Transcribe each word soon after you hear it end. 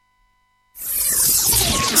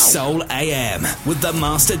Soul AM with the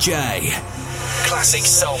Master J. Classic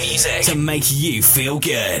soul music to make you feel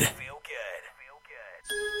good.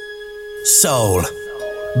 Soul,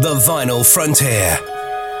 the vinyl frontier.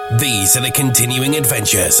 These are the continuing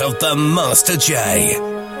adventures of the Master J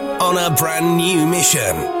on a brand new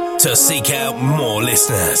mission to seek out more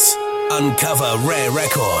listeners, uncover rare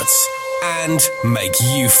records, and make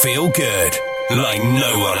you feel good like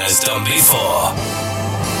no one has done before.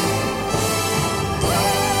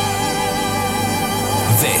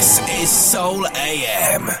 This is Soul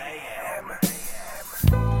AM.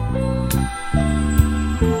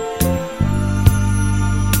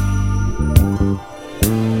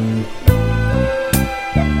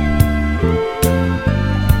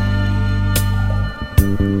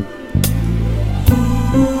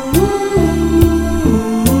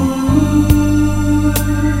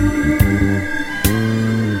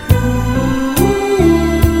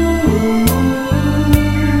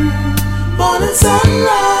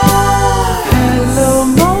 Hello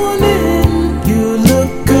morning, you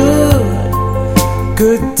look good,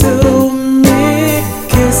 good to me.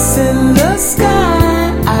 Kiss in the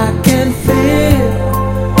sky, I can feel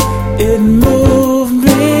it move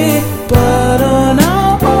me. But on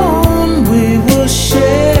our own we will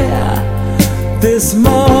share this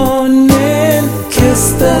morning.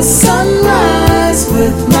 Kiss the sunrise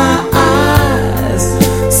with my eyes,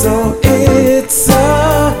 so it's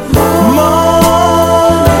a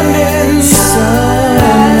morning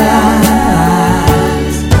sunrise,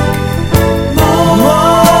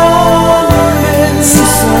 morning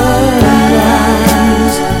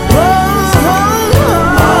sunrise,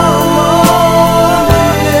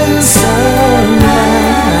 morning sunrise.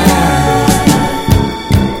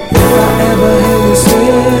 If I ever hear you say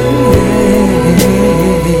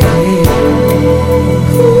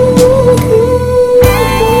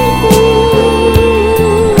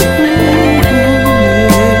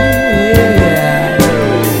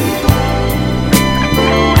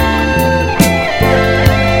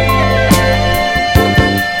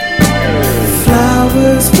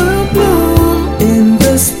flowers will bloom in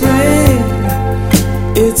the spring.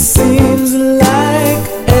 It seems like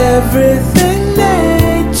everything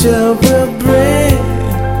nature will bring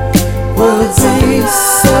will be,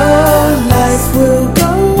 so life will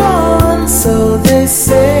go on, so they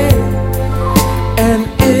say, and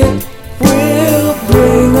it will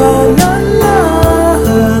bring on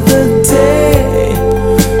another day,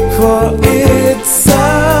 for it's a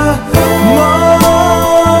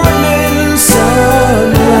morning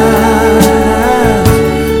sunrise,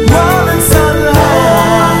 morning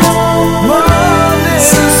sunrise, morning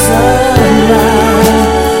sunrise,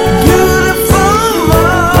 beautiful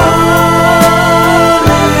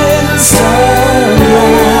morning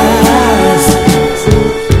sunrise.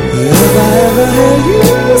 If I ever hear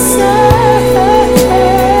you say,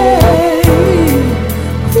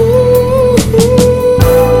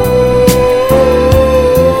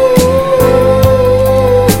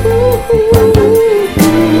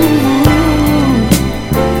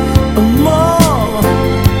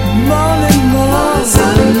 morning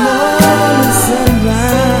sunrise.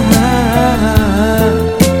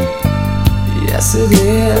 Yes, it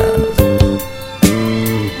is.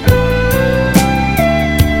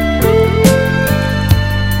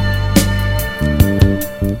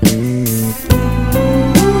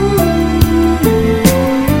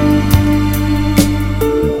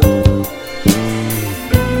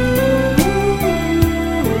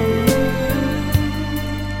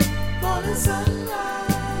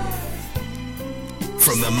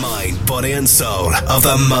 From the mind, body and soul of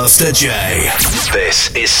the Master J.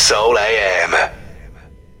 This is Soul AM.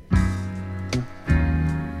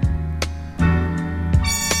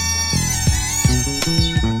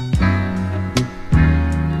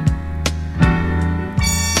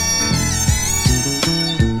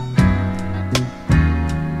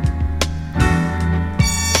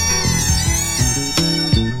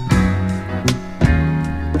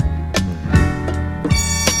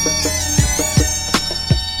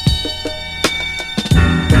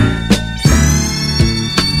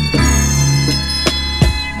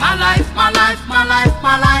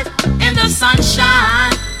 My life in the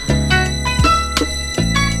sunshine.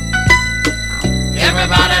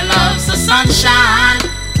 Everybody loves the sunshine.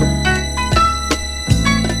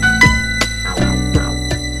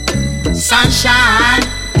 Sunshine.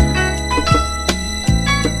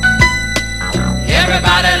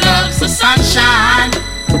 Everybody loves the sunshine.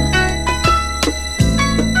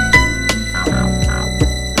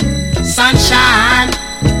 Sunshine.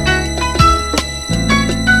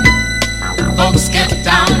 Folks get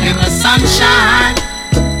down in the sunshine.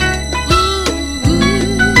 Ooh,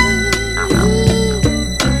 ooh.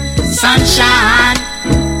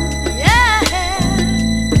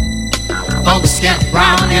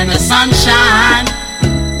 the sunshine.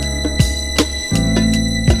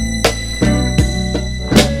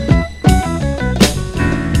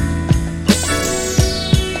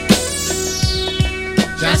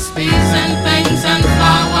 Just bees and things and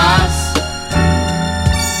flowers.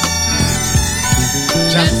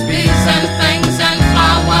 Just bees and things and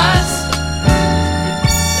flowers.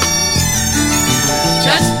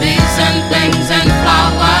 Just bees and things and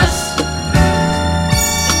flowers.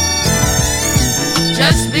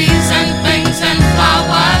 Just bees and things and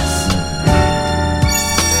flowers.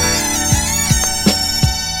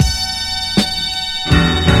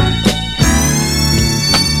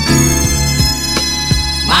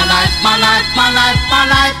 My life, my life, my life, my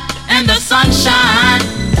life in the sunshine.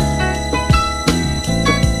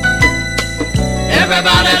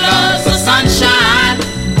 Everybody loves the sunshine.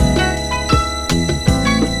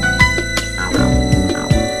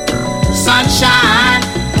 Sunshine.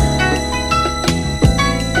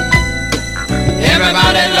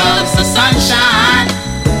 Everybody loves the sunshine.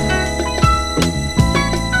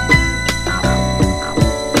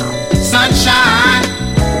 Sunshine.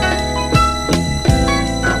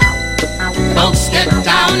 Folks get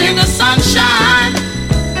down in the sunshine.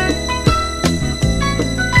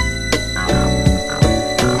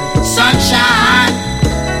 Sunshine.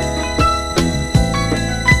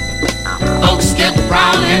 Folks get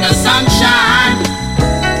brown in the sunshine.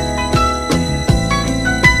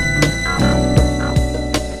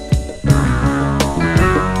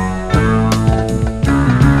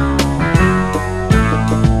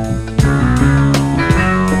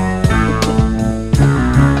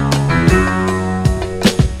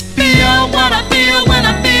 Feel what I feel when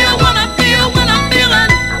I feel what I feel when I'm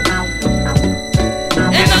feeling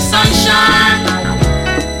in the sunshine.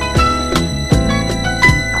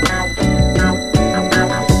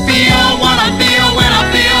 Feel what I feel when I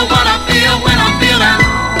feel what I feel when I'm feeling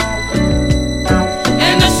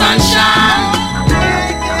in the sunshine.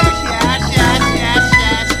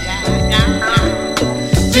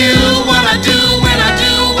 Do what I do when I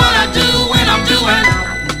do what I do when I'm doing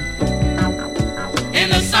in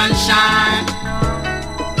the sunshine.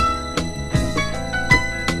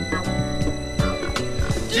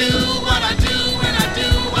 Do what I do when I do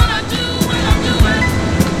what I do when I'm doing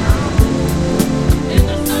in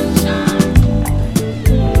the sunshine.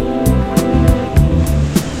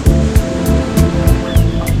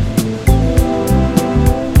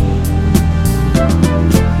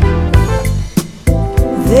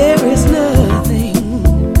 There is nothing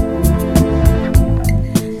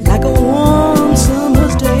like a warm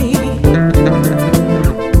summer's day.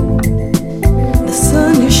 The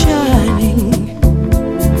sun is shining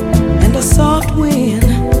and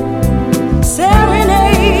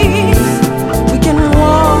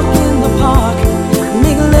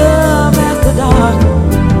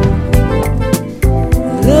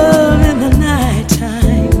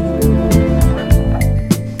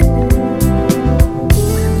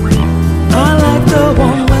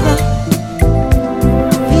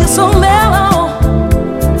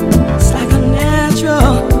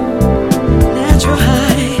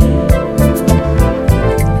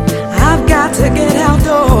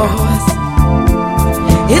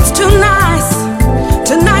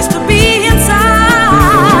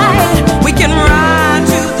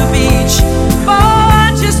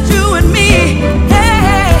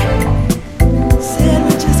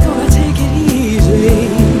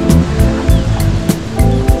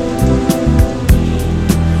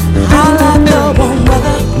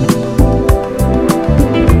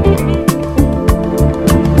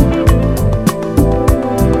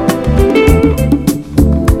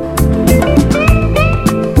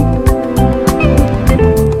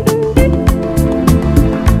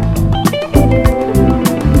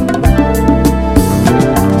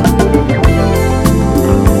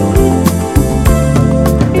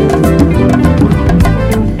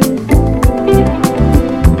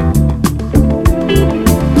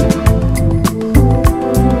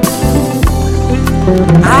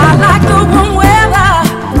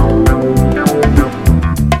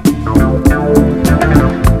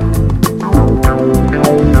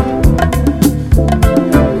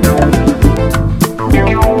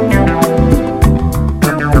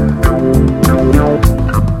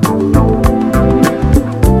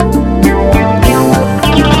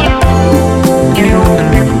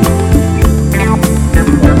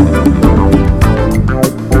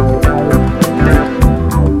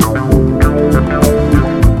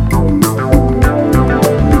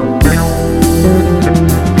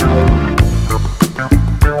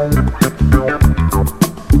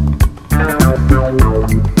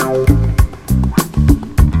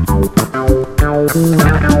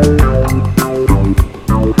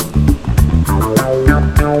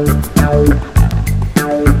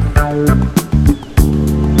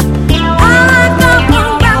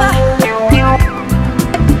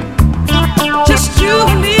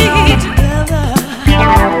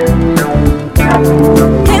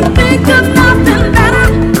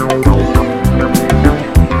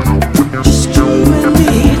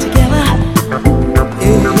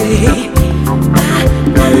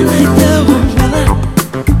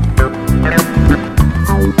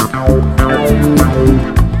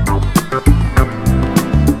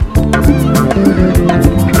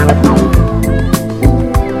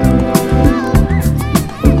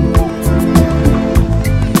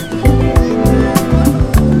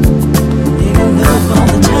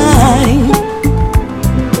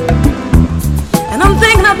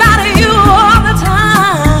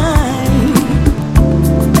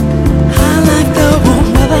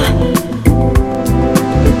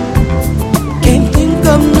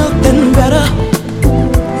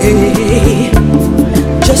day.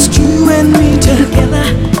 Just you and me together.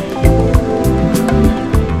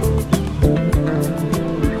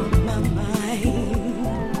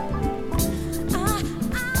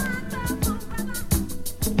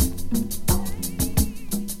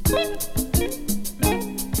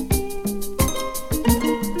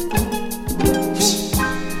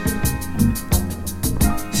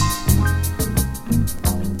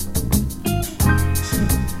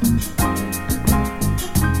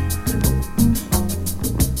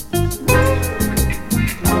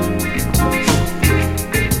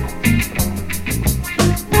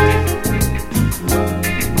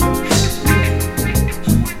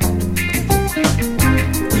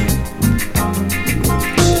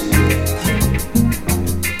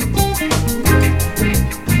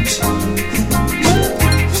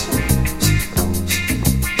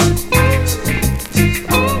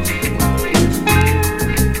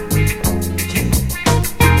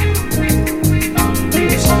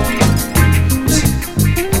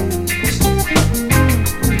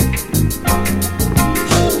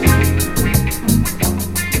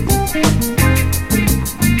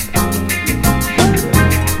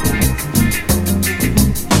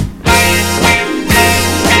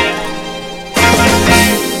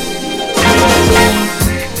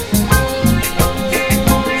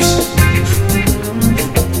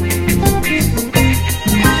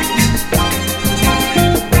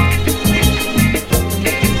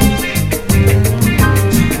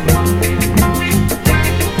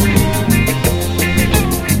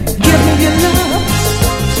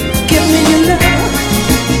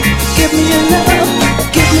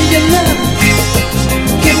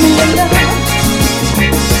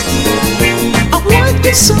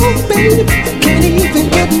 So baby, can't even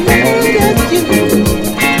get mad at you.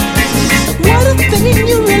 What a thing,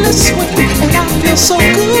 you really sweet, and I feel so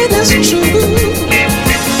good, it's true.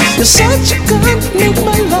 You're such a gun, make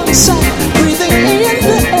my love sound, breathing in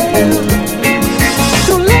the air.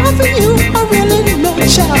 Through loving you, I really know,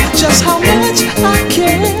 child, just how much I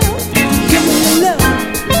care. Give me your love.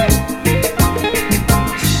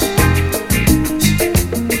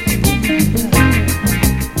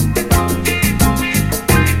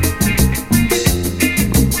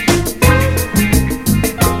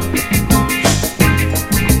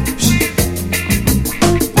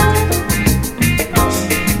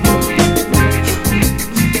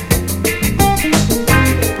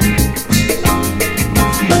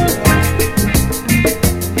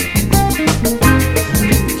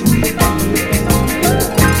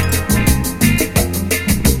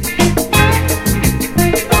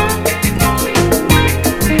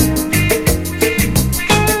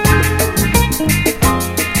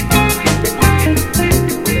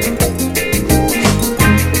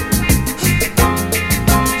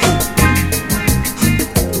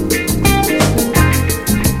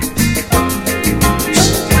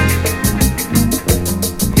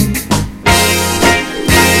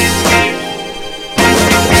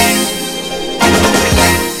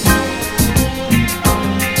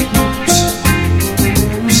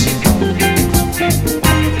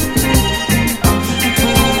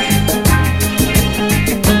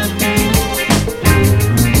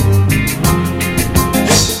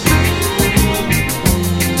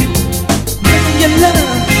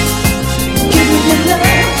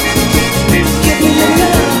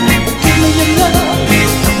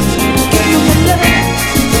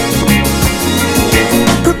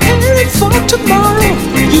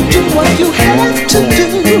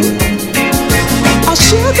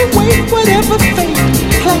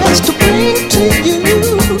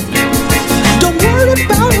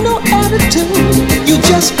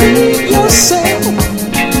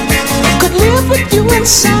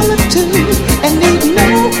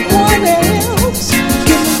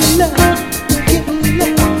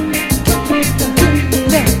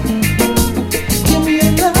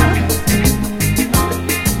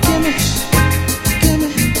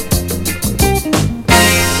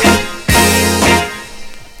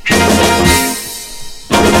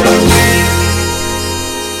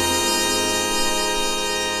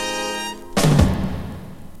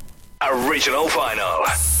 Original vinyl.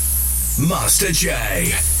 Master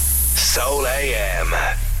J. Soul AM.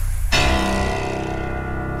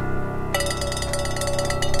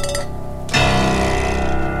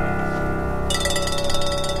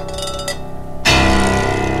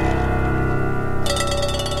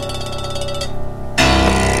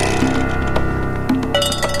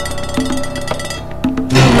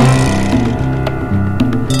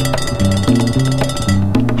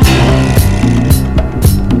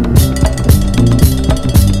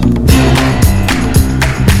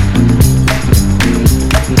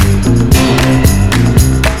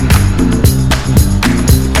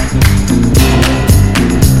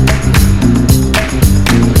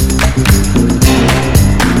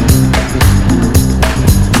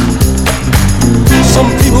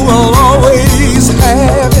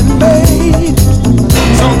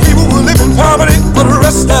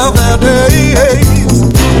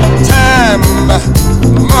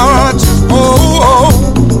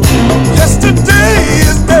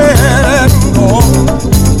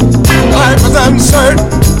 uncertain.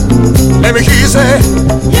 Let me hear you say,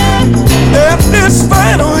 yeah, if it's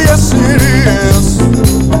final, yes it is.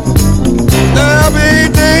 There'll be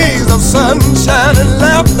days of sunshine and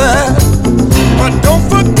laughter, but don't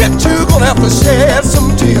forget you're gonna have to shed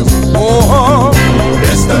some tears. Oh,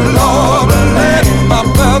 it's the law of the land, my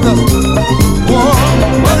brother. Oh,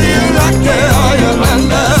 whether you like it or you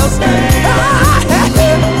understand,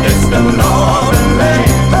 it's the law of the land.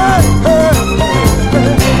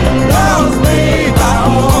 Laws made by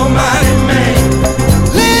Almighty Man.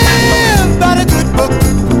 Live by the good book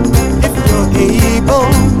if you're able.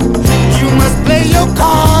 You must play your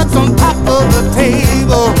cards on top of the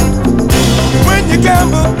table. When you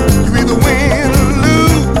gamble, you either win or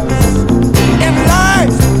lose. In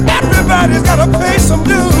life, everybody's gotta pay some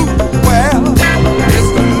dues. Well, it's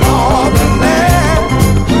the law of the land.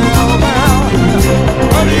 Well,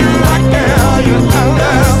 whether you like it or you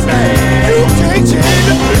understand, you can't change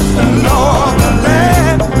it. It's the law of the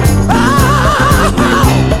land.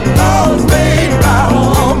 Laws made by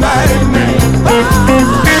Almighty Man.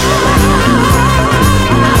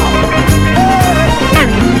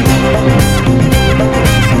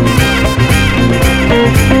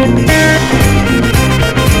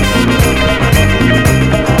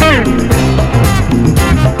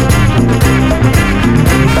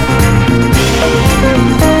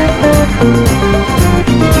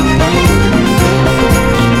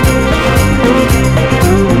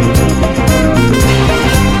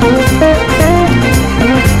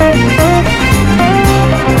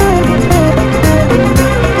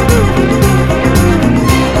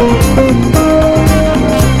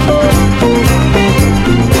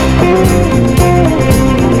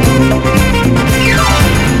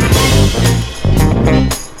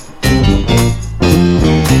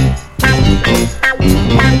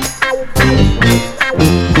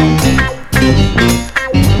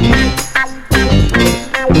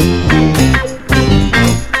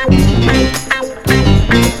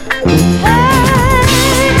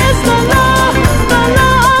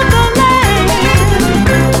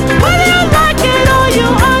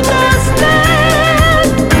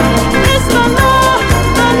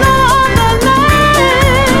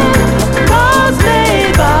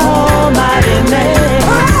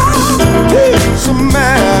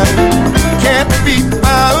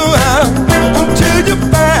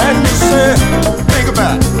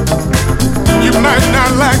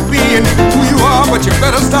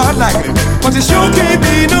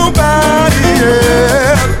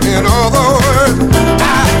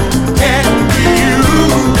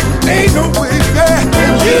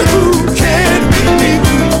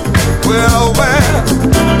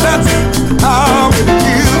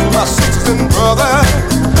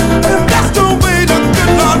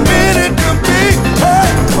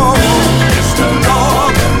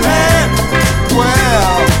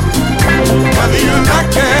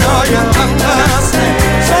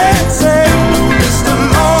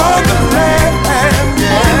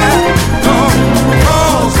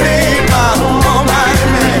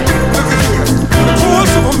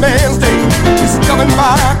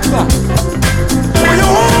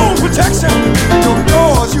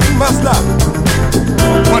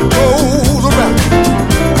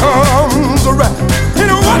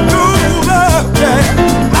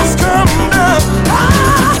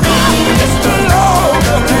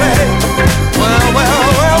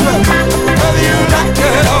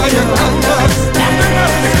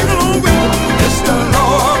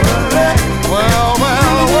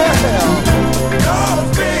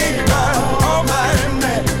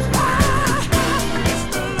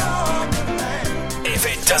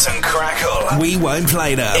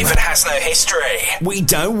 We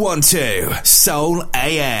don't want to. Soul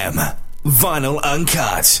AM. Vinyl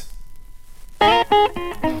Uncut.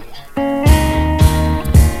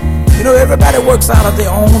 You know, everybody works out of their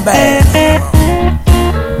own bag.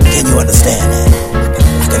 Can you understand that?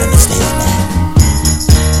 I can understand that.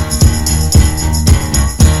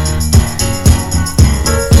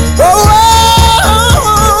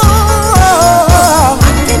 I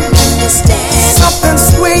can understand something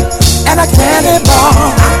sweet and a candy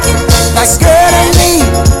bar. Like girl and me,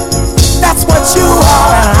 that's what you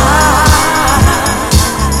are.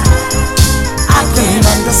 I can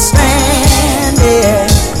understand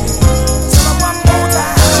it.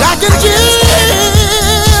 I can give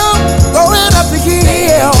going up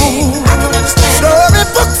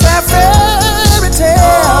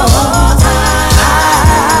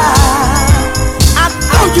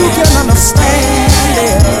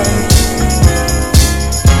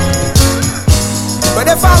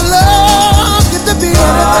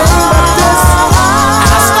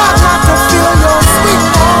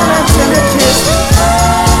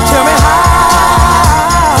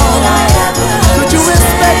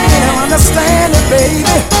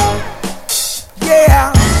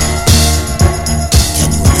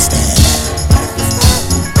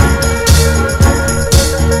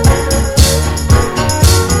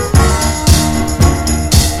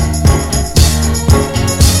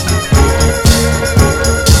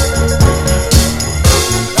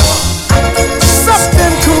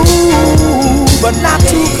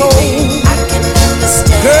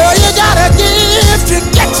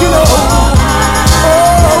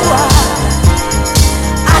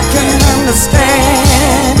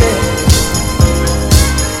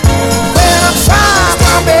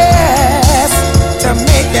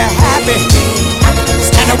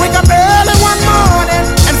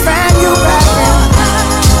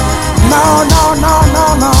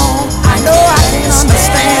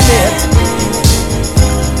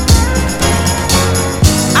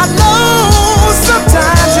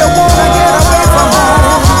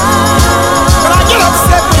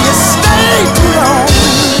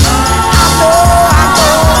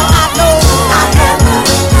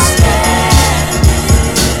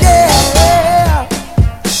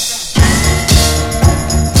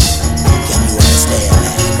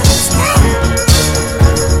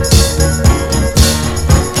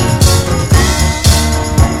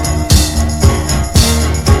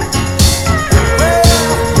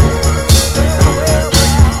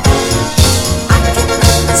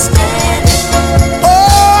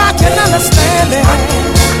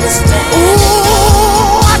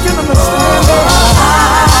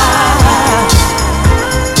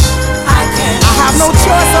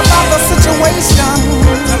choice about the situation.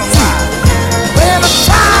 Well, I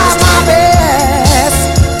try my best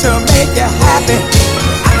to make you happy.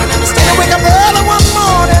 And I wake up early one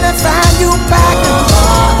morning and find you packing.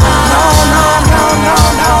 No, no, no, no,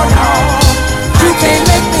 no, no. You can't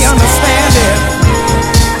make me understand it.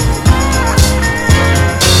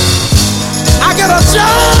 I get a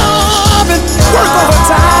job and work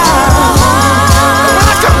overtime. But when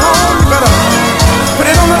I come home, you better put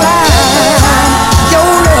it on the line. Your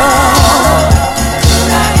love,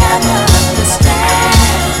 could I ever understand?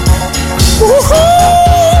 Woo-hoo!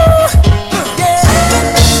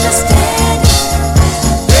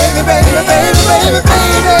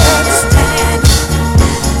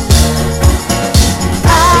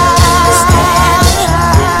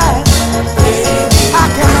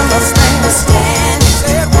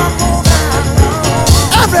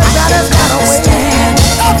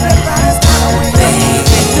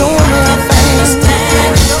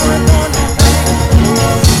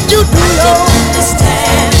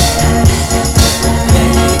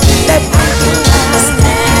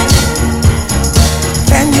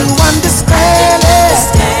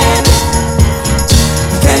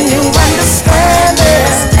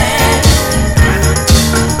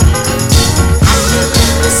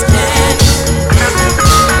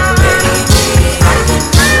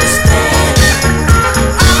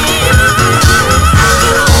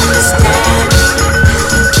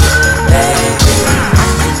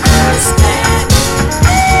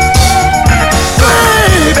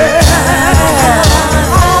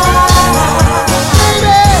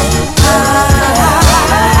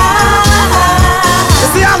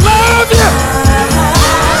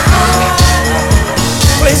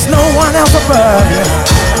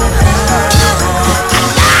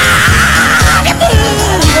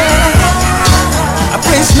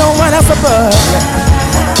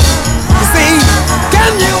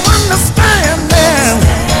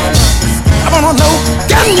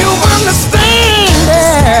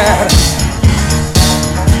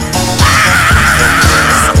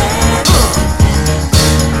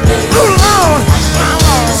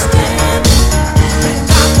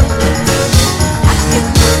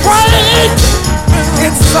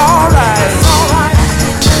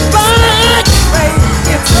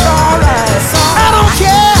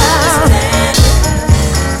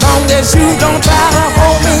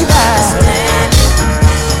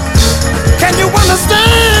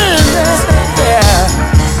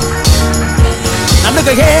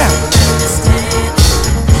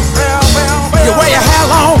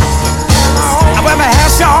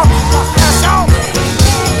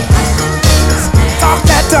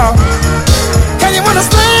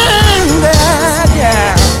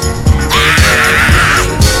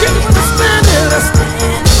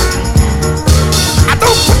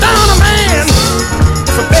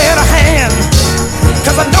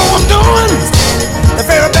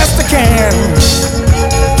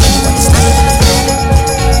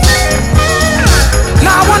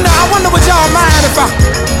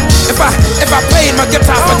 If I played my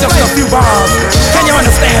guitar for just a few bars, can you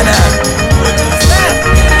understand that?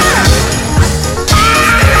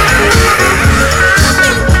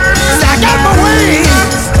 See, I got my way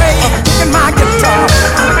of picking my guitar.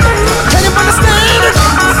 Can you understand it?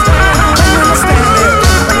 Can you understand it?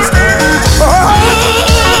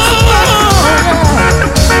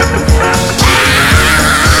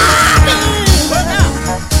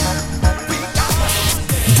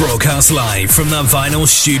 Broadcast live from the Vinyl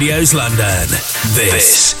Studios, London.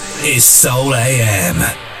 This is Soul AM.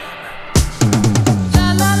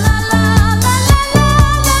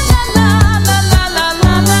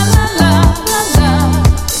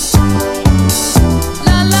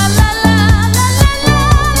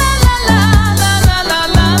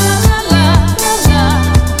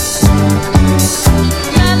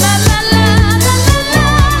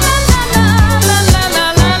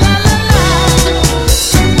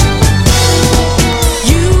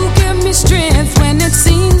 You give me strength when it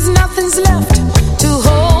seems nothing's left to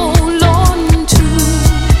hold.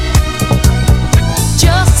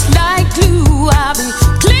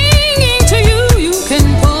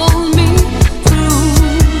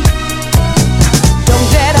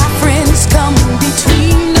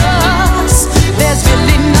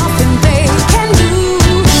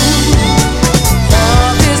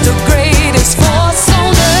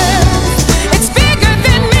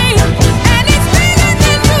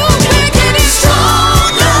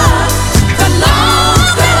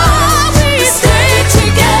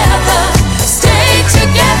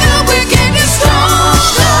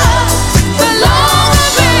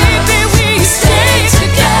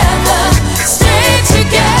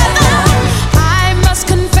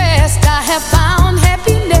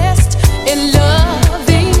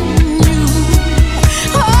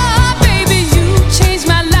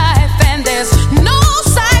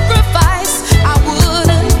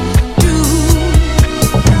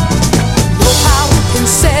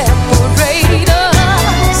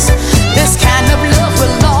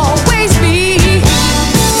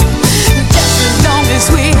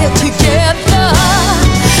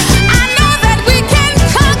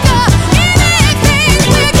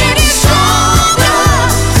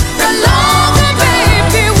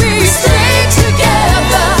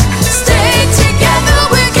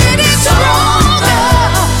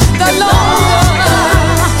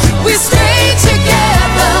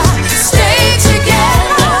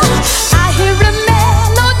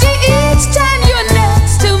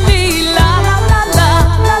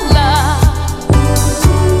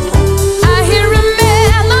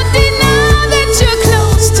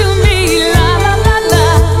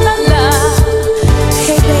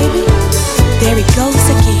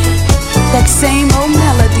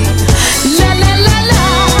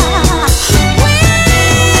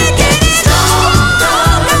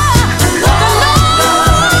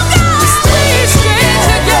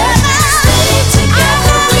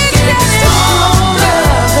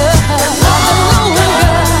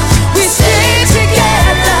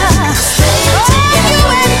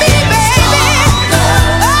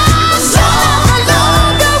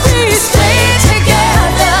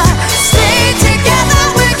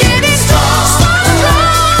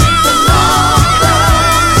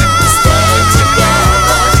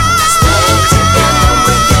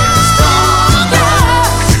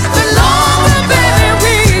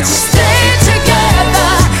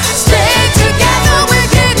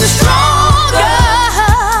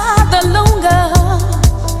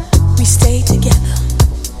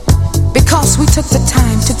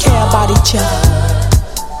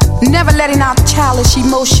 never letting our childish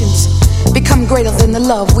emotions become greater than the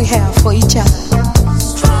love we have for each other.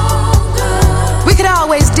 We could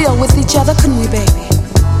always deal with each other, couldn't we, baby?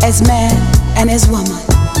 As man and as woman.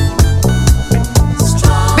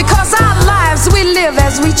 Because our lives we live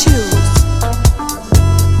as we choose,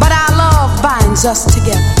 but our love binds us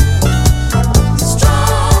together.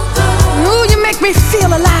 Ooh, you make me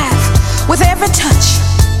feel alive with every touch,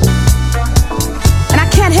 and I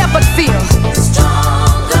can't help but feel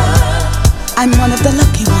I'm one of the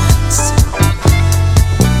lucky ones.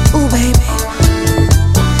 Ooh, baby,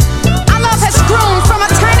 our love has grown from a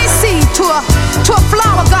tiny seed to a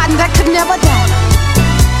flower garden that could never die.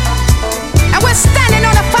 And we're standing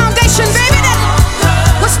on a foundation, baby,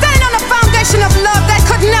 we're standing on a foundation of love that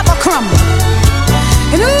could never crumble.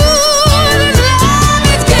 And ooh,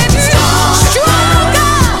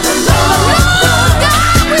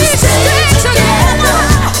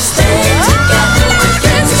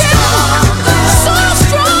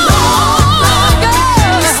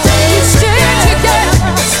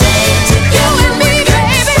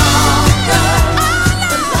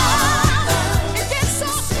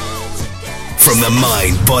 from the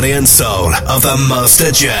mind, body and soul of the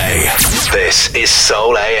Master J. This is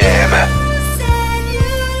Soul AM.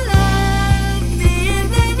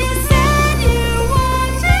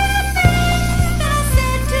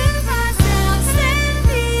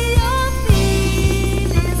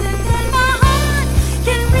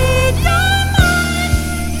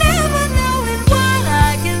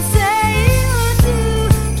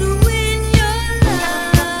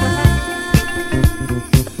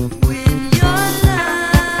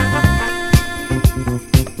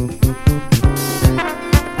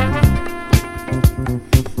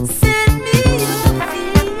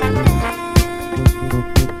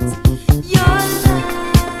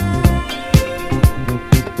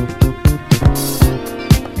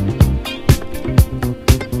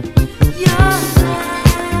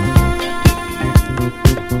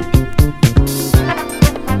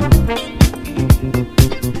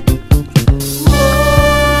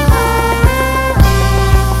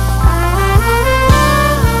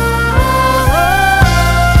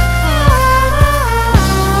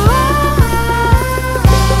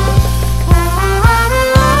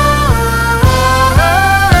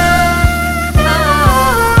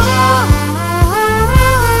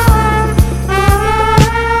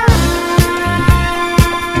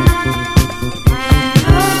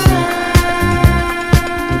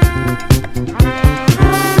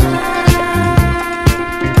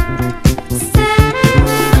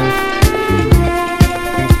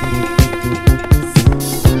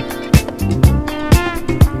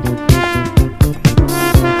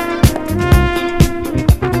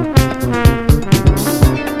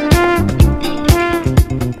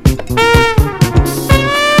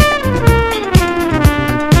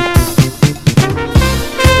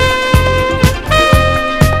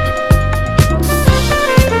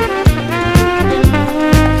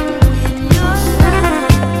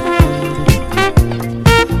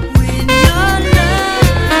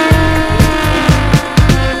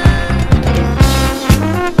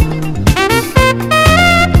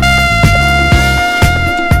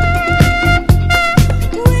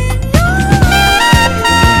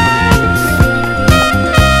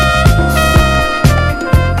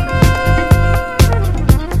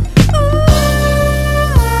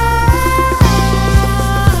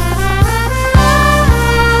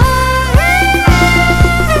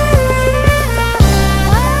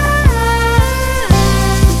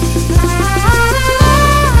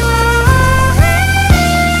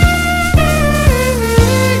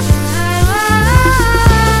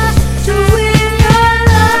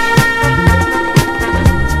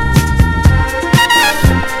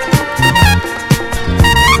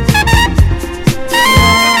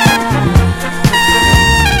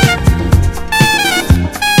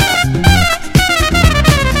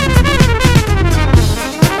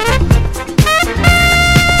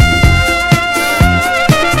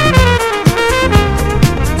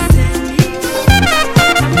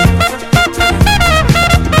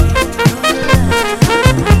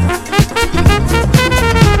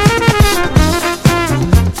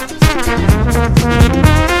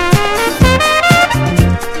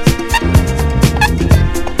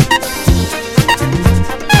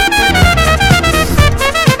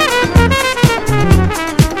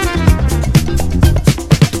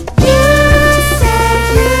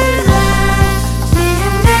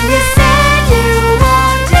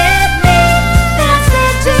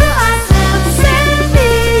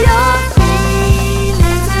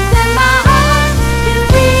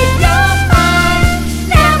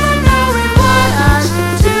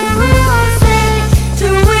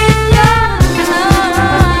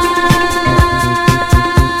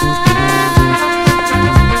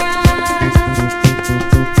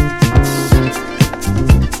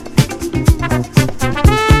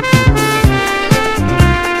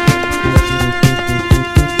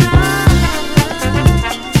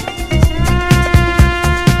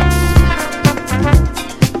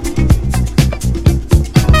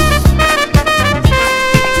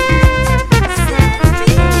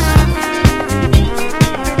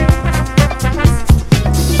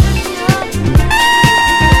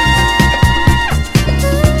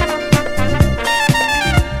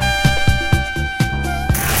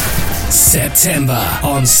 September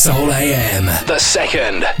on Soul AM. The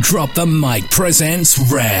 2nd, Drop the Mic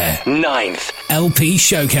presents Rare. 9th, LP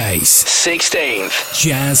Showcase. 16th,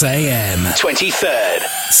 Jazz AM. 23rd,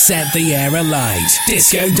 Set the Air Alight,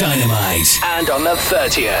 Disco Dynamite. And on the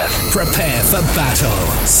 30th, prepare for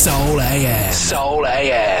battle. Soul AM. Soul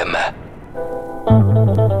AM.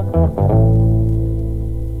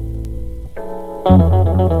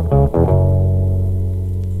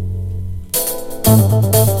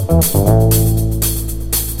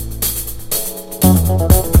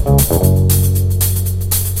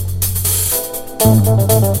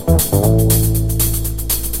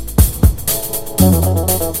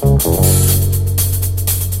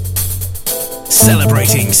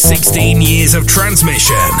 Celebrating 16 years of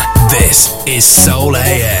transmission, this is Soul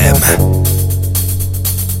AM.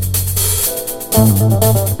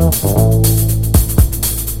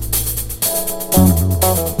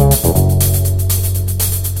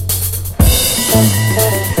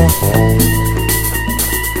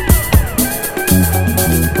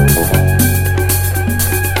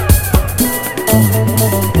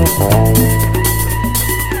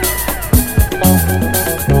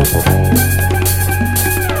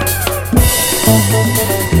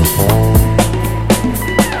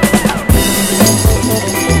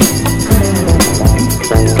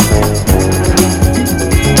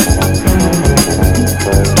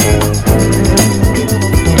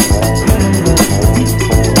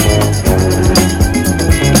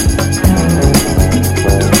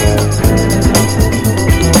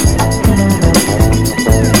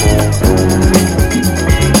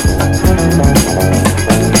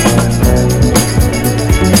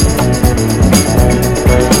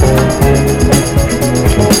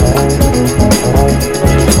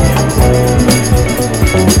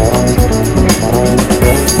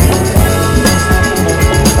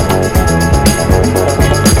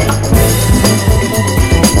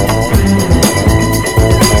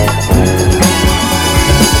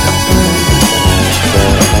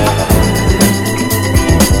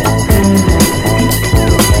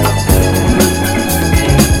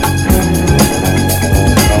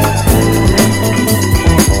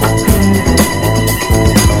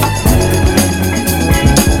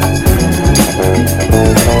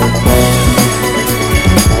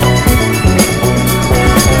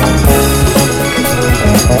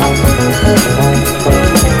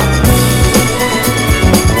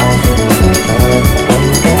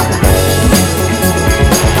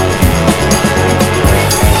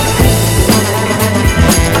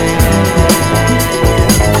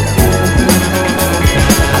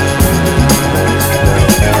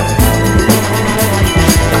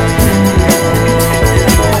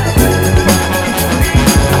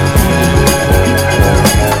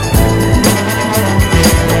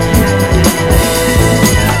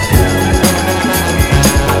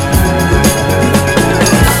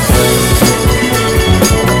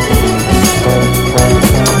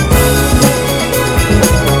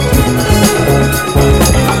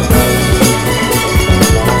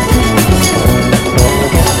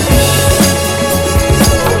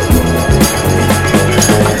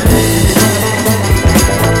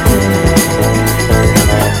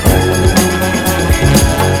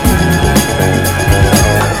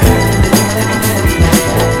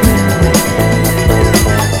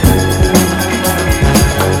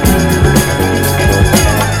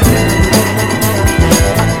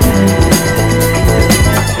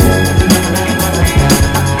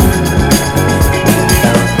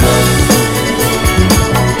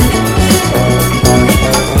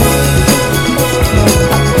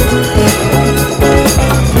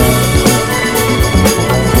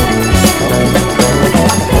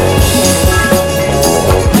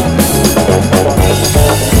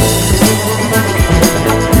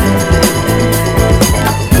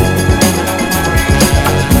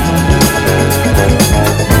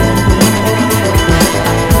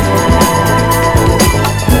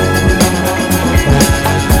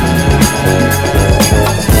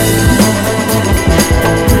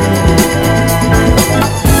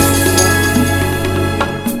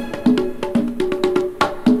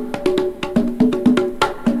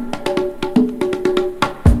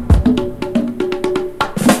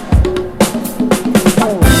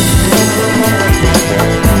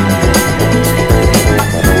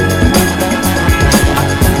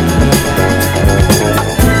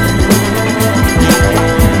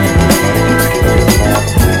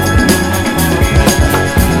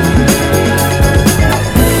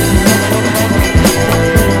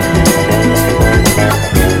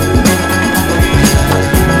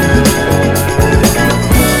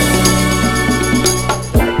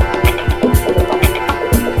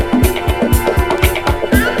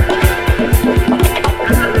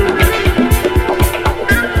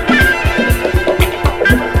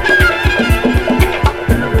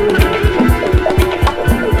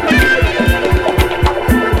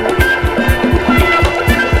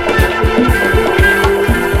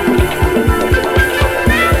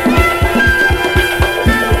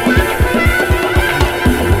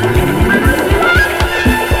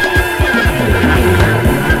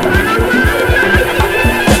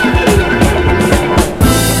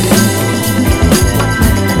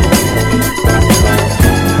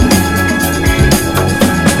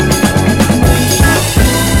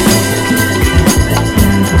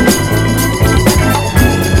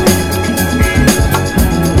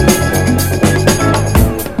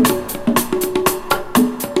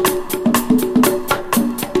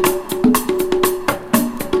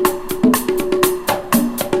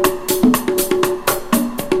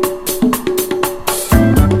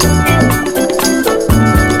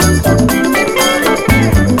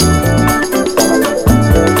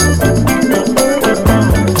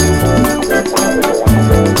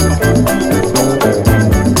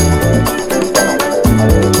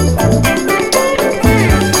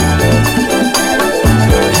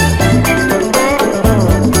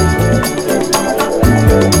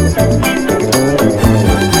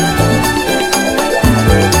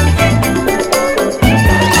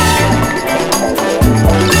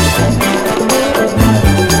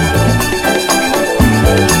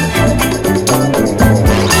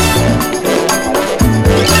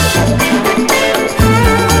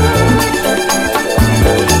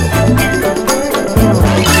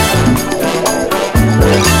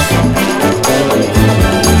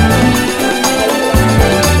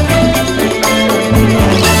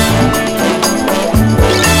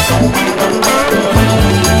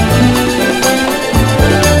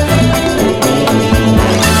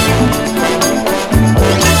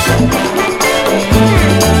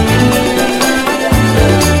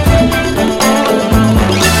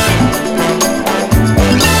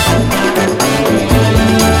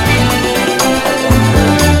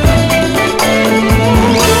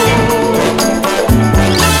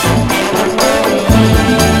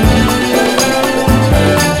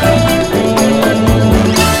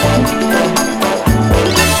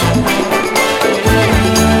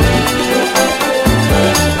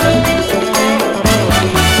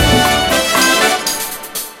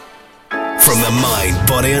 the mind,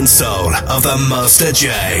 body and soul of the Master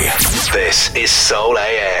J. This is Soul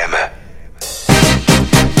AM.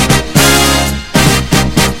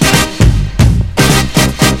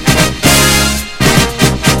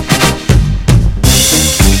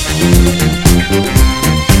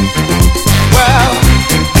 Well,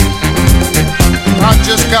 I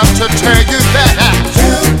just got to tell you that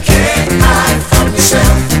you can't hide from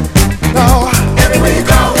yourself. No, everywhere you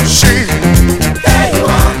go, see, there you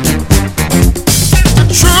are. The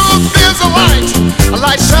truth is a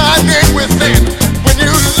light shining within. When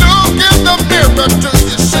you look in the mirror, do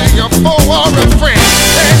you see a foe or a friend?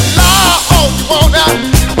 Can't lie all you want now,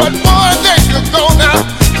 but one day you're gonna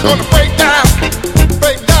break down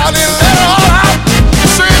and let it all out.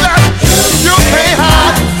 See that you can't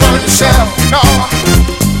hide from yourself. No,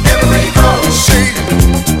 everywhere you go, see,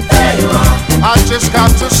 there you are. I just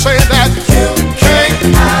got to say that you can't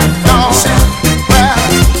hide from yourself. Well,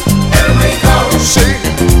 everywhere you go, see,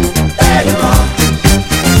 there you are.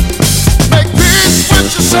 Make peace with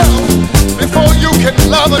yourself before you can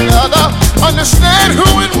love another. Understand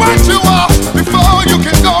who and what you are before you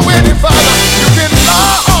can go any further. You can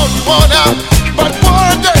lie all you want now, but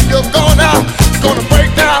one day you're it's gonna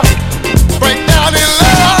break down and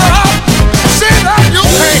let it all out. See that you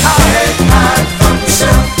can't hide from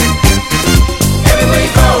yourself. Everywhere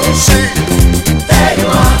you go, see, there you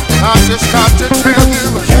are. I just got to tell you,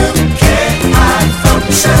 you can't hide from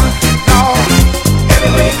yourself. No,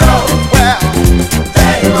 everywhere you go, well,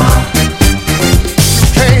 there you are.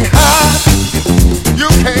 You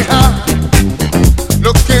can't hide.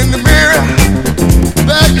 Look in the mirror,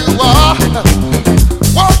 there you are.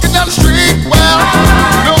 Walking down the street, well,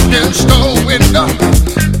 look in the store window,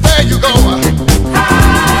 there you go.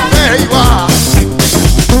 There you are.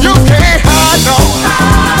 You can't hide, no.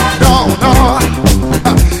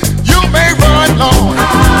 You may run long,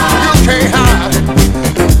 you can't hide.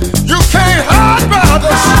 You can't hide,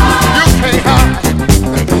 brothers. You can't hide.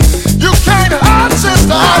 You can't hide,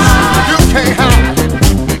 sisters. You can't hide.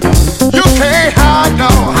 You can't hide, no.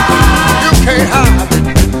 You can't hide.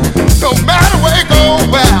 No matter where you go,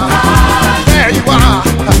 well, there you are.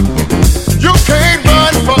 You can't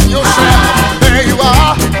run from yourself. There you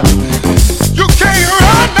are. You can't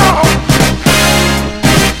run, no.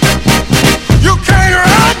 You can't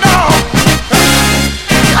run, no.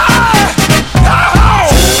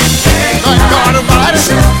 Like God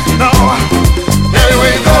Almighty, no.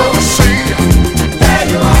 Anywhere you go, see,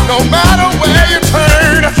 no matter where you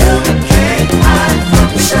turn, you can't hide from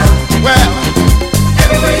yourself. Well,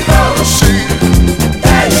 everywhere you go, see,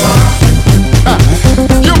 there you are.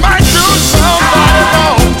 You might do somebody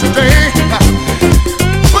wrong today,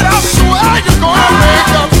 but I swear you're gonna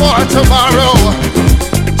make up for it tomorrow.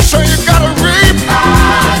 So you gotta reap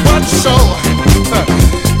what you sow.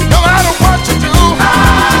 No matter what you do,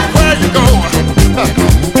 where you go,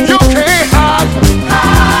 you can't hide.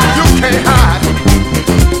 You can't hide.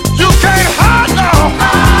 You can't hide now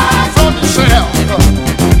from yourself.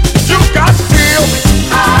 You got to deal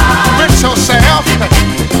with yourself.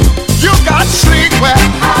 You got to sleep well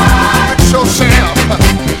with yourself.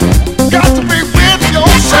 Got to be with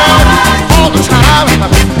yourself all the time.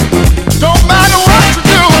 Don't matter what you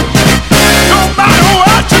do. Don't matter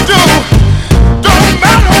what you do. Don't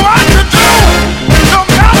matter what you do. No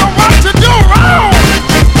matter what you do wrong.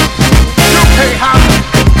 You can't hide.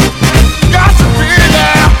 Got to be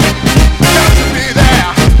there. Got to be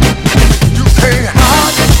there. You can't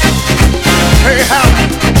hide. Can't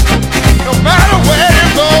hide. No matter where you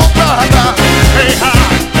go, brother. Can't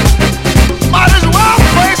hide. Might as well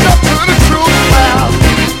face up to the truth. Well,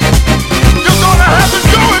 you're gonna have to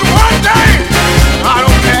do it one day. I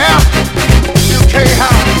don't care. You can't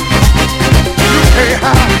hide. You can't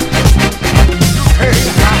hide. You can't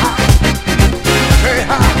hide. You can't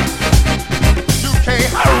hide. You can't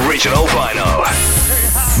hide. Original vinyl.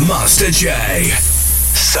 Master J.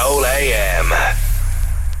 Soul AM.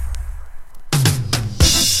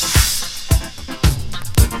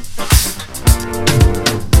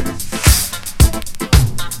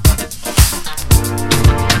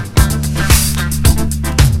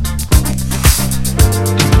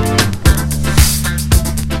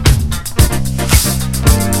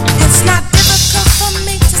 It's not difficult for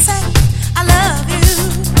me to say I love you.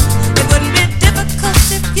 It wouldn't be difficult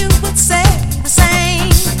if you would say the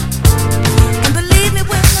same. And believe me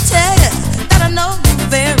when I tell you that I know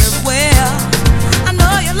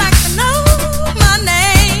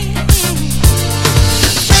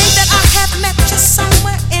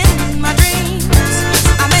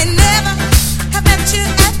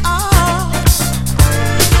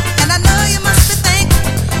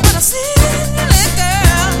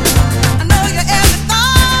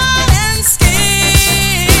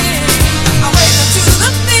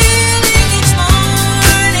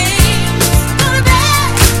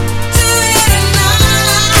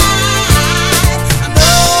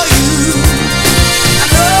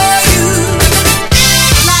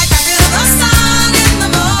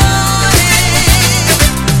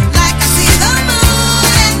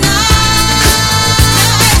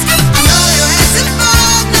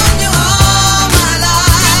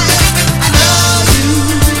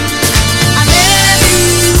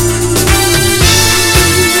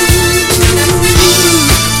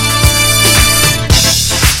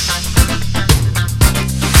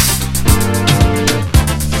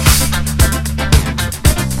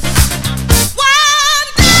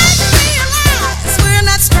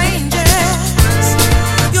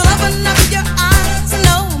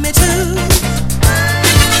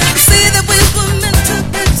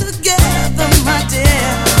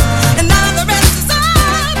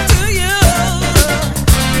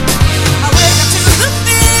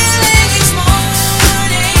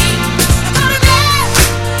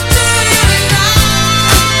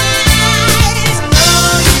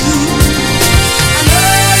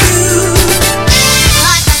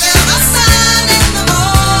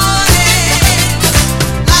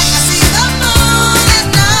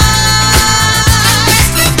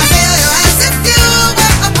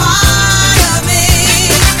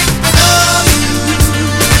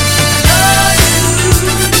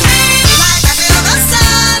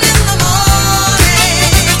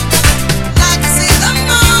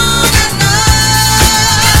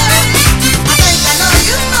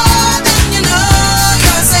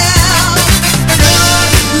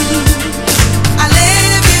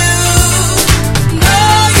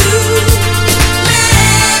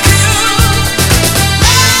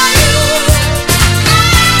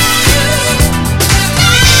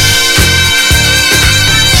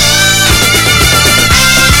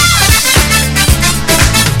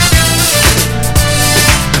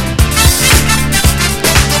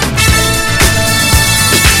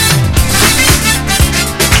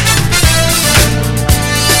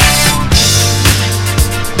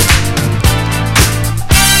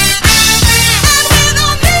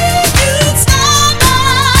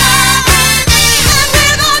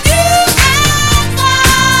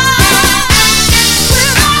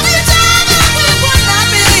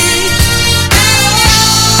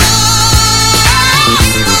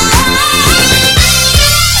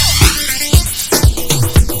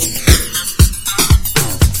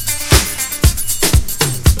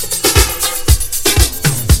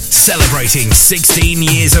Celebrating 16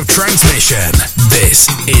 years of transmission. This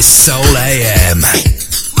is Soul AM.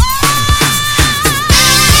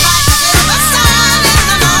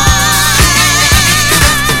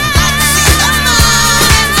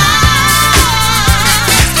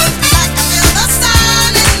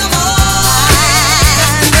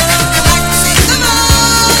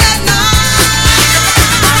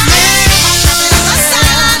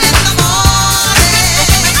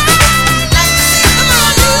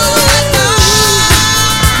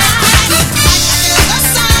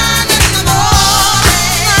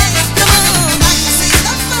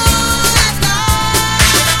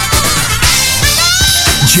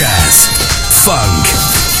 Jazz, funk,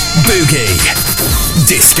 boogie,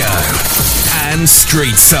 disco, and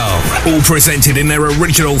street soul, all presented in their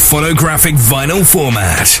original phonographic vinyl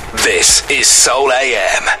format. This is Soul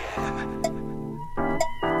AM.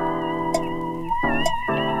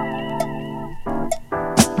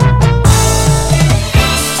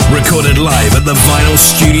 Recorded live at the Vinyl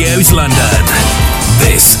Studios, London.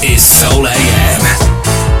 This is Soul AM.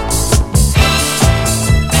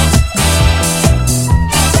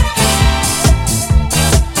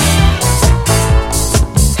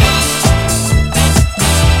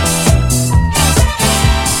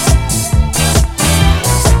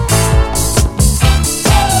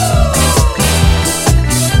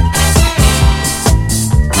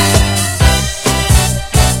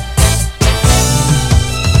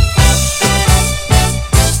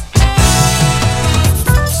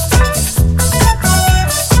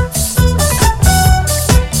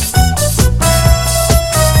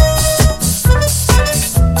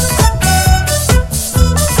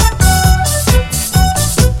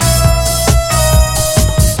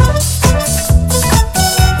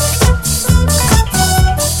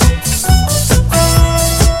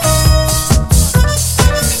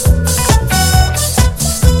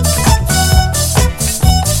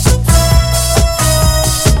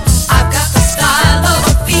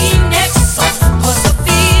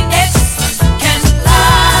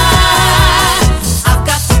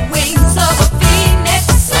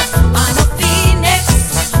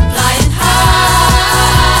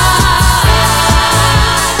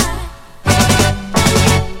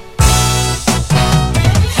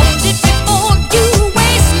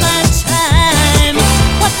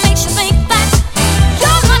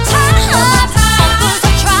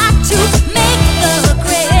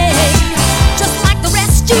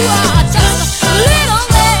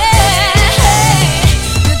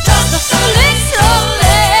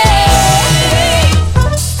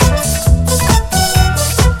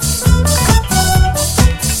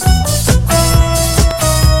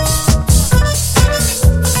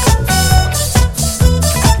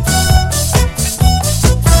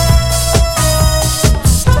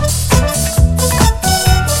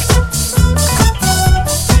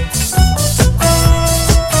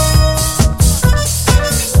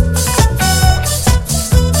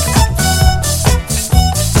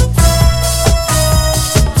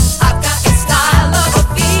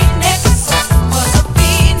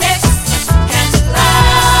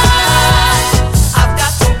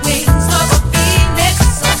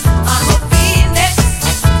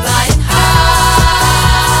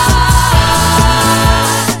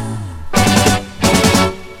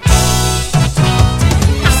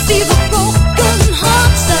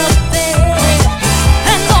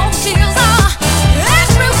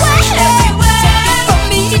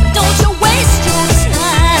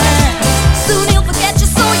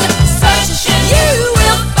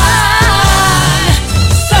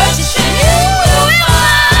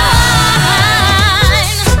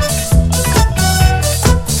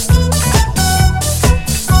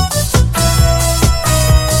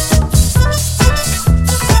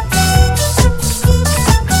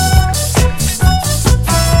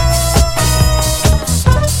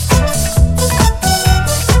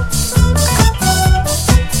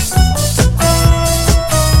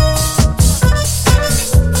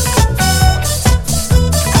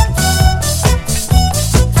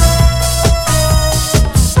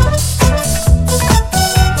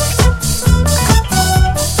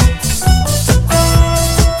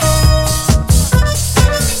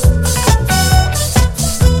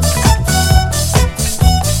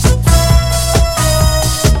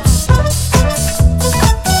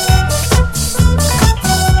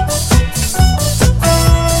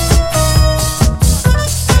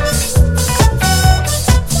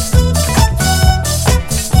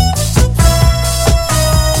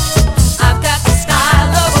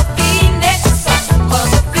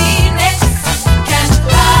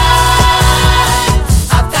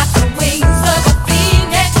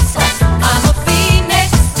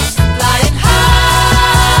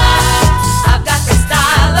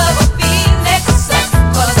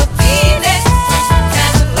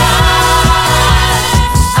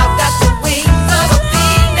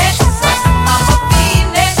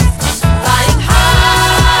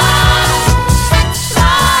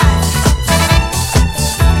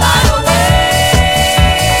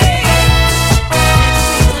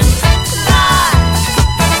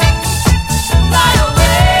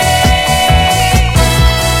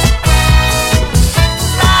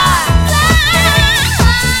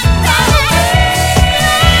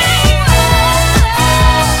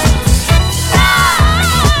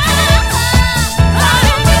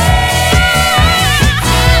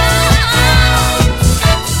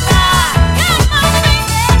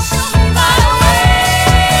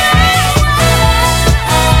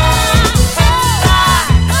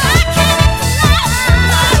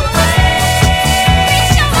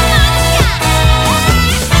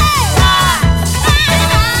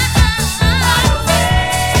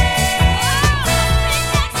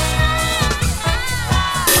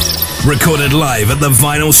 Recorded live at the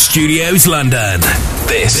Vinyl Studios, London.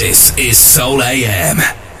 This is Soul AM.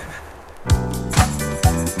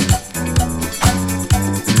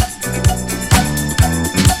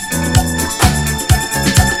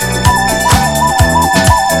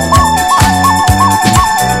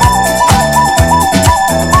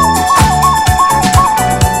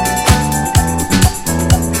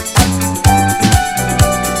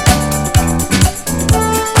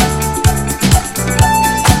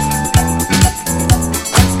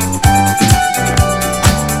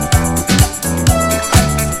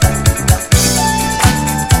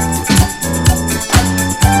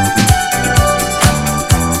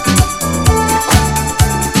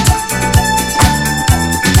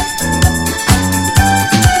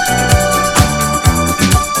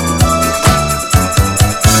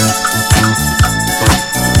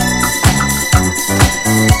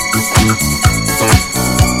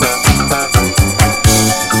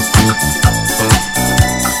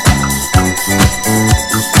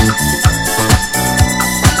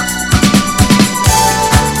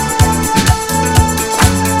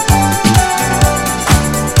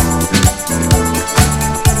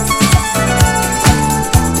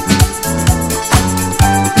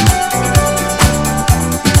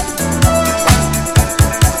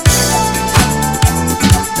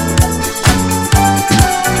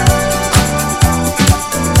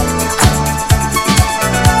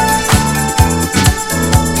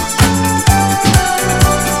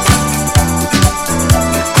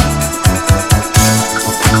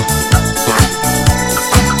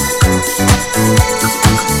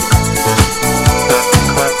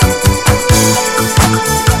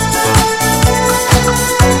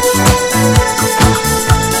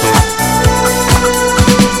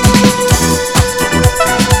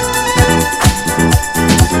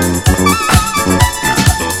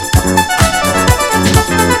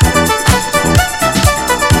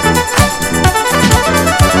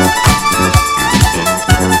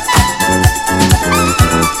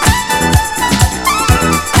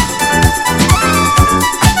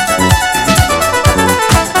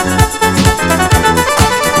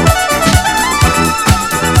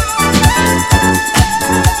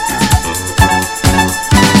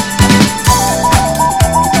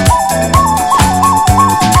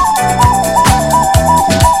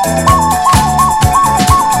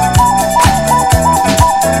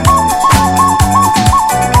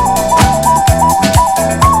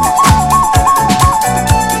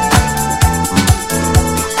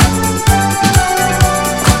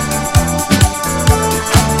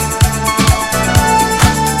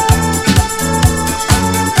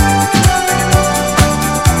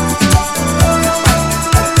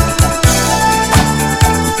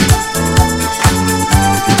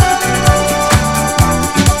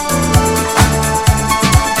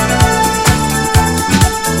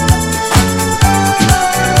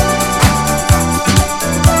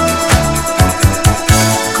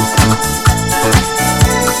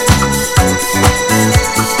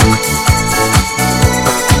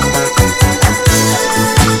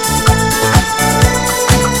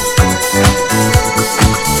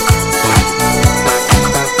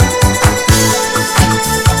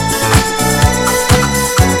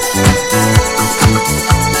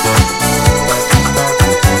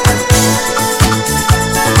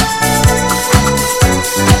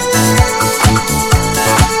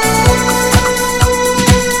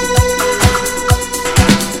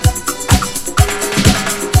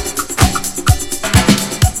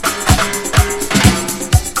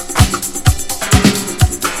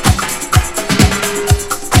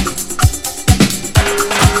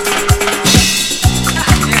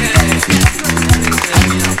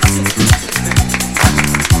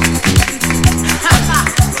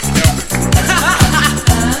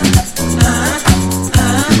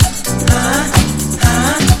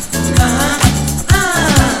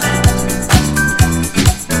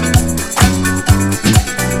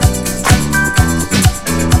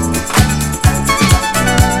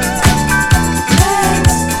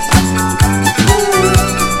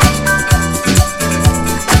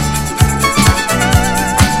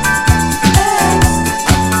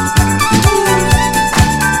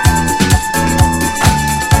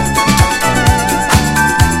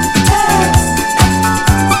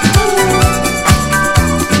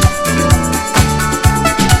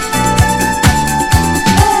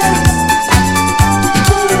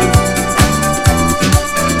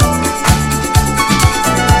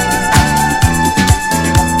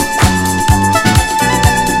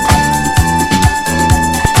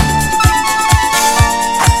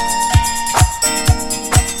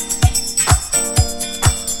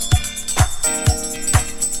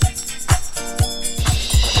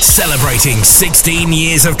 Celebrating 16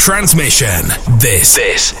 years of transmission. This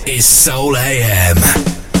is Soul AM.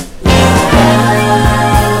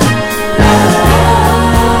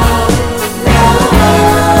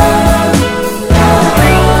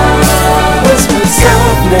 Whisper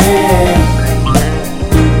softly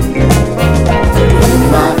in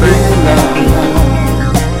my ear, love.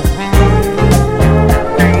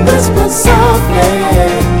 Whisper softly,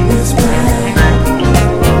 whisper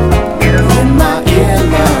in my ear,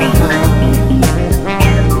 love.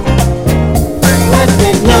 Let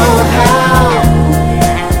me know how.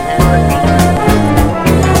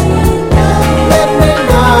 Let me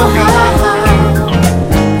know how.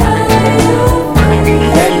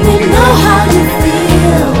 Let me know how you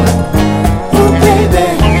feel. Oh baby,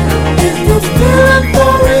 is this feeling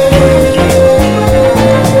for real?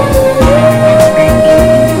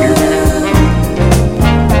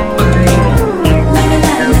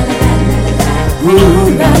 Ooh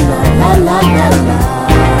la la la la la la.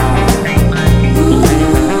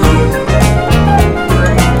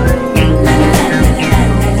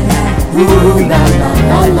 Ooh la la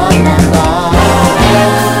la la la la.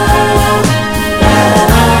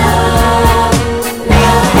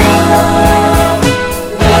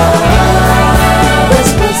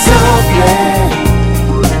 Whisper softly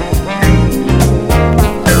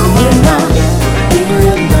in my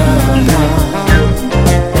ear, love.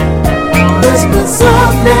 Whisper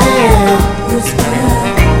softly, whisper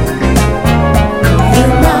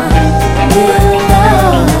in my ear,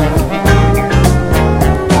 love.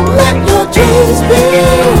 Let your dreams be.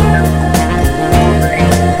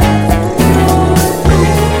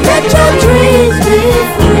 Let your dreams be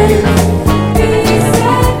free.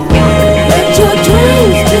 Let your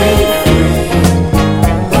dreams be free.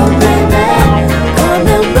 Oh baby, come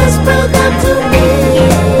and whisper them to me.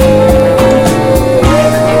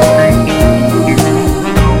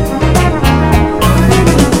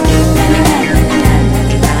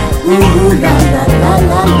 Ooh la la la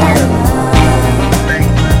la la la.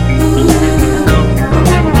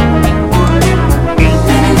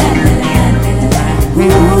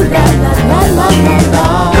 Ooh la la la la la la.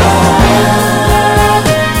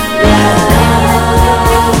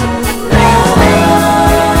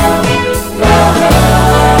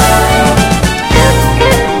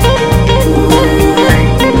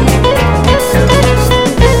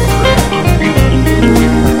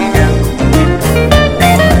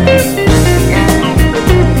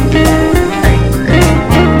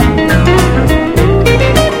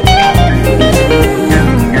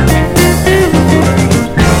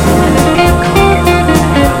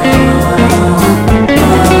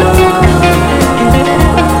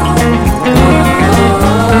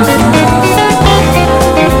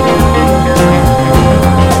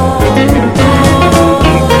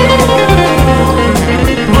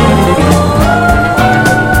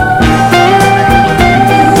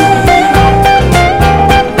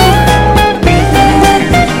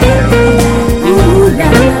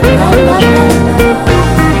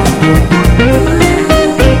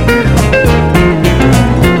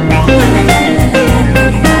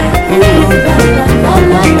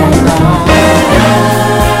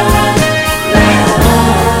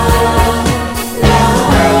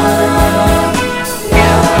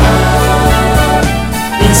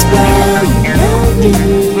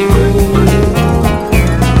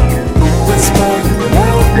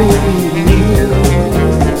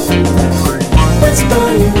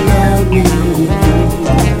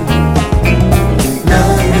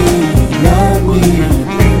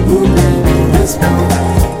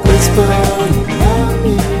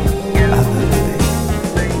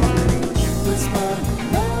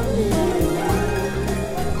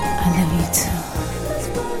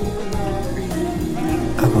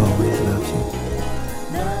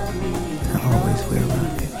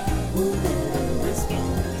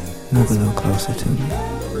 Move a little closer to me.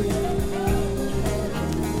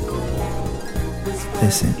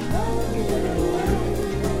 Listen,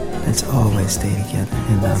 let's always stay together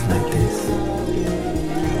in love like this.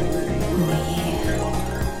 Oh yeah,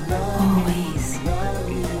 always.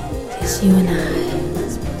 Just you and I.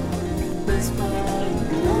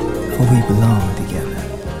 For we belong together.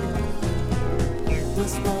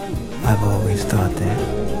 I've always thought that.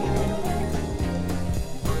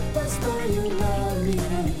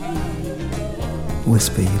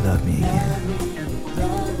 Whisper you love me again.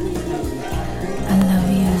 I love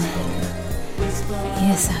you.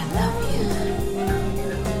 Yes, I love you.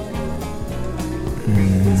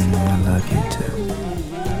 I love you too.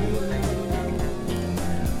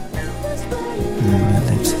 My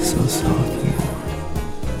lips are so soft and warm.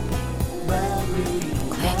 I'm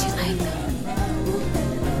glad you like them.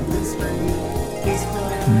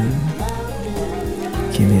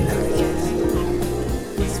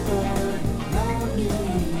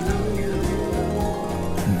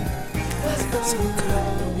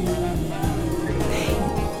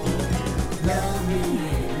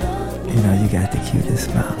 cutest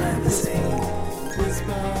smile I ever seen.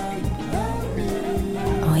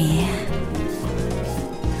 Oh yeah?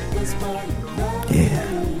 Yeah.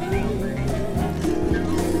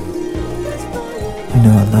 You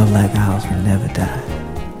know a love like ours will never die.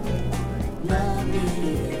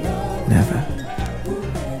 Never.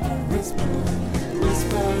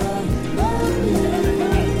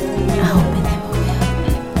 I hope it never will.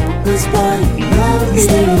 That's why you love me.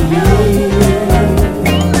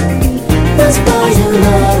 That's why you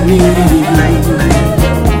love me.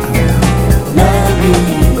 Love me,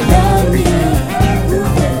 love me.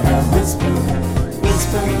 Whisper,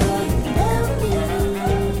 whisper, love me.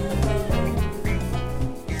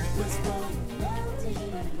 Whisper, love me.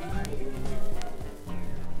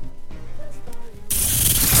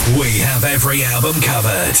 We have every album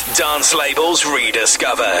covered. Dance labels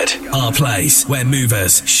rediscovered. Our place where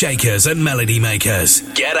movers, shakers, and melody makers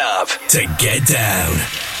get up to get down.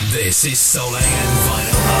 This is Soleil and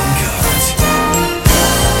Vinyl Uncut.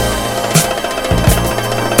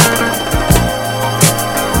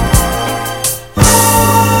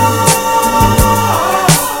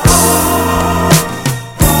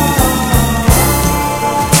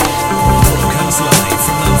 Comes live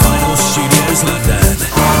from the Vinyl Studios, London.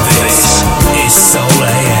 This is Soul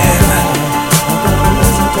AM.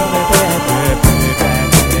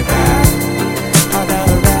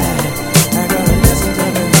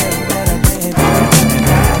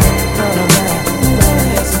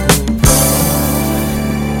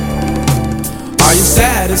 Are you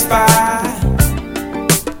satisfied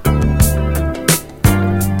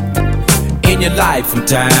in your life and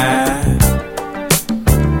time?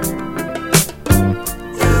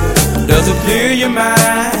 Does it clear your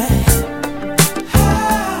mind?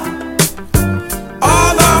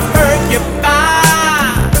 All the hurt you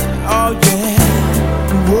find, oh yeah.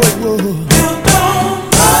 Whoa, whoa.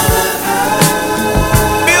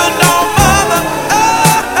 Feel no other,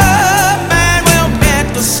 man, we're meant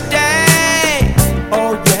to stay,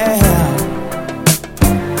 oh yeah.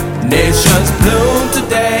 Nations bloom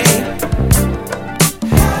today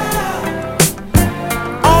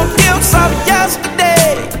on gifts of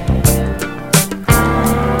yesterday.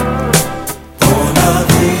 Born of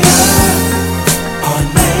the earth, on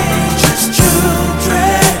nature's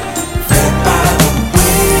children, fed by the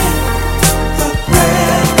wind, the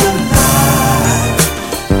breath of life,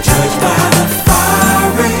 judged by the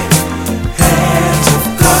fiery hands of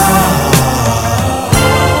God.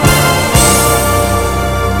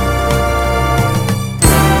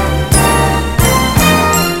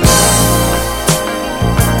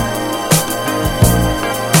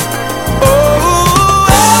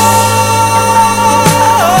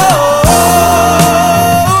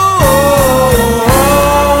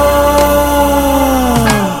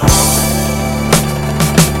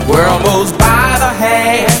 We're almost by the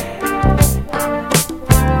hand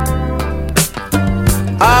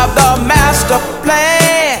of the master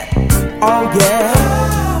plan. Oh yeah.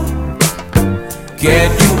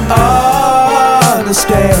 Can you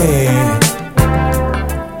understand?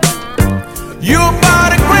 You're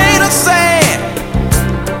but a grain of sand.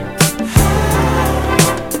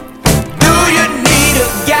 Do you need a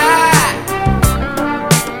guide?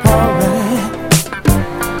 Alright.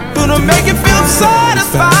 Gonna make you feel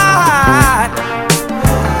satisfied.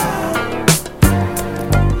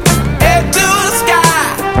 Head to the sky.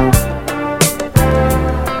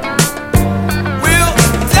 We'll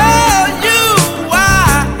tell you why.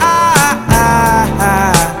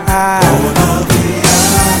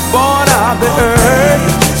 Born of the earth,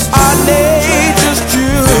 our nature's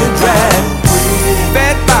children,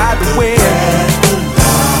 fed by the wind,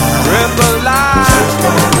 breath of life,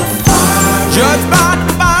 judged by the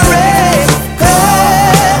fiery.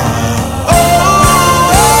 Oh,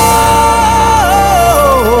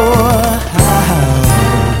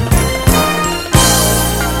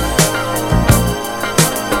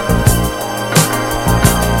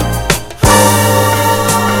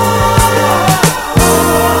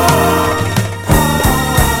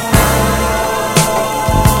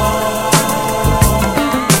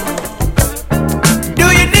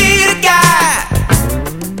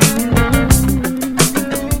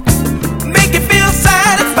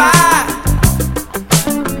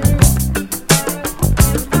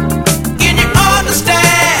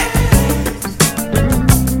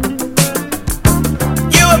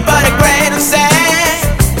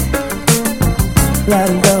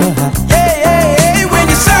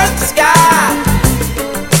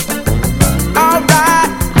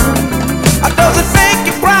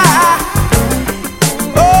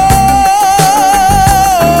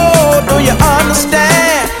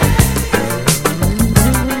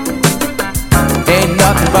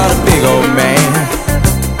 a big old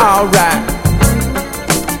man. Alright.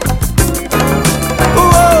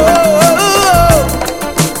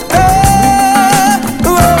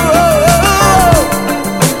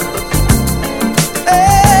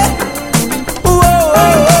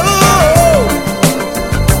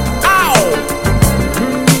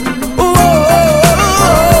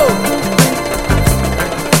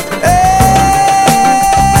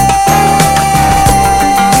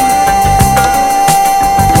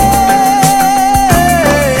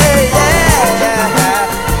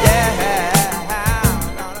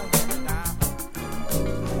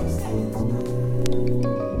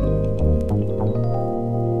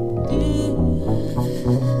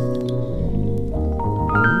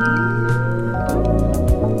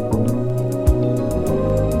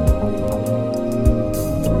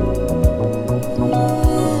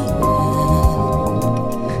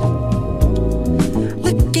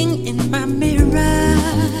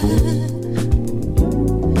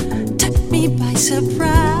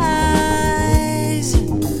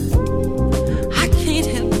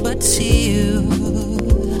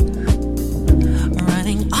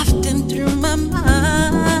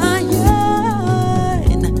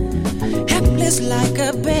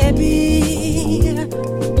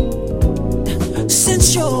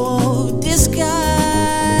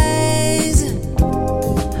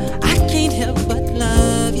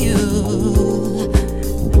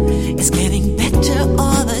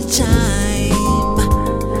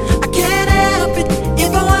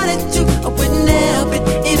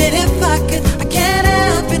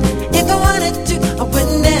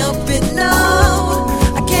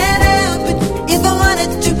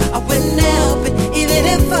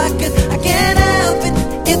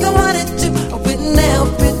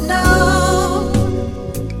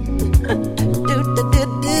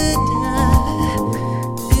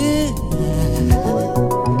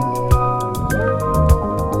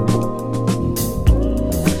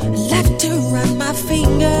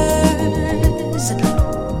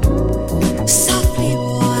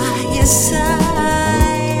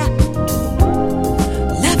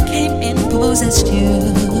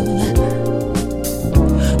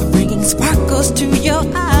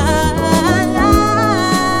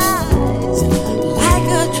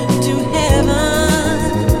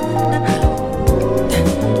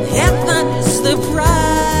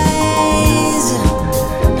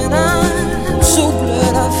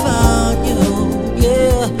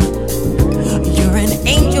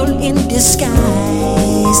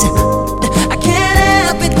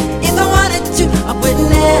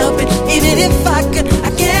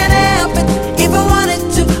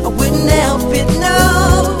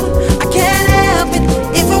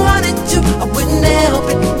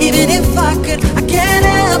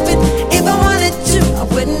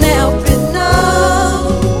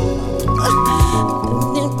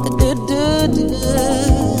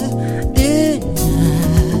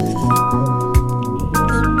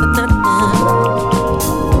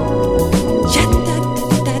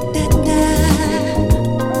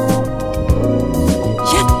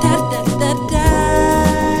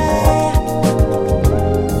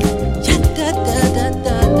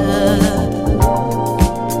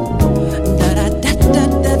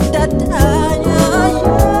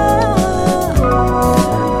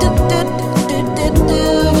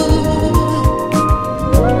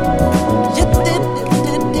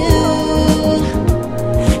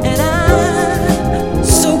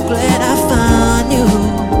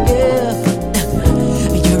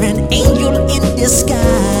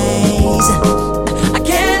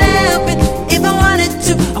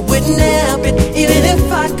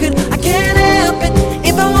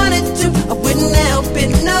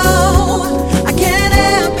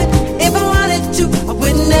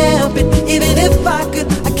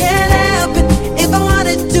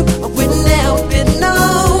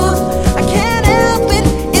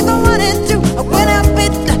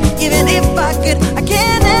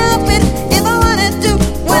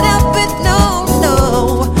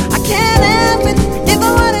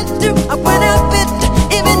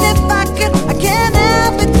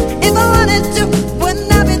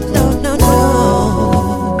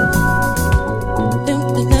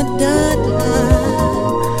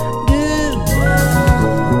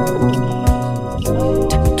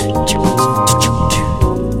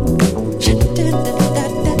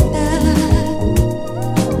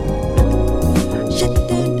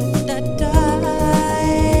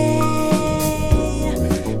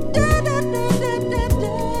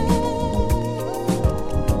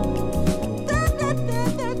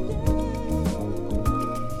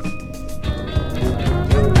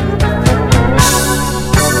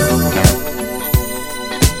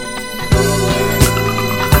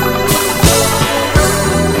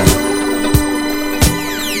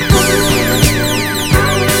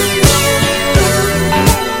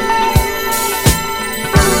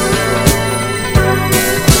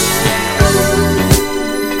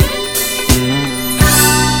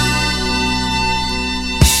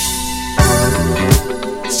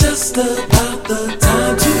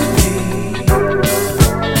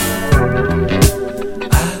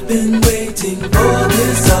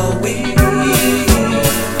 is all we.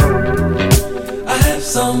 I have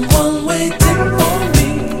someone waiting for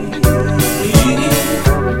me.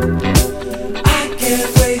 I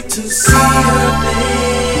can't wait to see her face.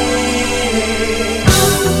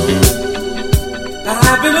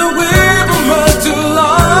 I've been away from her too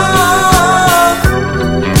long.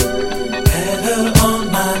 Had her on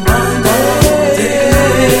my mind all day.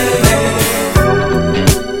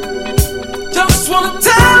 Just wanna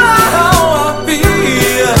tell her how I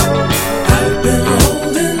feel. I've been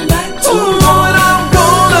holding back too long. And I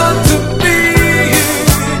want her to be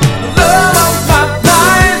the love of my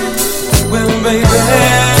life. Well, baby,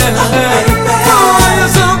 oh,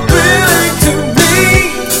 you're so pretty to me.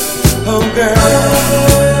 Oh, girl.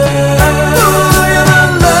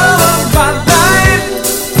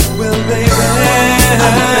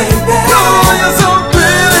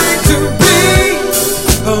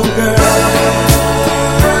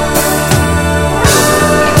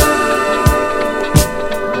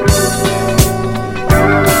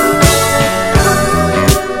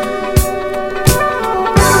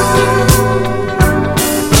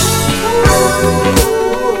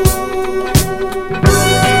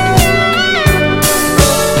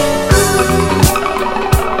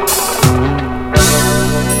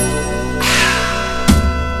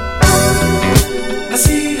 I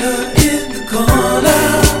see her in the corner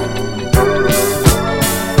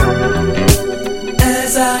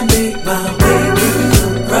as I make my way through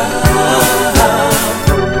the crowd.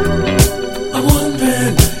 I'm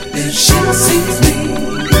wondering if she sees me.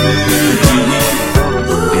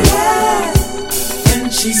 Ooh, yeah. And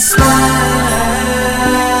she smiles.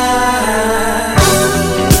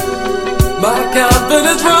 My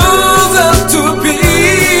confidence rose up to a peak.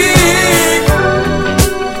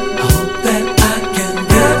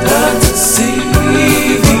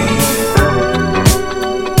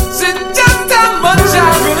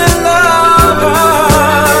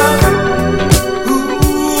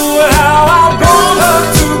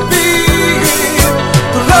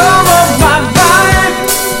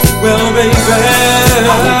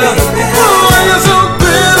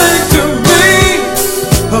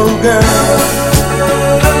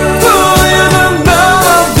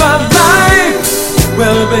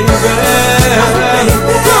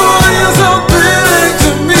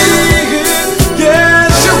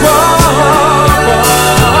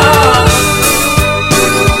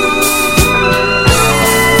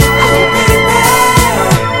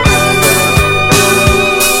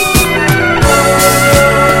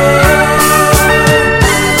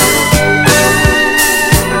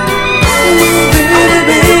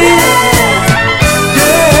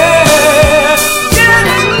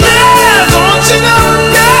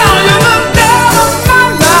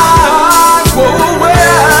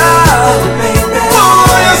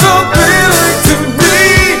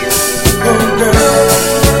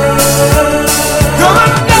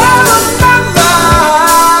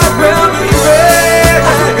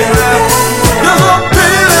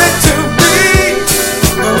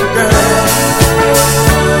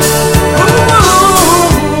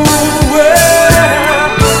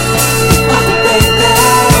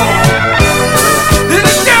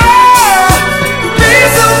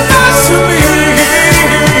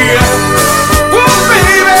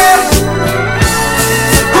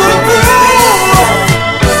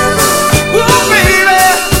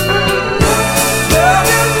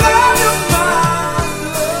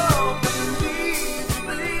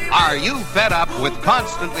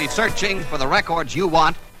 Constantly searching for the records you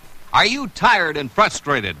want? Are you tired and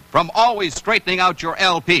frustrated from always straightening out your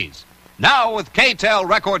LPs? Now with K-Tel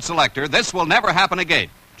Record Selector, this will never happen again.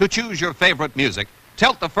 To choose your favorite music,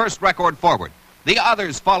 tilt the first record forward. The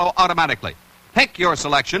others follow automatically. Pick your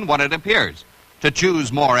selection when it appears. To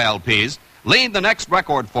choose more LPs, lean the next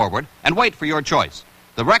record forward and wait for your choice.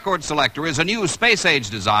 The Record Selector is a new space-age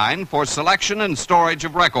design for selection and storage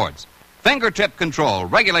of records. Fingertip control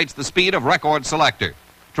regulates the speed of Record Selector.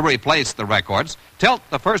 To replace the records, tilt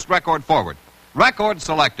the first record forward. Record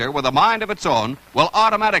Selector, with a mind of its own, will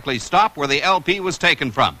automatically stop where the LP was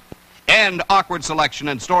taken from. End awkward selection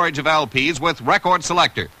and storage of LPs with Record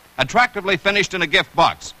Selector. Attractively finished in a gift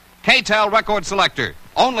box. K-Tel Record Selector,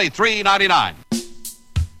 only $3.99.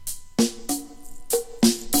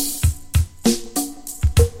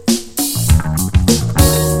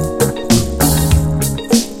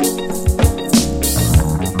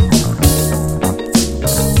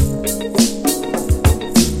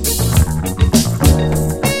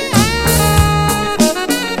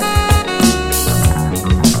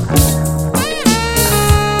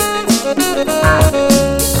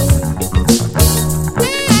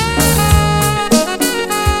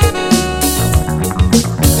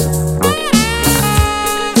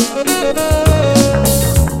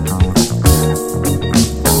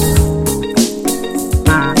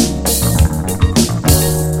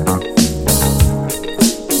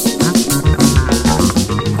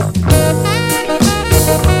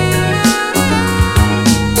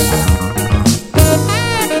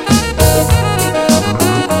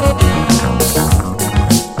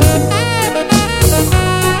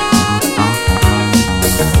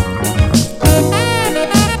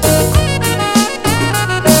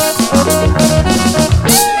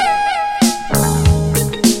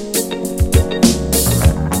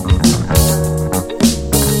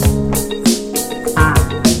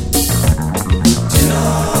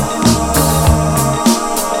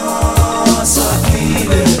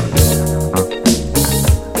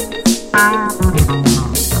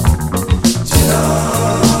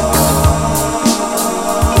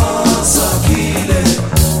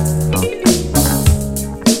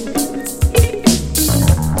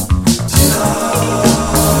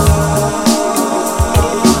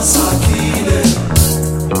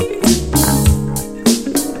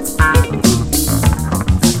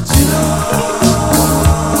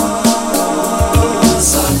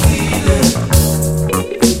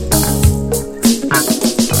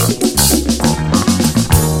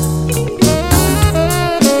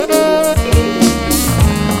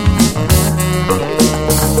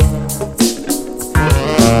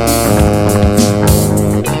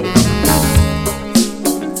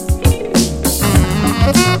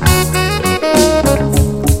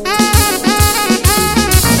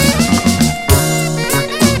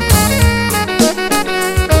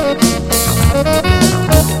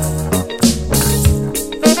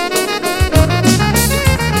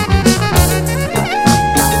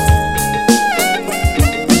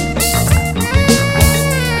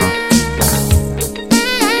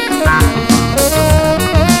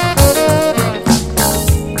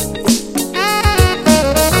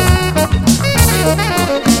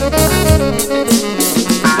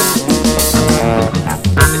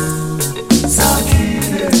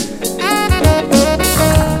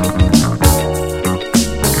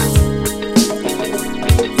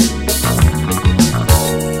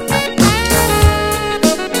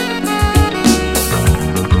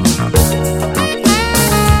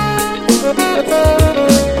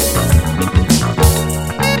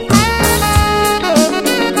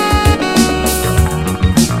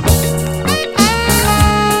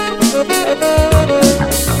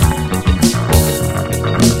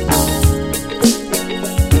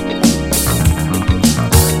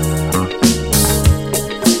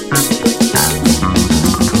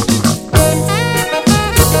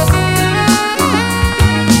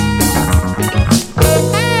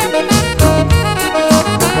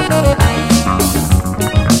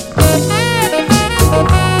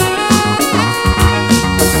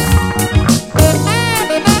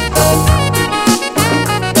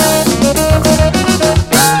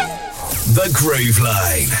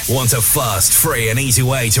 Want a fast, free and easy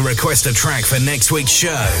way to request a track for next week's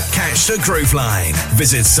show? Catch the Groove Line.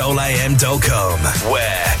 Visit soulam.com,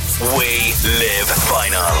 where we live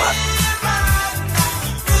vinyl.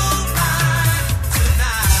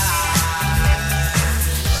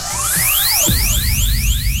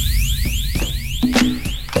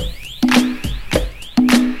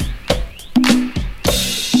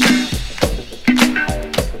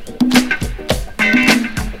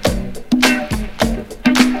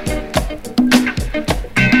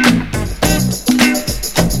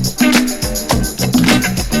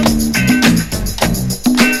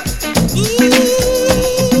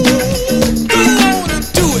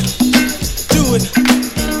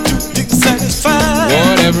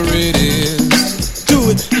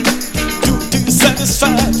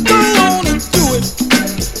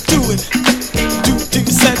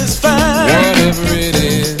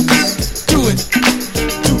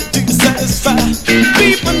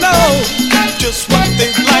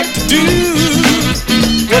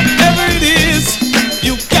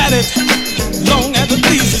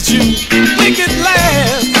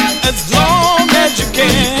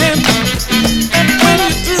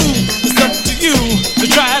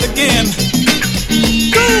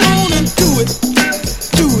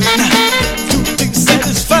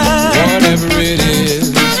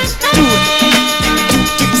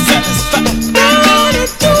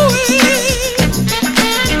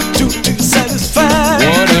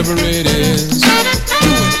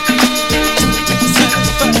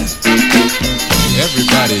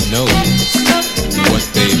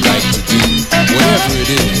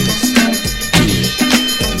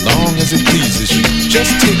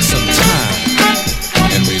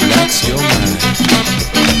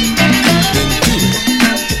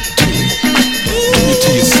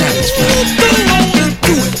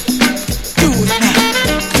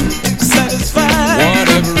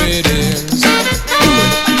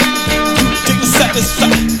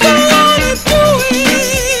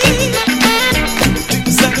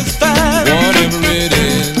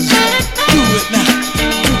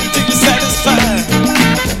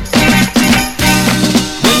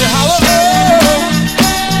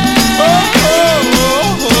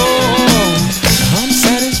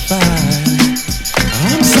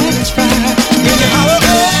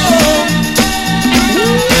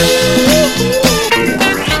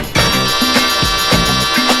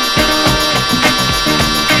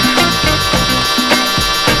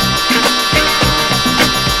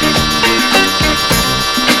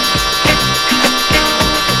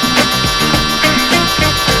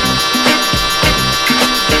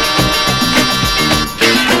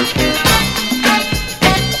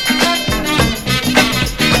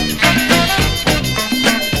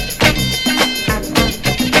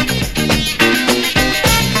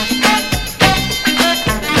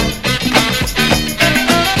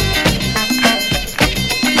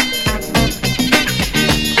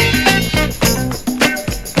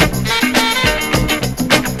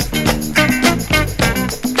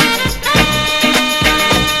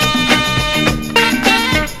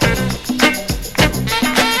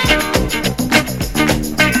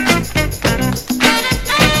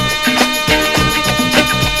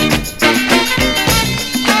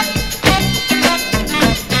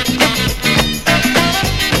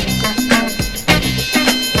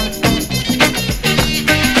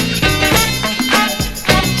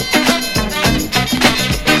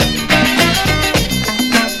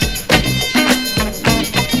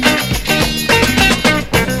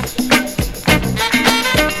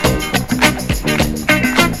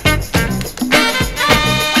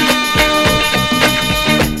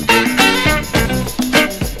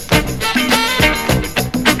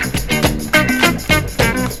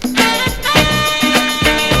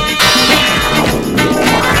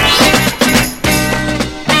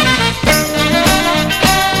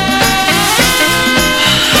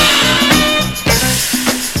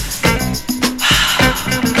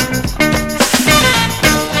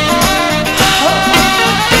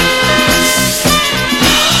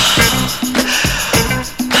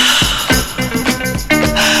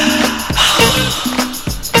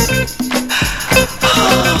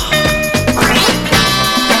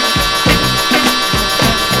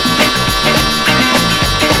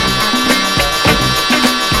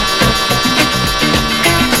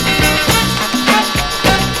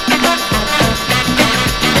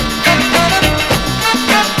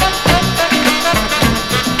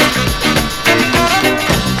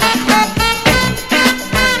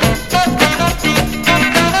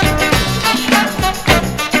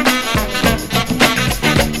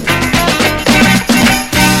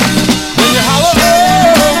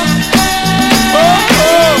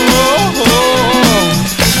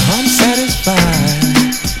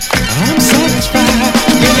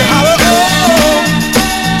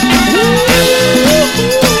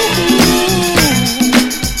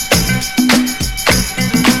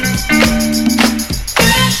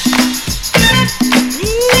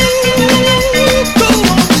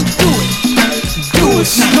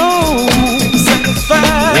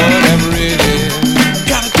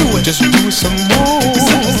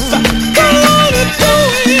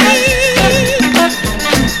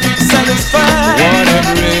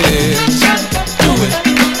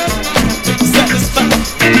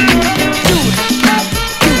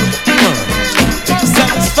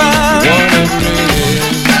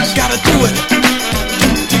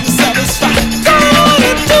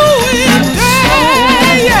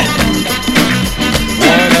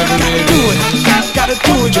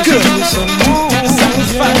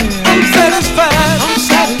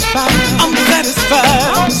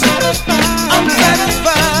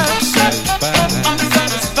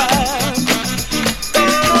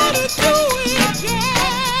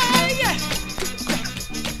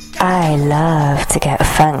 I love to get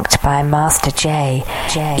funked by Master J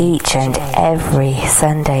each and every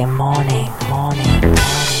Sunday morning.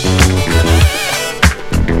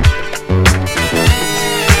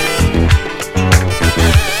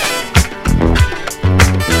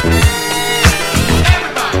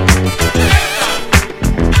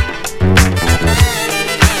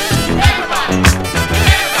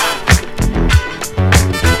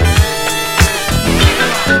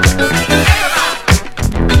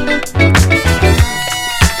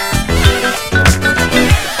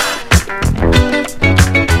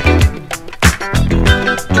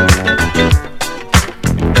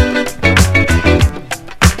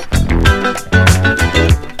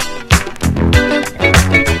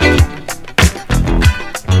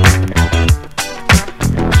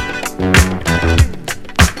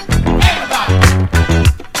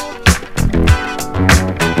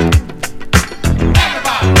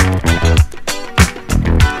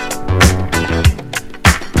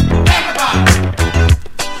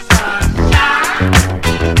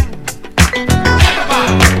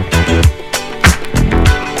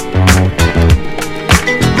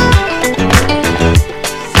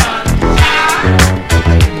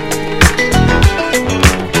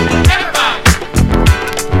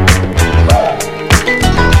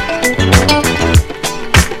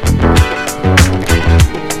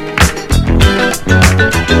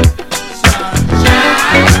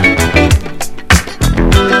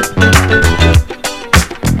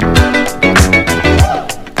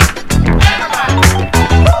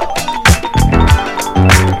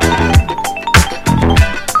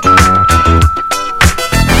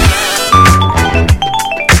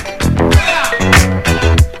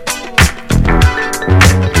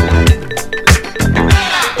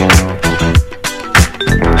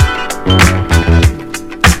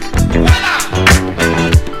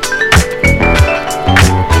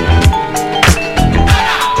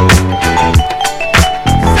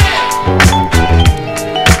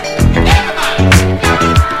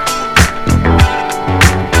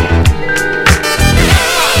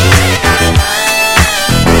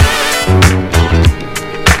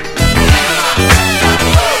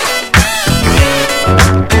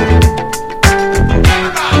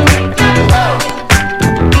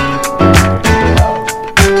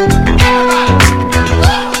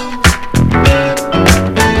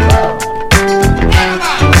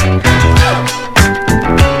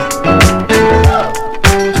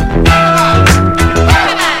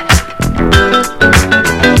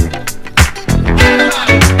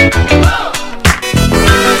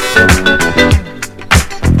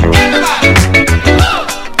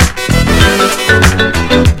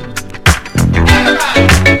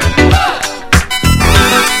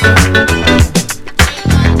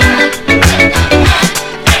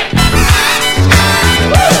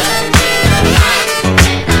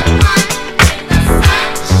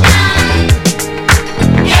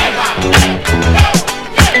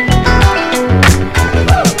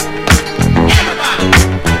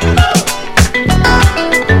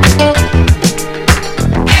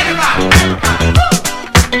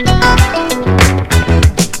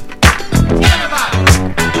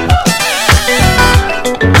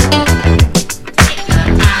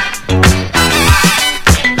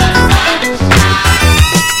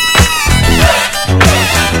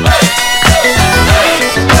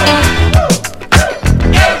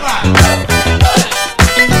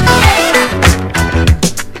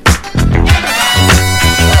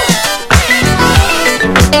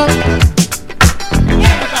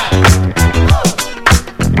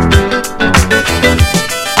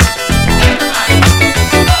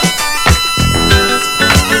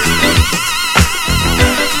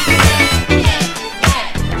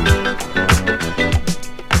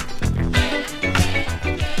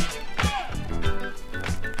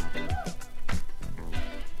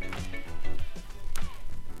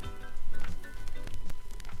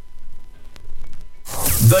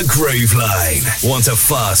 The Groove Line. Want a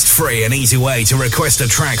fast, free and easy way to request a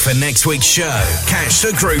track for next week's show? Catch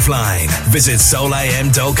The Groove Line. Visit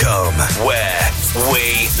soulam.com, where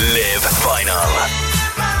we live vinyl.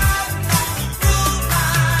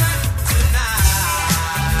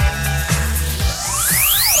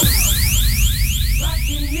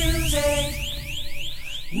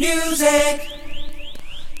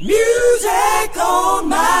 Music on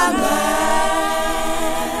my mind.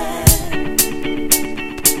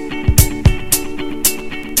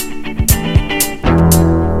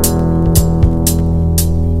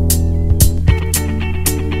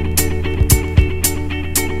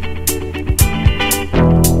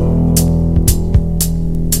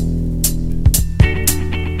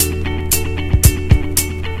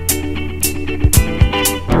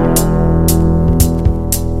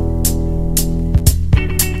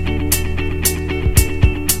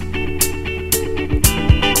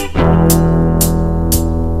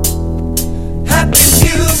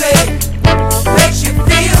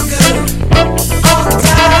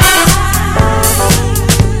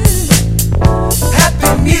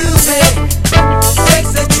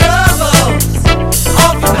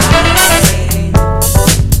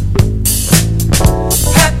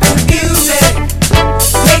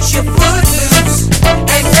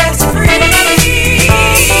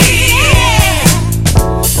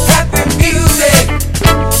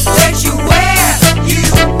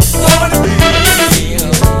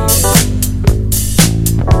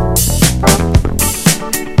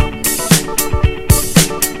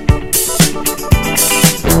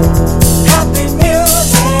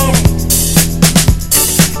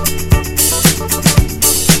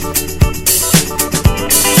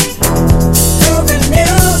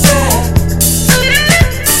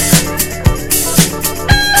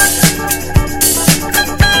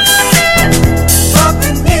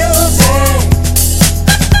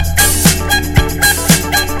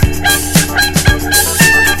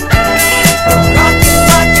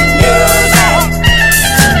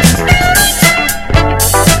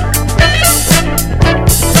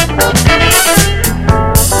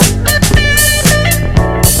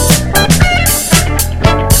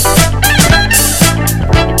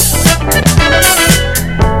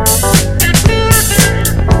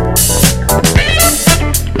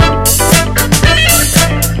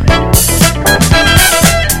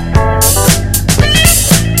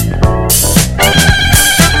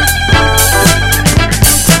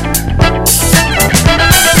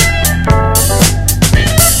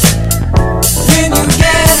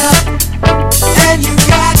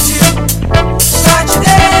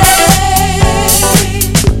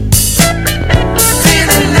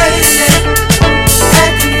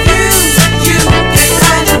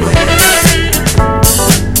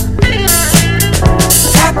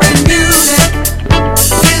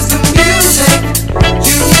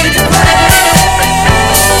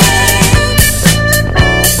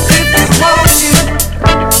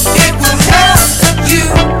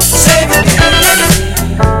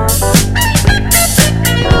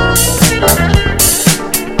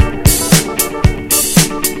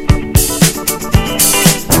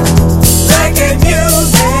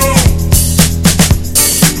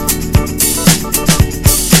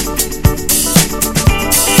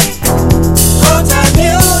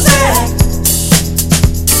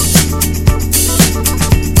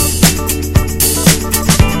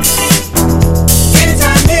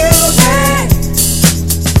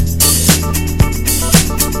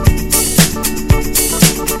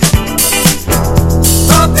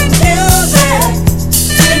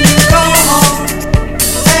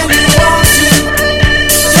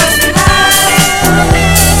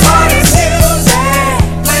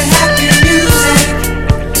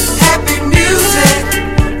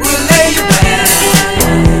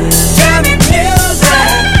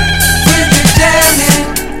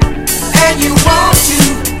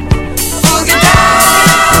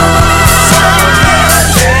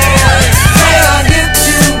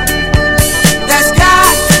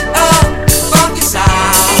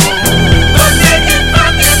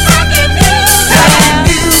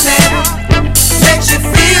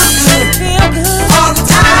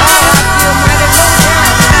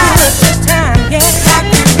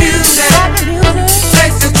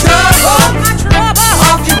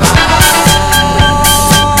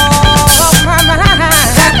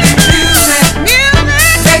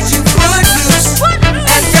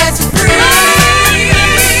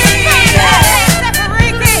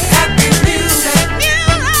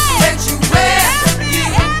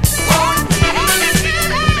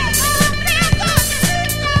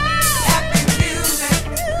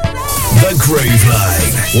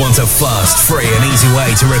 Want a fast, free and easy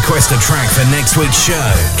way to request a track for next week's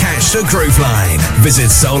show? Catch the Groove Line. Visit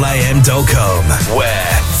soulam.com,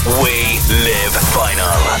 where we live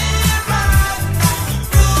vinyl.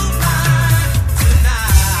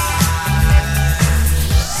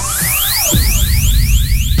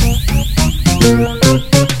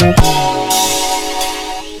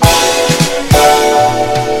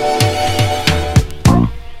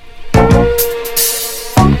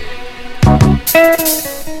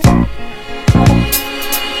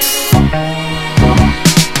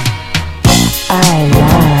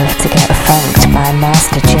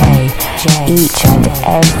 Each and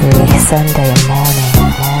every Sunday morning.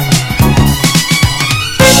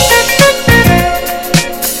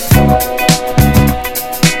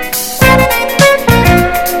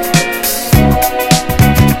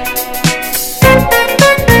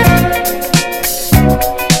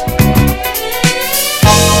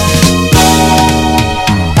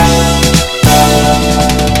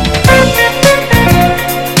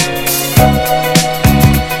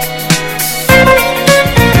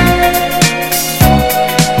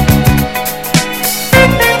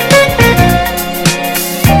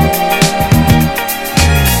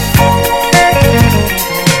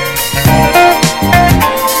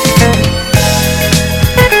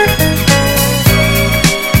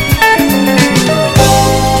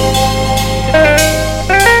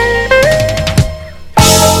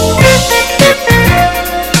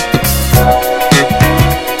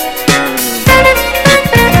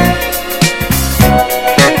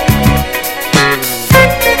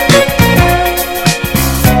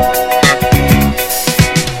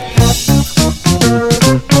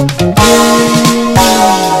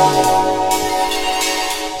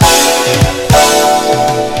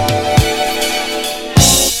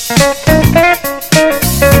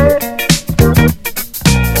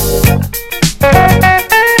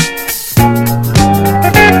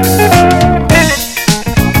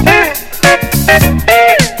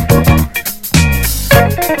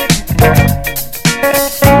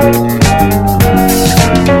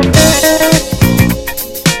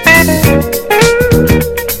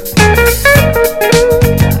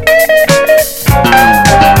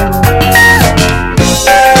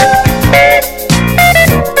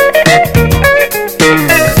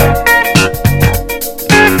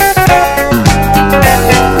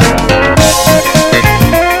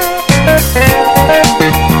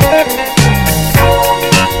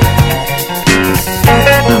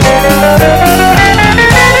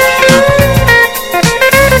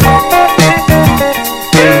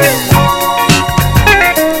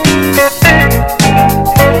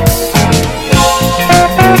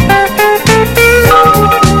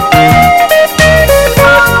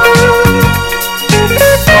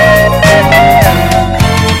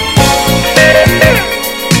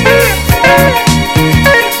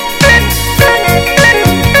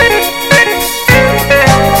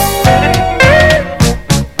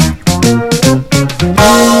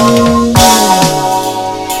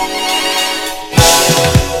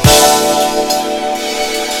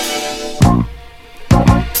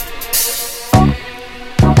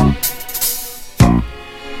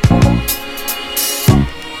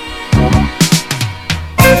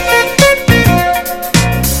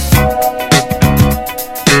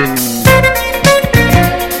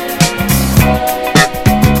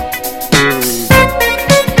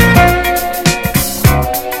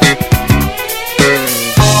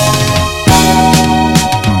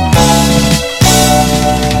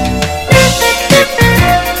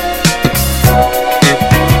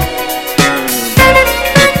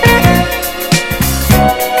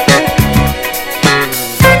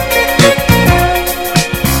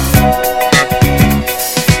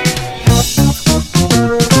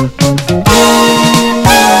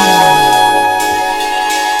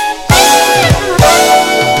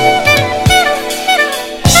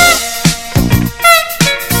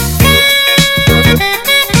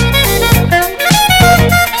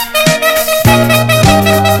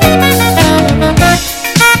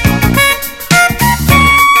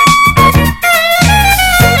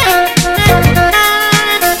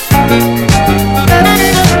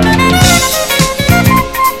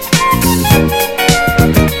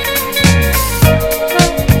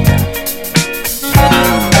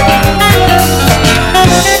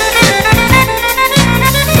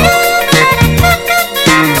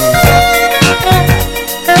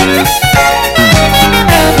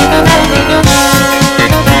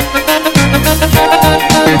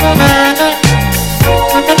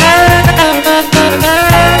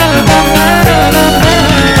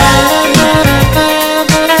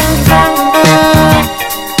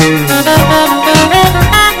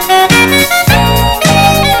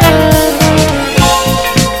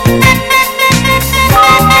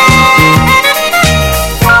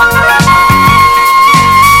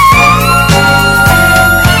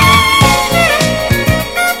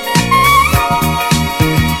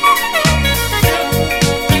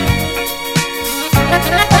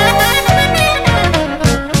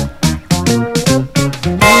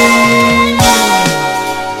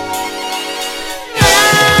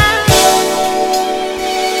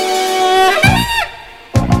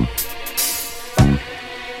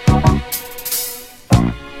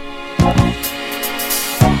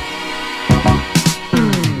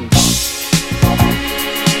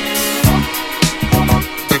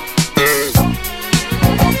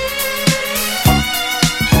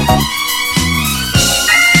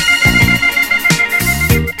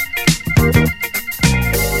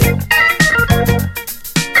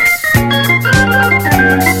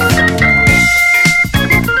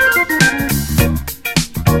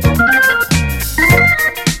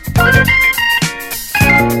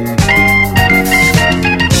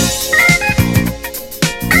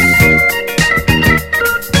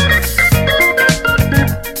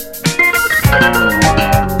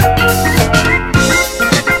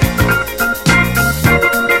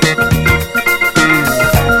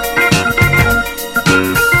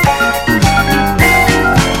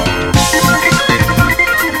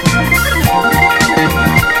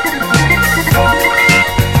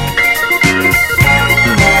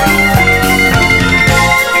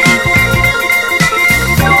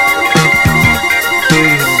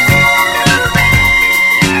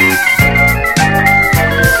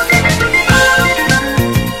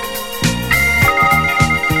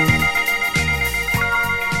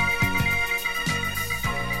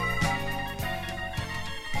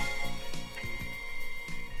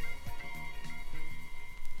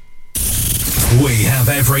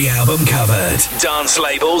 every album covered. Dance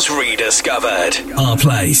labels rediscovered. Our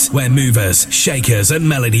place where movers, shakers and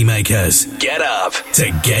melody makers get up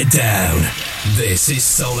to get down. This is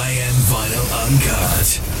Soul AM Vinyl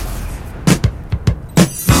Uncut.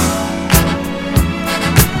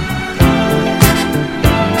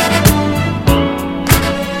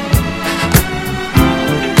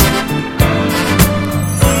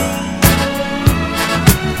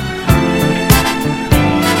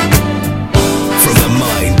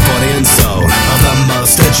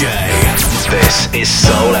 Master J. This is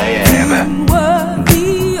Soul AM. You were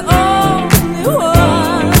the only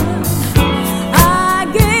one. I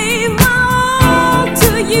gave my all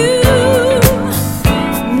to you.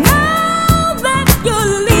 Now that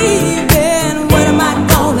you're leaving, what am I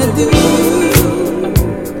gonna do?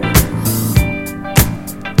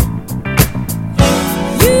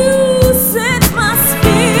 You set my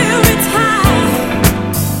spirits high.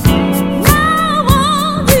 Now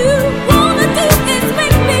all you wanna do is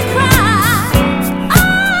make me cry. Oh,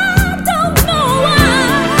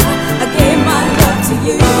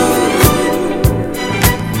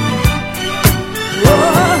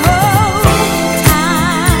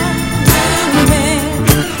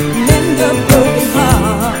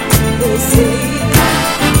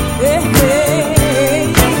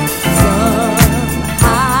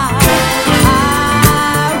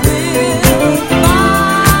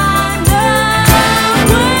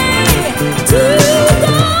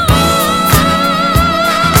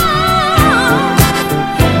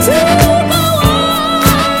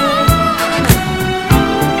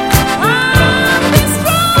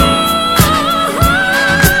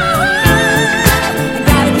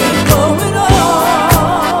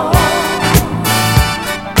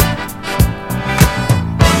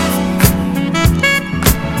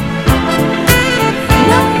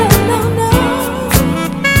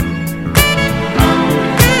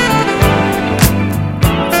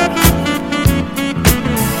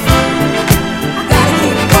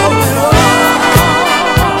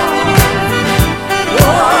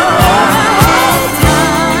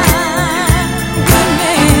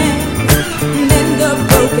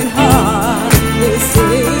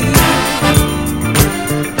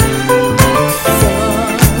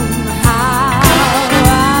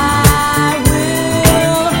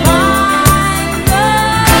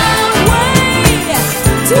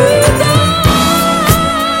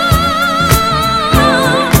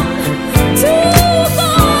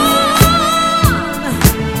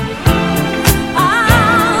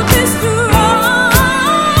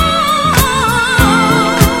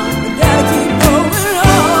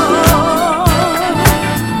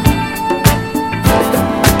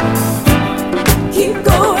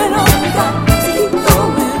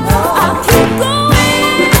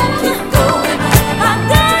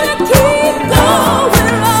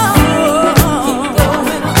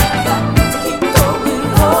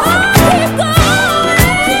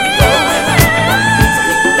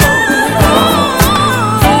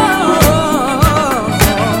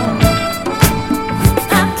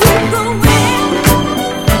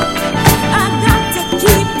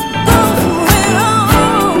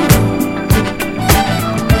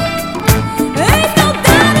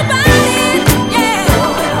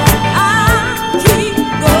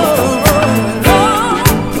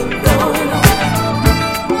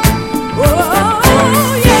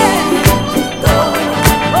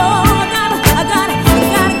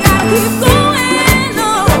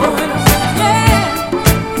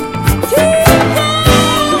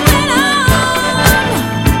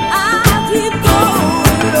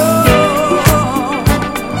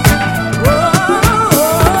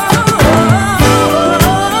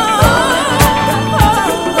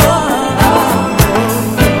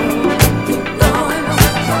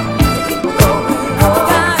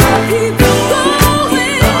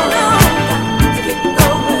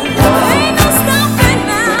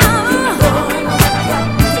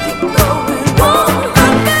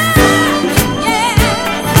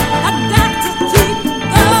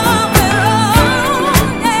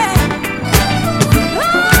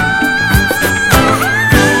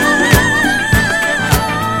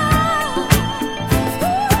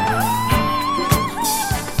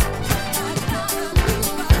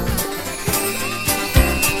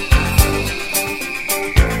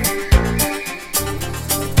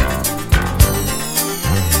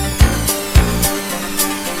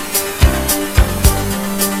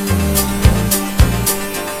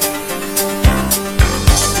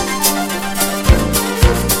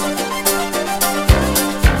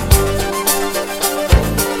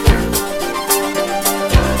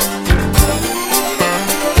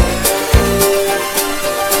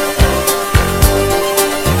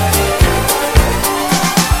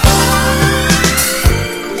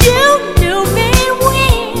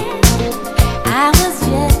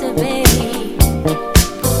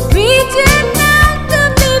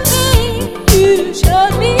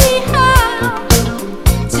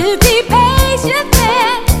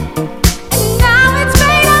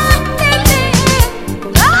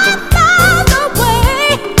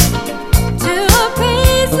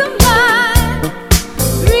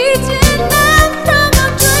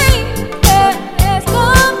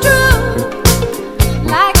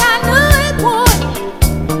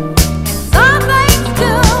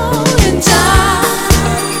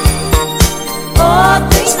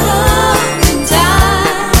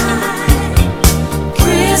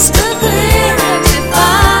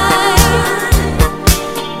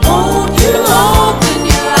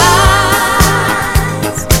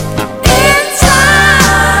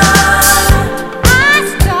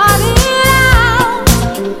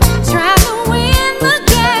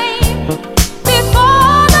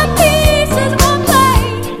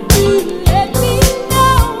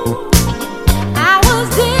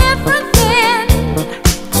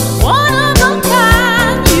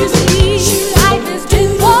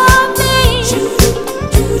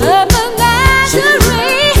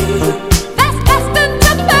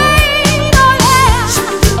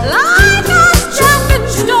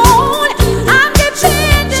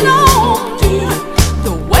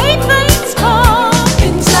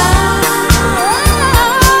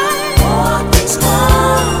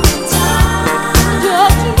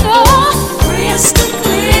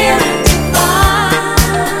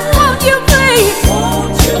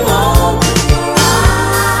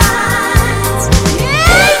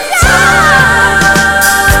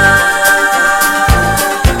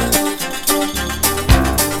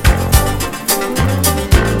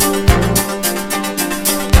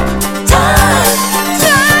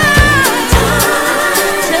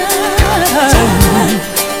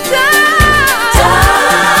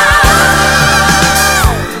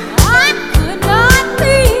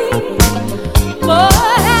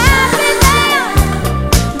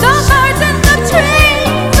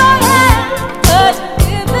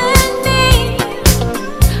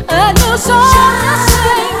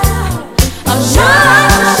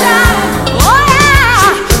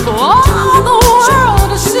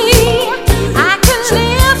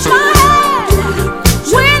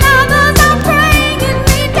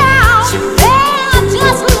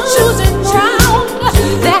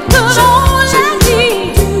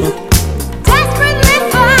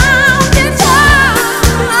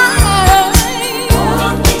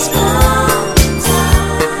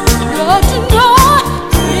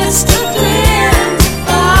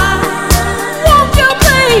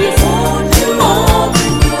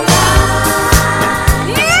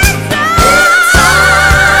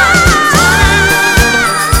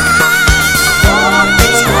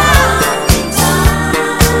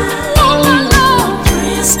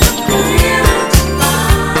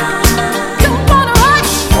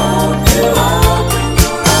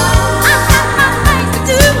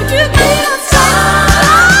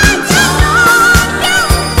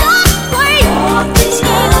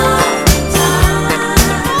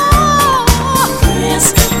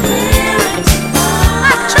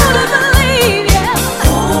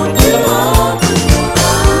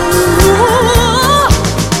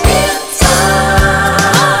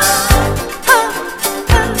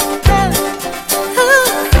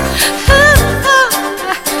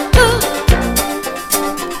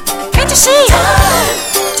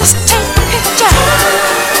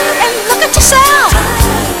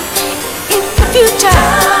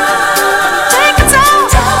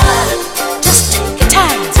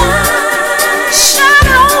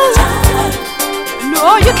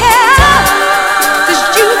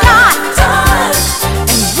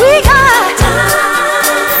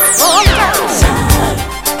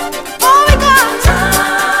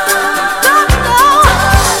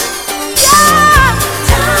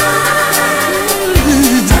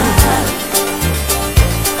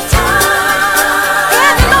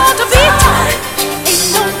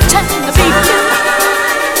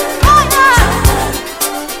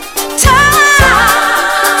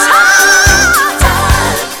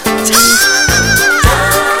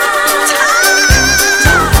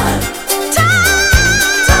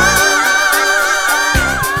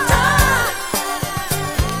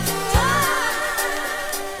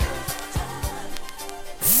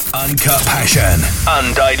 Uncut passion,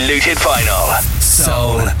 undiluted vinyl.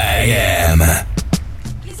 Soul AM.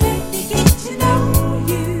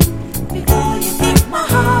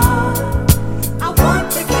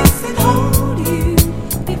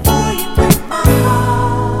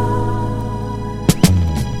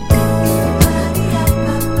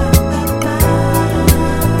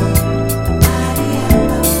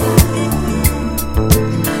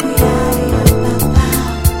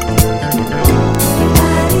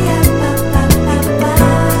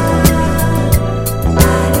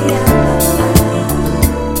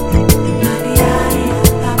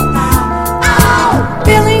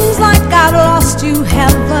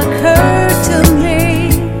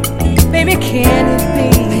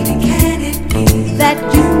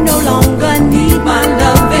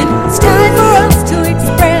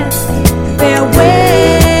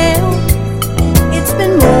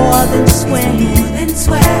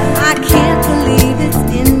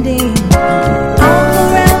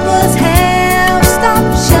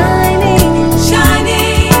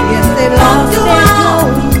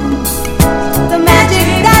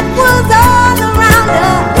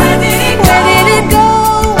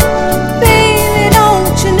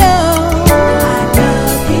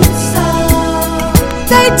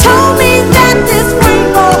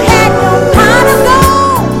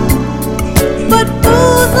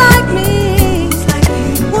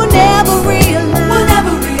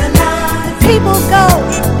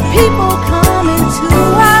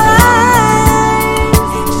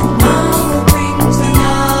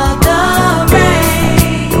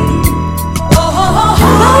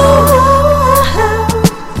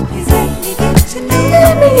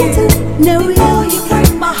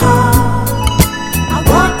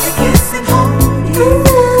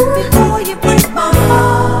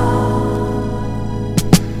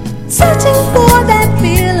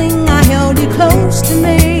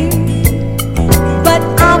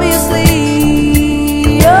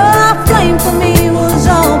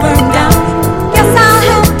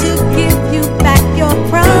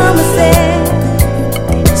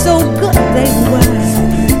 They were.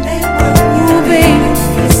 Ooh, baby,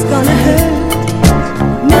 it's gonna hurt.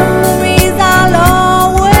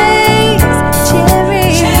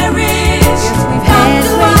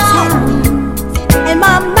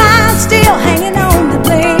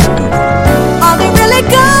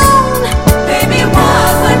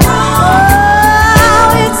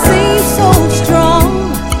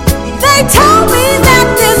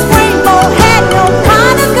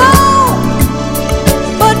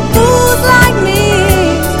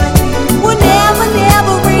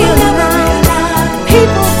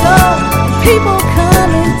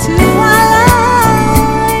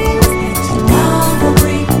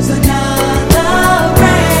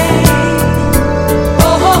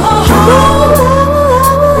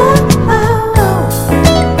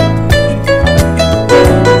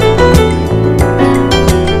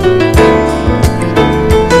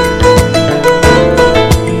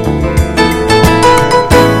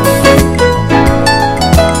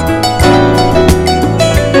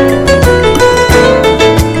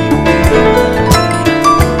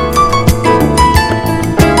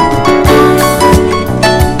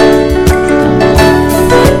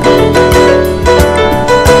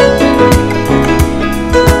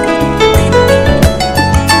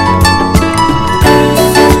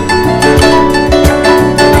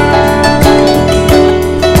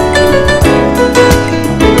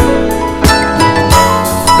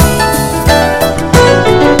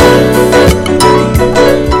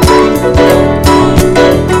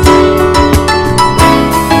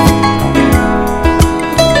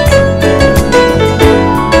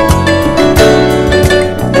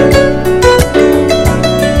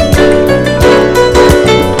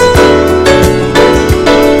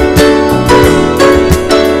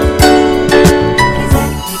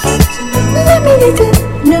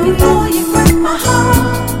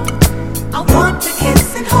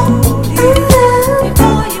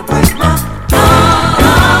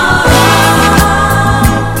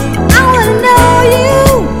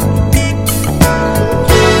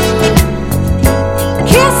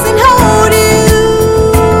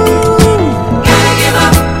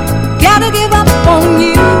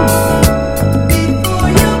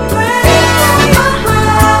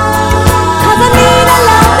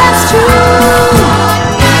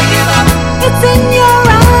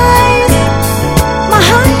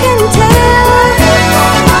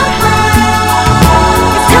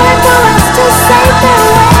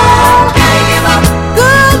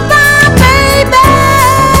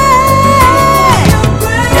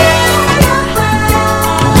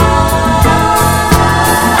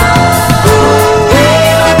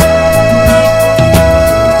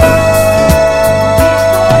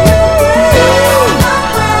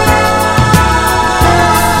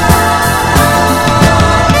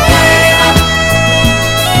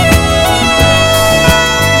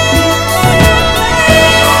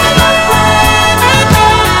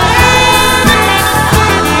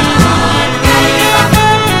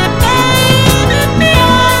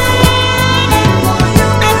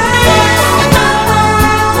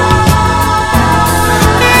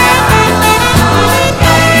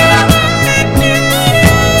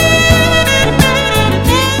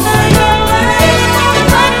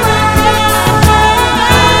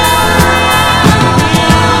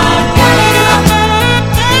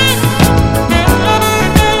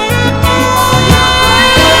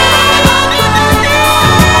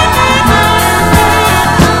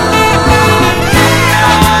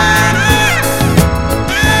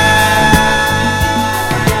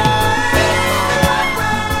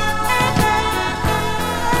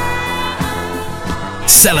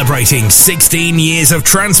 Celebrating 16 years of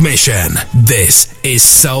transmission, this is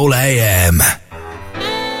Soul AM.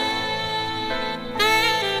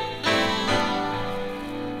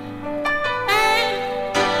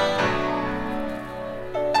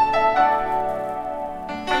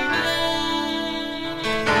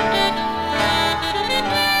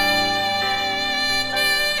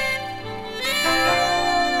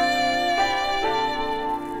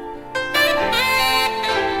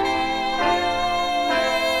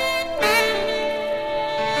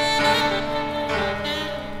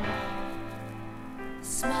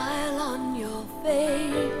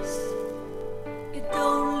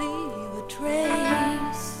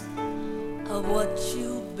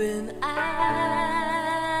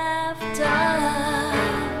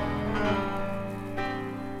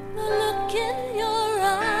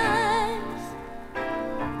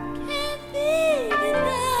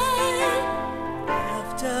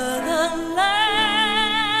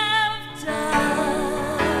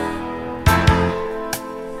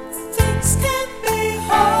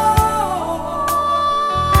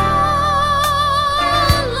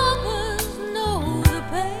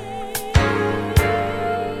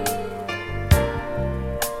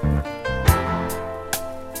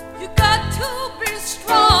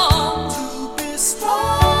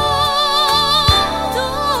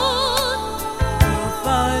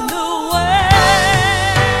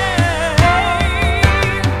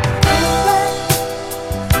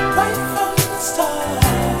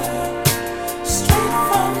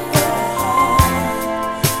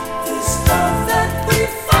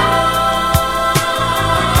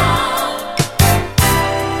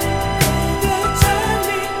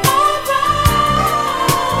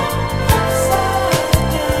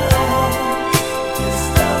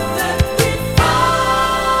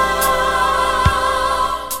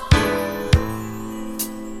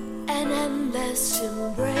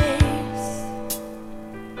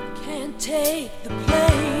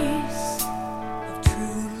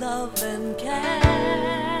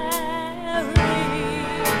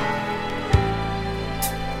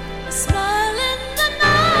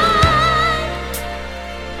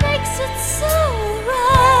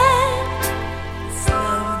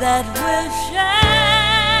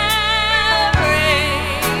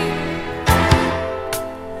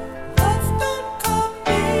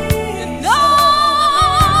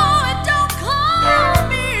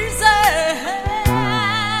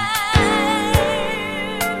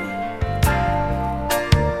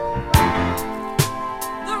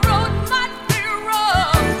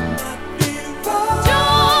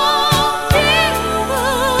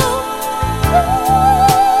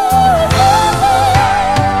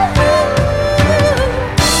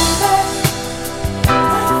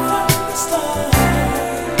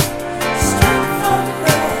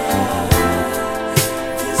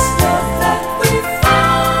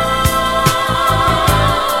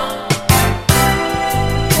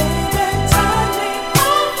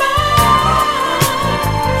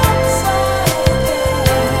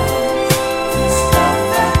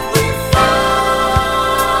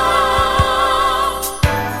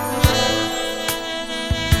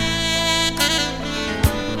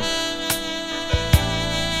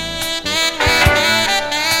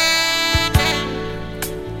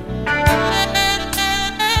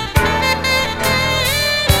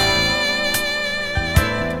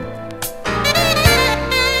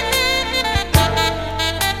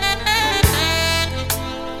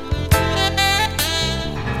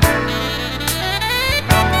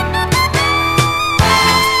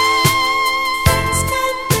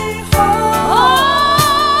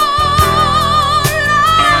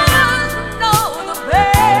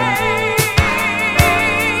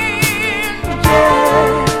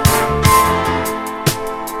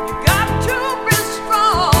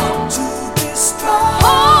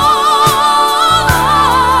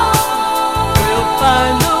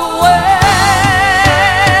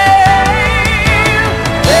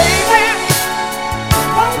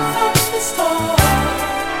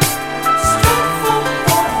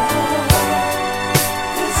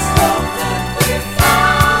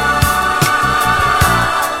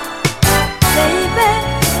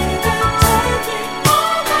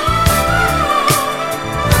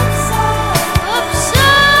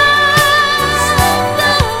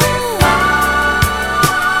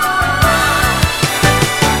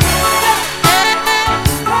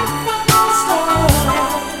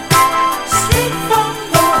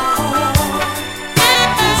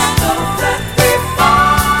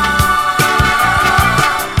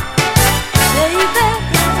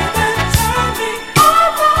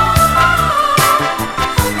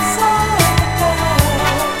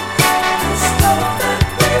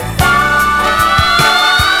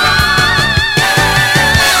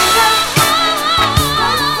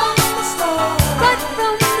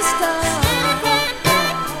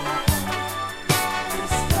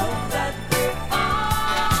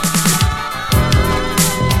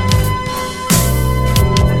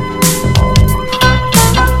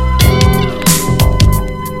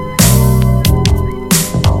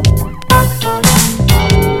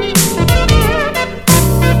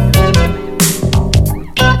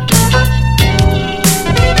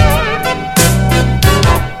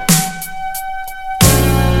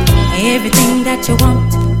 that you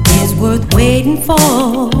want is worth waiting for.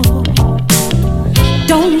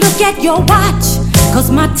 Don't look at your watch, 'cause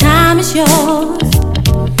my time is yours.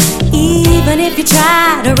 Even if you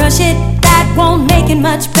try to rush it, that won't make it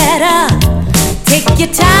much better. Take your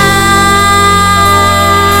time.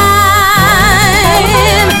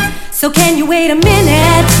 So can you wait a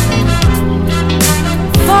minute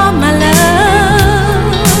for my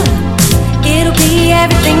love? It'll be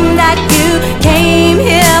everything that you came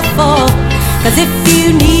here for. 'Cause if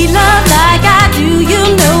you need love like I do, you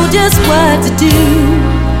know just what to do.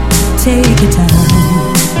 Take your time.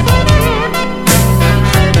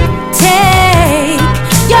 Take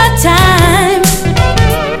your time.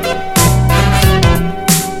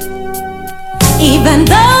 Even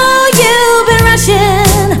though you've been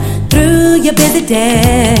rushing through your busy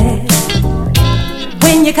day,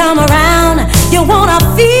 when you come around, you wanna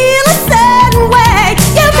feel a certain way.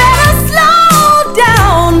 You better slow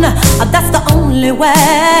down. That's the only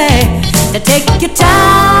way to take your time.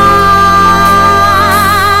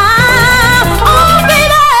 Oh,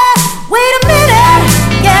 baby, wait a minute,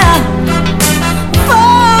 yeah,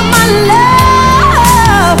 for my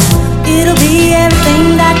love. It'll be everything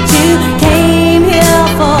that you came here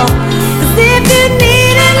for. 'Cause if you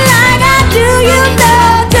need it like I do, you know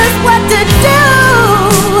just what to do,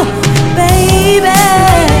 baby.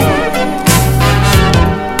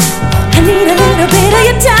 I need a little bit of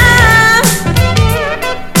your time.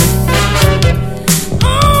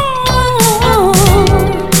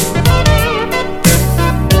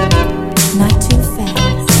 Not too fast.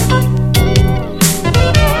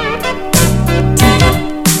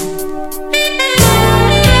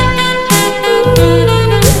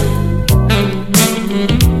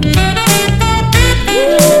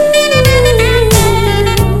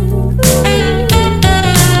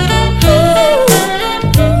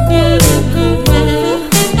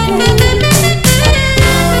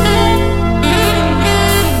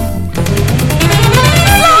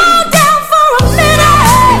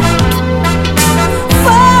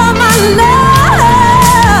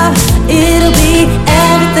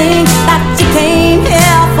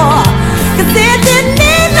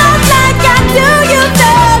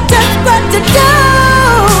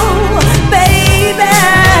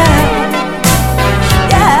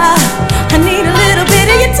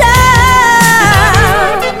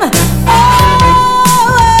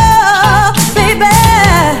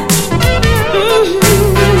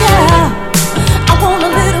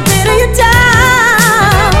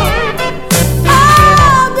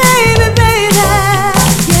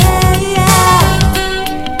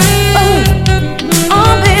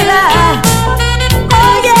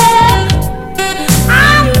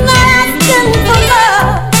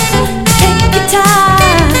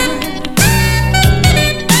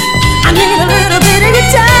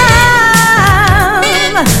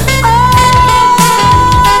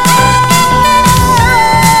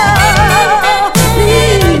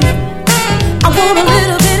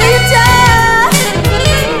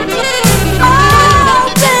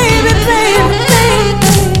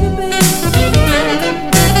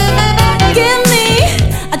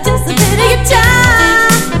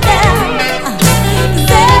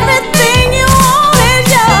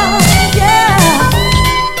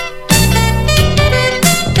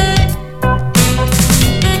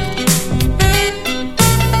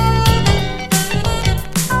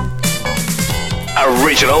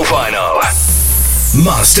 Original vinyl.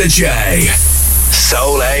 Master J.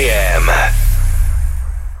 Soul AM.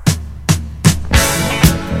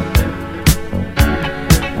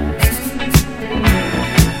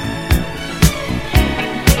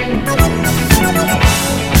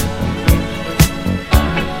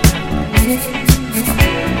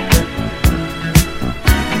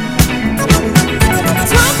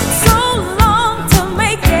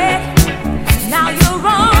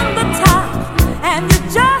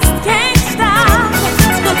 Just can't stop.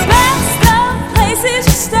 The best of places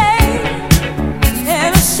you stay.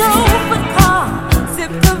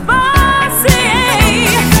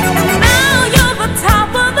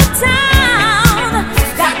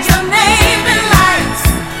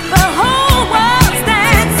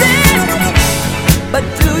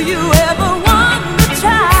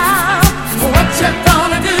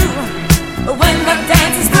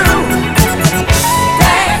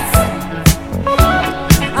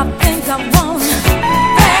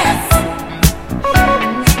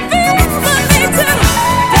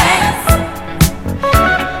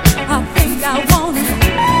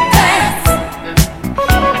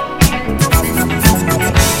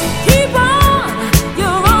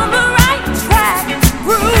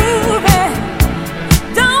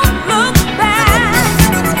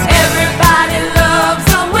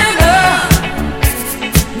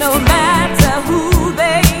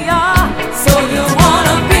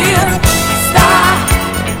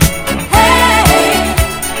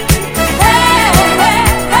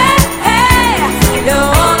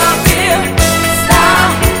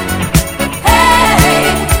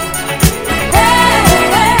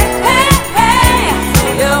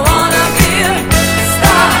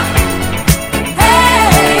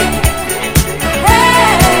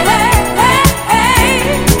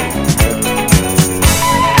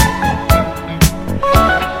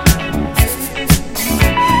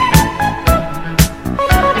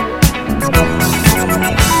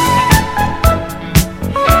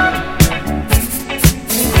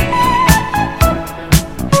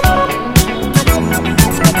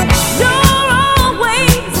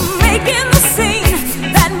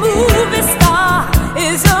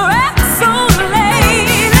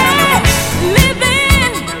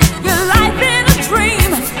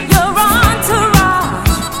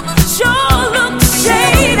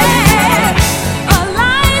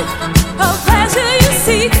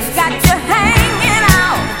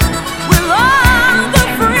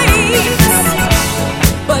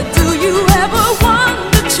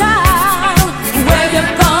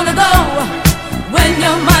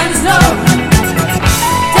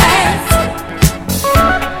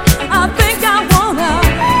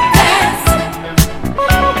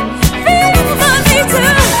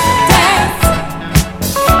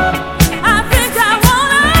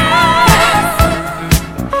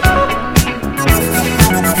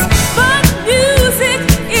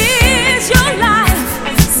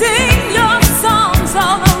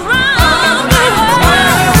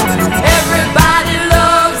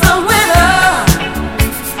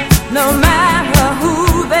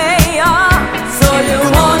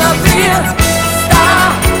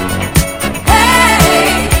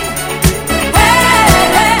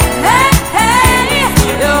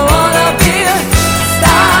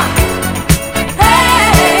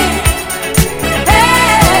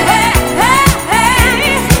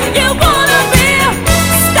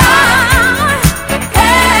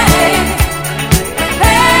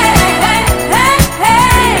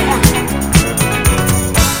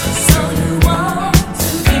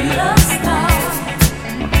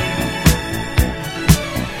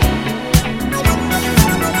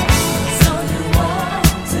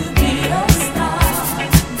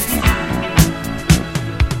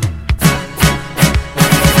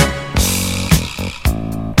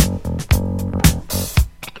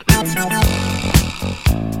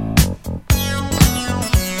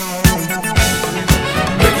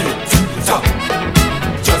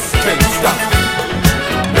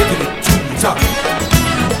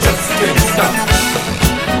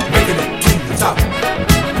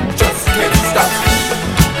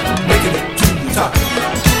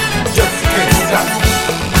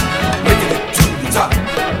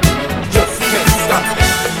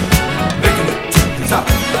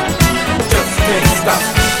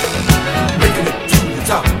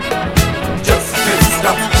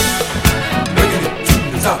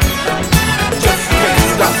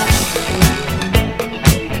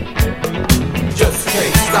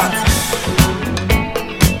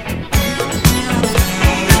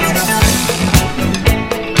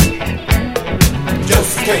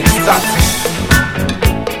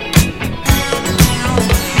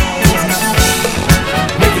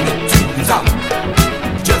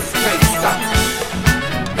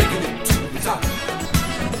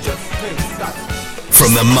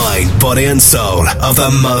 the mind, body and soul of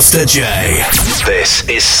the Master J. This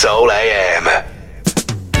is Soul AM.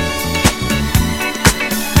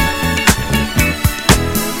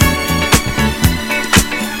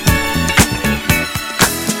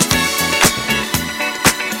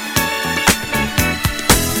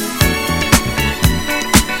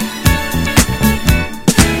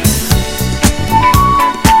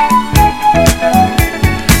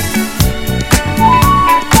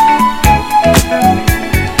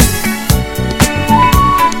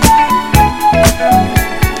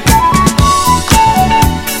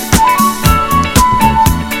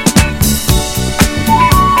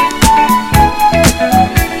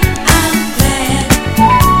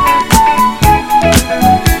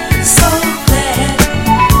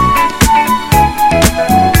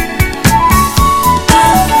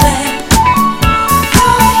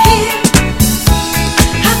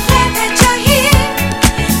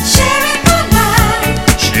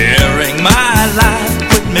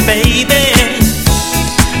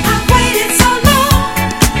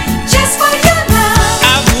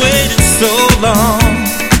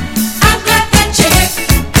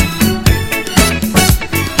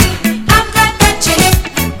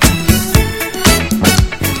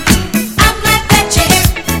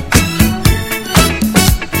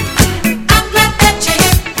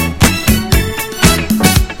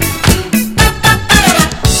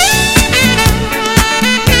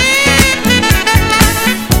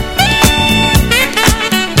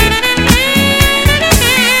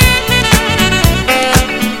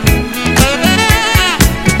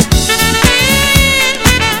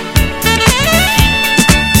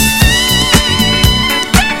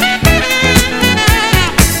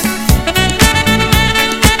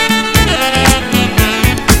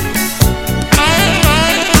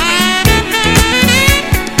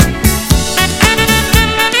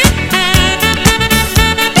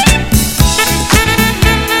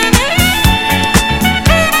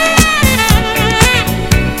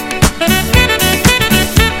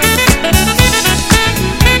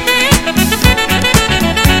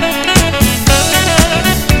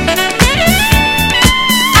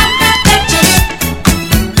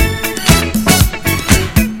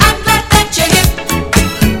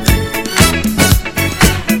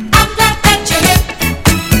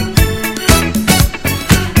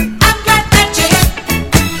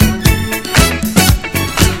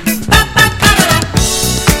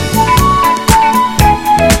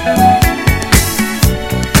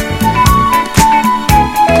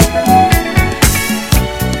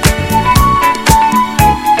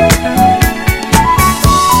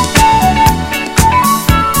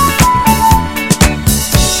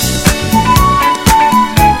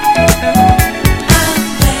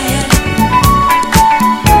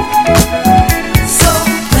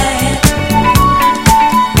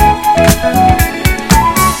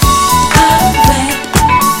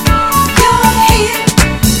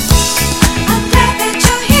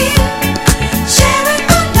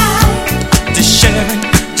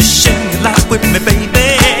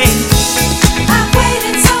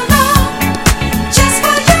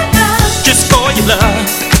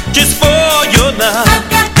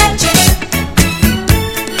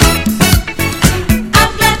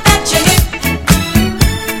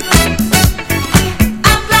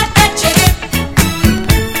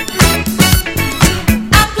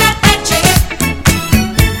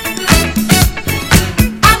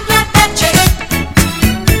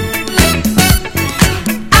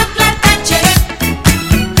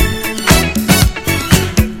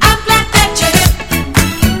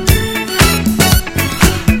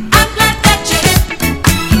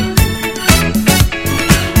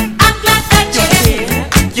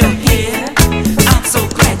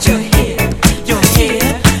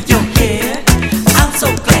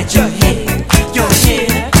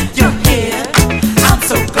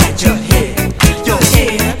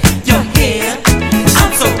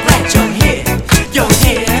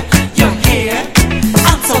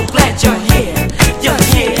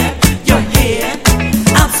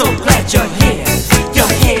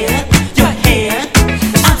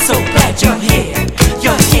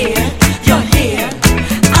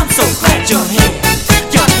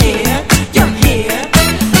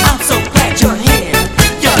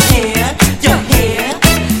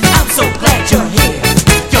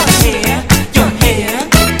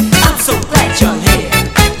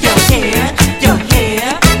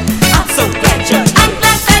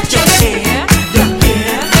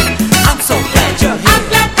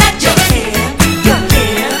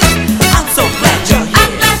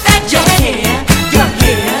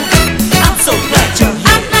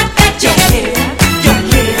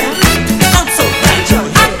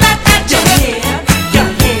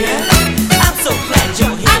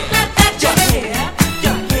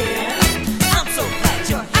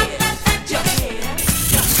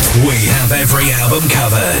 have every album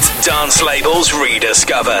covered. Dance labels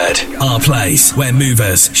rediscovered. Our place where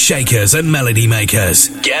movers, shakers and melody makers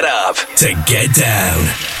get up to get down.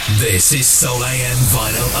 This is Soul AM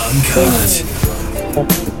Vinyl Uncut.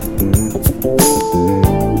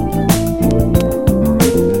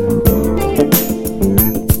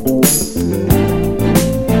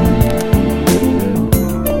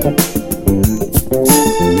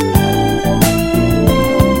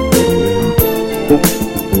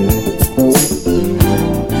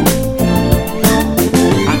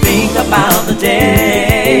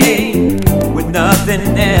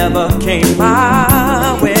 Never came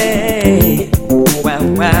my way.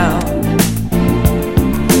 Well,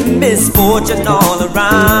 misfortune all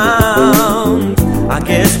around. I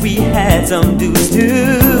guess we had some dues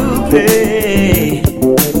to pay.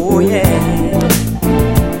 Oh yeah.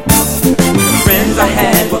 The friends I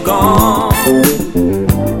had were gone,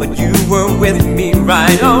 but you were with me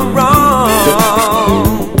right or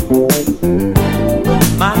wrong.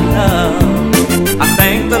 My love, I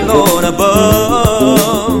thank the Lord above.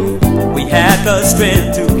 Had the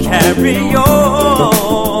strength to carry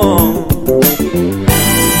on.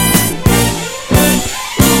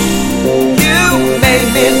 You made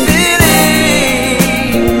me believe.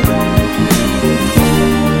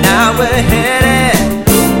 Now we're headed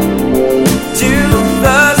to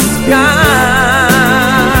the sky.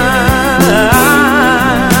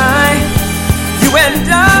 You and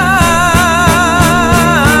I.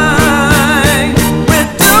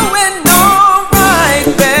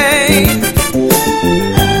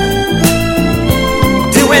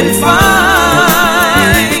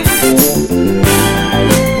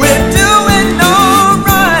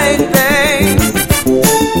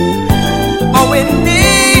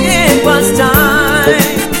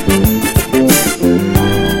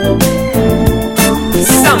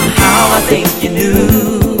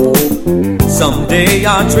 Someday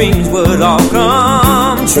our dreams would all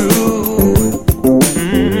come true.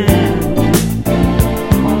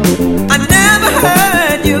 I never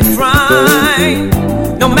heard you cry,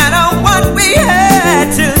 no matter what we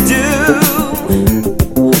had to do.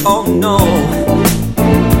 Oh no,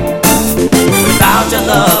 without your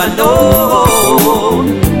love I know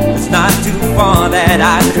it's not too far that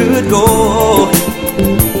I could go.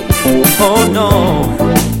 Oh no,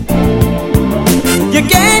 you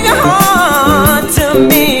gave your heart to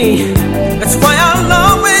me. That's why I'll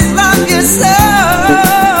always love you so.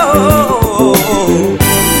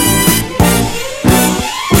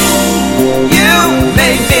 You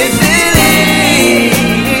make me believe.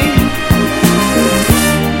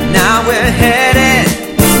 Now we're headed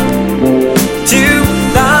to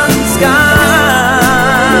the sky.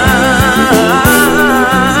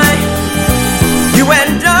 You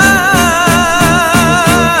and I.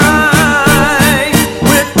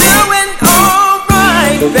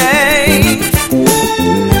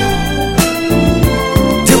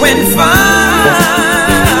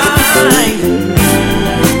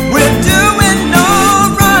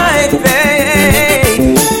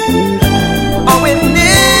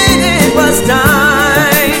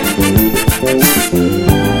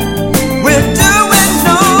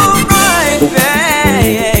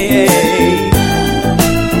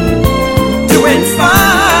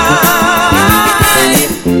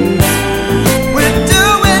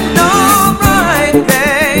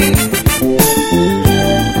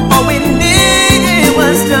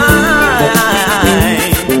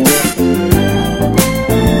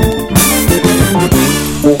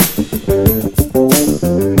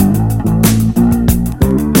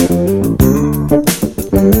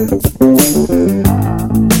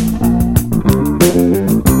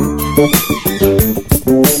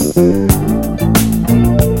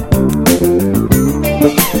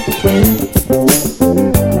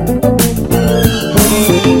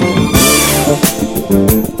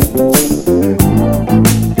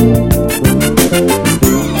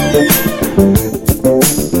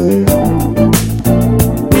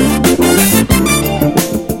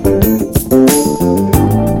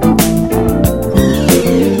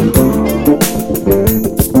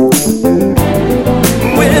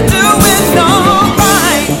 We're doing all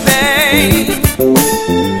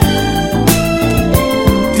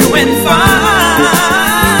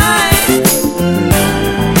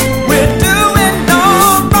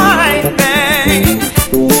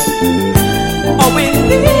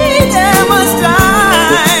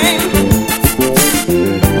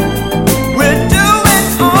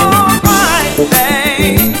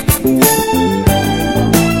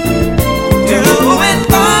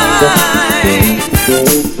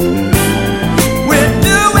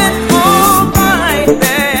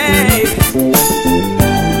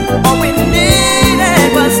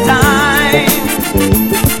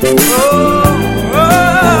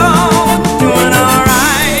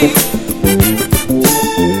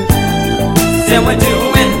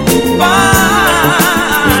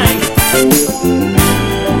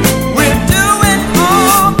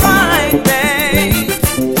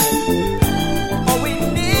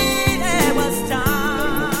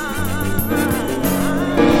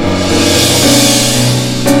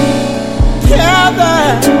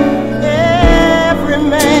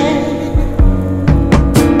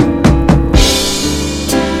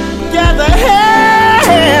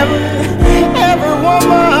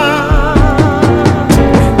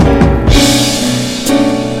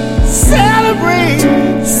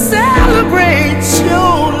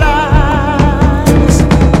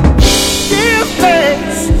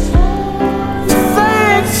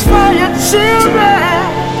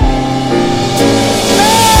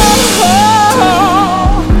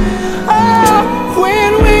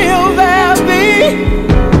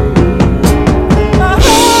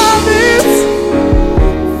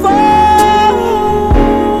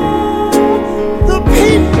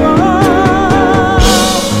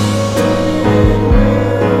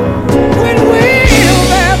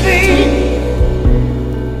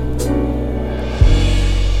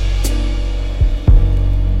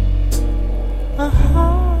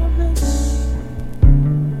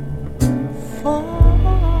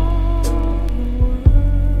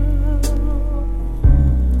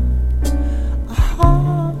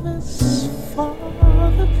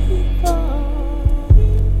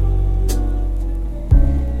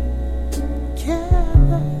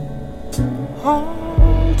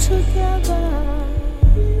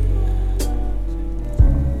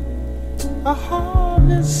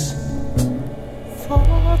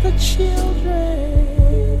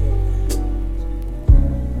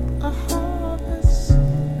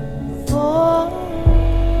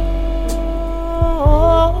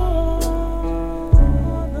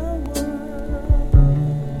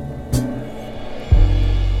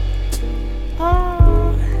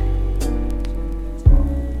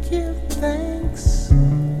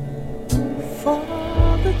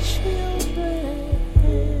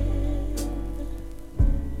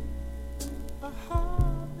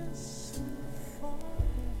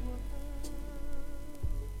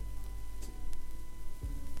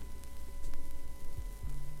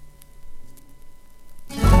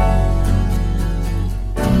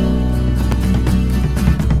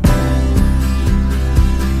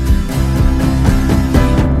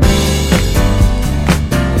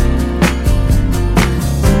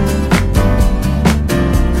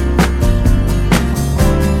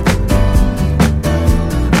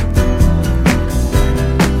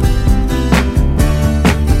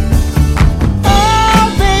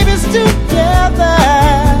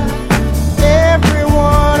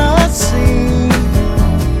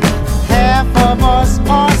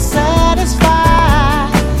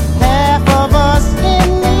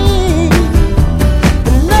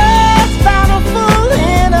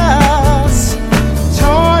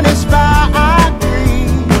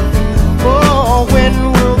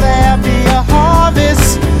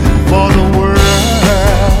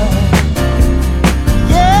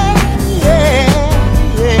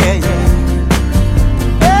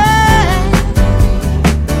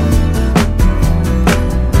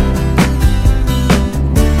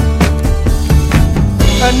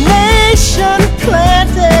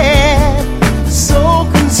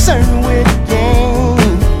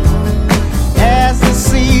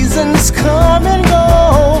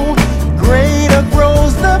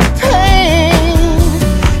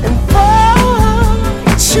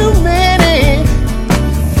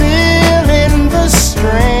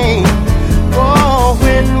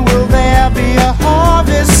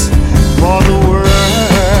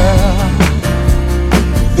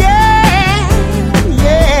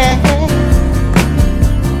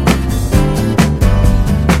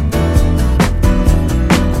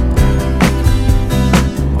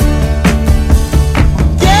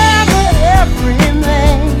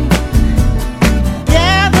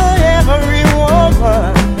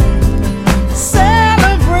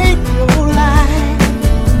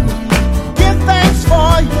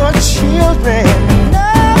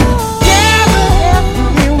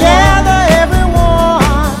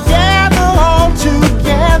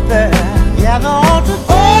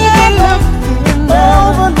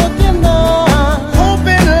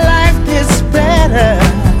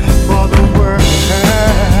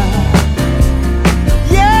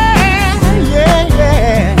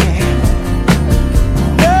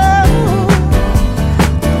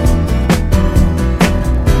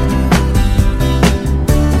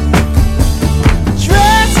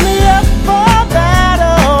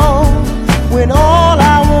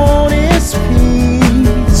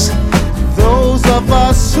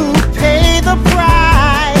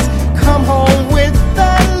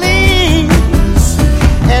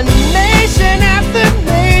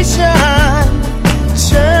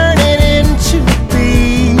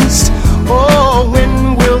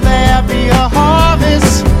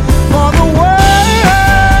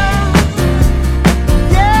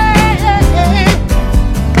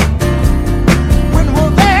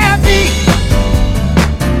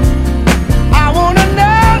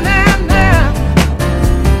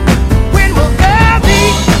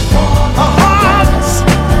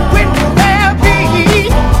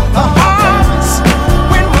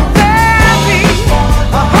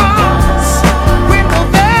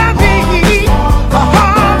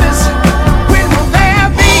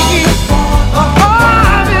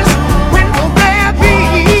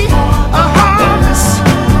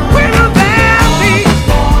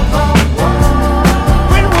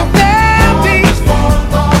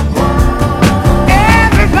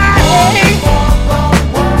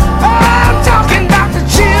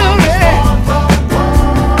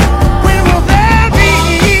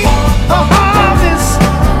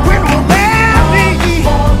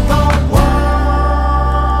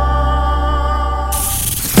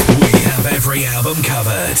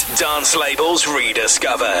Dance labels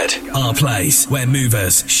rediscovered. Our place where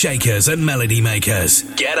movers, shakers, and melody makers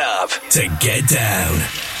get up to get down.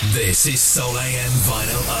 This is Soul AM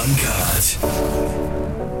Vinyl Uncut.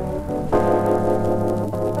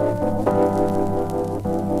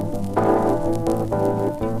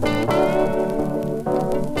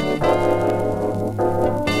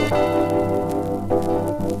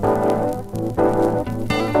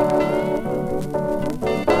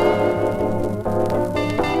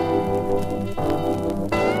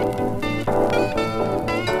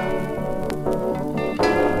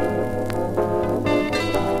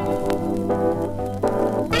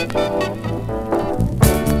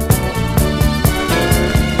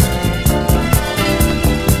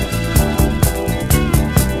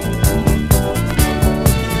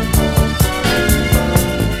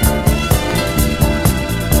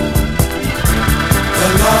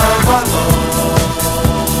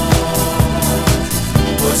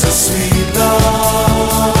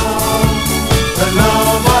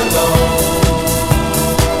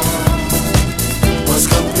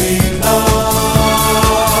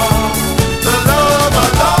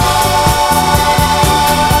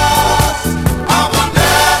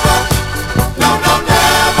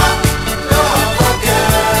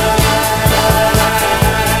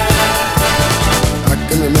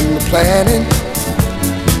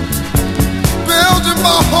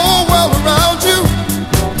 my whole world around you.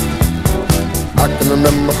 I can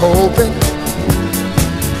remember hoping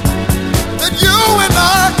that you and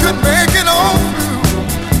I could make it on through,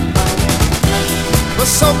 but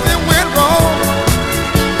something went wrong.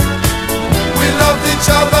 We loved each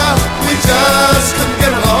other, we just couldn't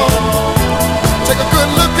get along. Take a good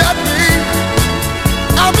look at me,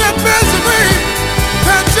 I'm in misery.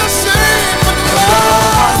 Can't you see? But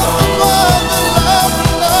love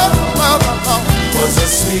was a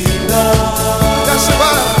sweet love. That's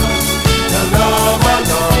right. The love I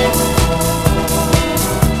know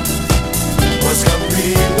was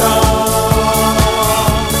complete love.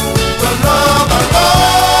 The love I know.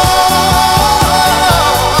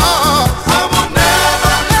 I will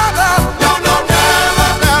never, never, no, no, never,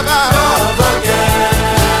 never love again.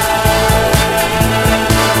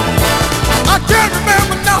 I can't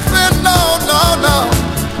remember nothing, no, no, no,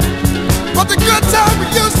 but the good time we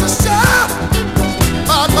used to share.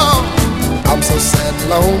 My love, I'm so sad and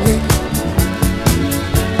lonely,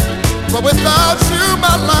 but without you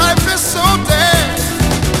my life is so dead.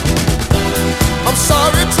 I'm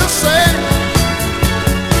sorry to say,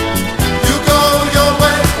 you go your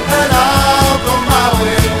way and I'll go my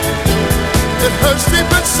way. It hurts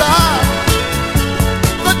deep inside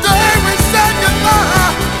the day we said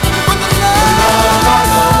goodbye, but the love, the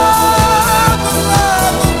love, the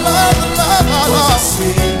love, the love, the love, was a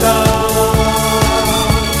sweet love.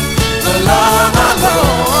 The love I love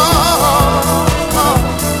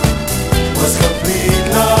was complete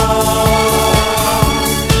love.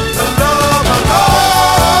 The love I love,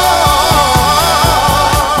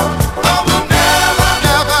 I will never,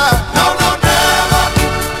 never, no, no, never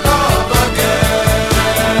love again.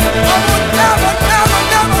 I will never, never,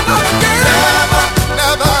 never love again. Never,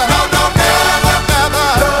 never, no, no, never, never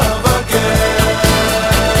love again.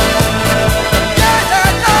 Yeah, yeah,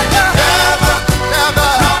 yeah, yeah. Never, never,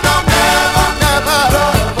 no, no, never, never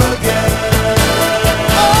love again.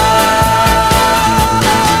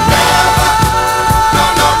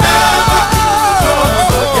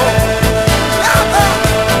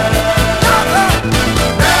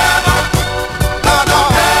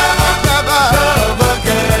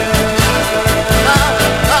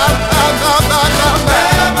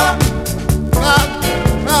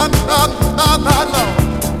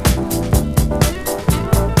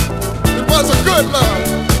 It was a good love.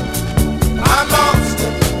 I lost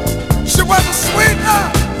it. She was a sweet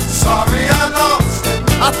love. Sorry, I lost it.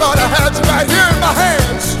 I thought I had you right here in my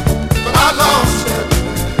hands, but I lost it.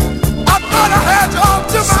 I thought I had you all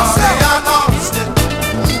to myself. Sorry, I lost it.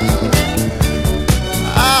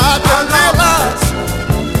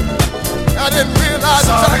 I didn't realize.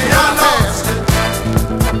 Sorry, I lost it.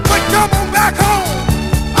 But come on back home.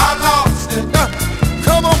 I lost it.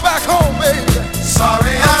 Come on back home, baby.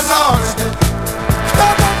 Sorry, I lost it.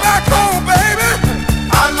 Come on back home, baby.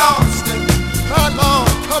 I lost it. I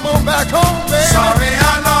lost. Come on back home, baby. Sorry,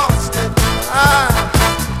 I lost it.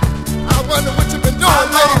 I wonder what you've been doing,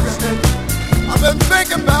 baby. I've been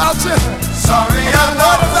thinking about you. Sorry, I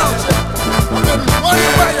lost it. I've been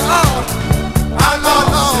wondering where you are. I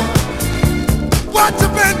lost it. What you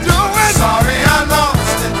been doing? Sorry, I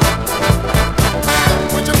lost it.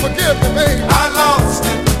 Would you forgive me, baby? I lost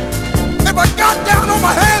it. If I got down on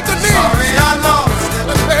my hands and knees, sorry, I lost it.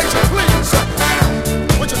 Let's beg you, please.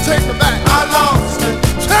 Would you take me back? I lost it.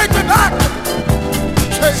 Take me back.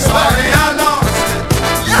 Take me sorry, back. I lost it.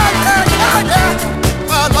 Yeah, yeah, yeah, yeah.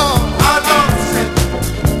 My Lord, I lost it.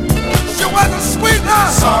 She was a sweet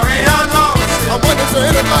love. Sorry, I lost it. I wonder if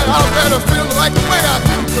there's anybody out there that feels like the way I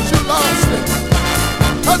do, because you lost it.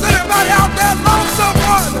 Has anybody out there lost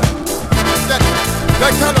someone that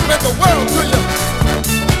kind of meant the world to you?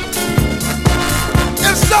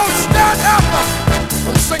 And so stand up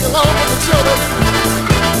and sing along with the children.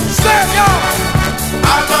 Stand y'all.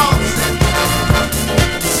 I lost it.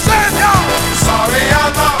 Stand y'all. Sorry, I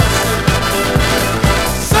lost it.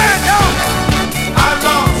 Stand y'all. I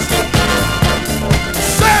lost it.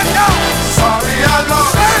 Stand y'all. Sorry, I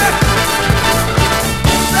lost it.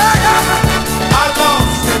 Stand y'all. I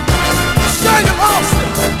lost it. Say you lost it.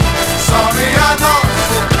 Sorry, I lost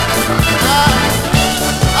it.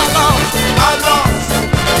 I lost it. I lost it.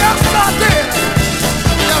 Yes, I did.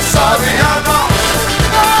 Yes, sorry, I lost it.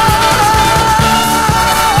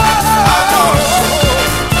 I lost it.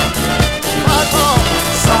 I lost it.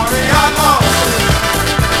 Sorry, I lost it.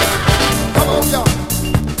 Come on, y'all.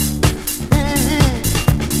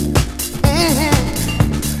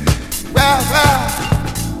 Well.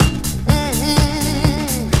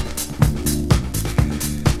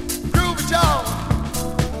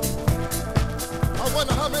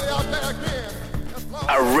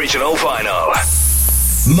 Original vinyl.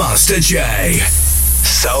 Master J.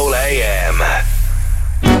 Soul AM.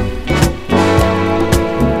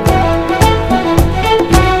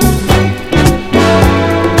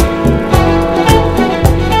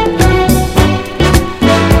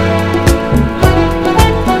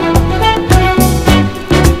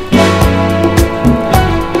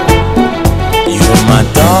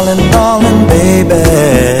 Darling, darling, baby,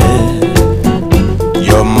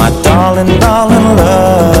 you're my darling, darling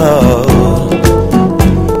love.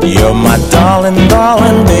 You're my darling,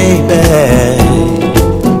 darling, baby.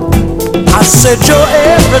 I said you're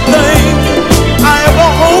everything I ever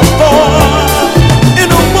hoped for in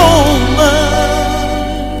a woman.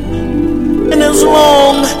 And as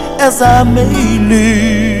long as I may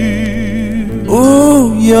live,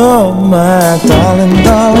 ooh, you're my darling,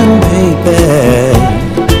 darling, baby.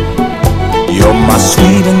 You're my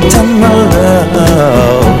sweet and tender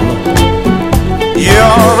love.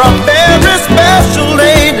 You're a very special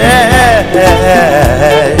lady.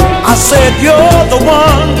 I said you're the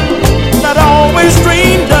one that I always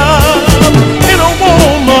dreamed of in a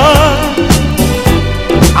woman.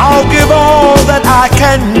 I'll give all that I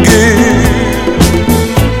can give.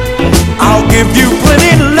 I'll give you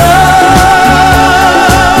plenty love,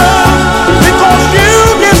 because you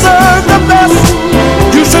deserve the best.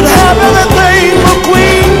 You should have everything a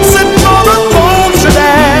queen sitting on the throne should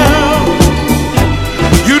have.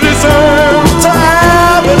 You deserve to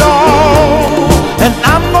have it all, and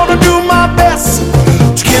I'm gonna do my best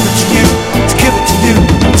to give it to you, to give it to you,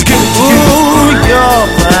 to give it to you. Ooh, you're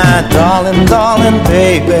my darling, darling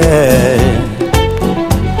baby.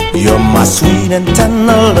 You're my sweet and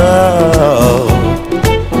tender love.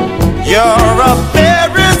 You're a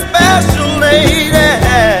very special lady.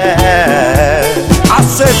 I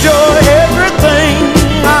said you're everything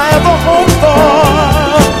I ever hoped for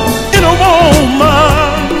in a woman.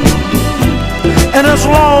 And as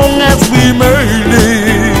long as we may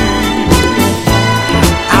live,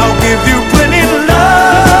 I'll give you plenty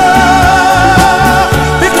love,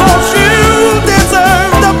 because you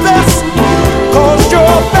deserve the best, 'cause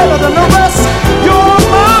you're better than the rest. You're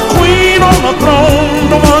my queen on the throne,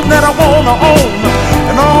 the one that I wanna own,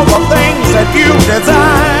 and all the things that you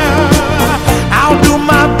desire. I'll do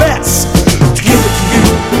my best to give it to you,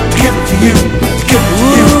 to give it to you, to give it to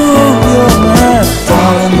you. Ooh, you're my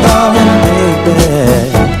darling, darling baby.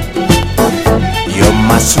 You're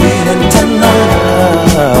my sweet and tender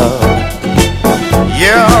love.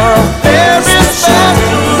 You're a very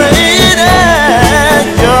special lady.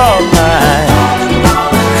 You're mine.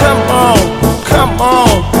 Come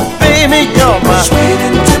on, baby, you're my sweet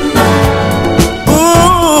and tender.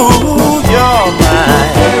 Ooh, you're mine.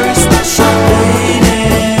 Very special lady.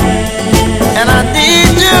 And I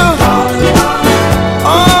need you.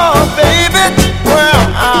 Oh, baby,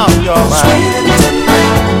 well, you're mine. Sweet and tender.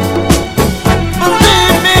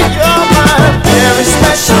 Believe me, you're mine. Very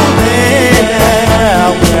special lady.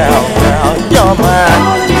 Well, you're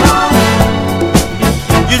mine.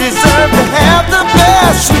 You deserve to have the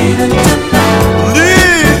best. Sweet and tender.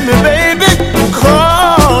 Leave me, baby,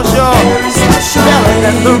 'cause you're better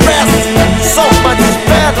than the rest. So much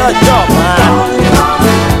better, you're mine.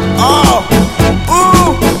 Oh, ooh,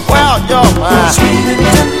 well, you're mine. Sweet and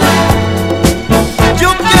tender.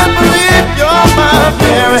 You can't believe you're my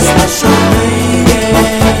very special lady.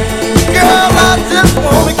 Girl, I just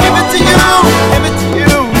wanna give it to you, give it to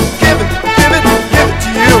you, give it to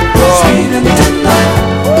you. Sweet and tender.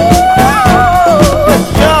 Ooh,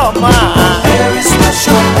 you're my very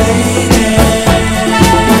special lady.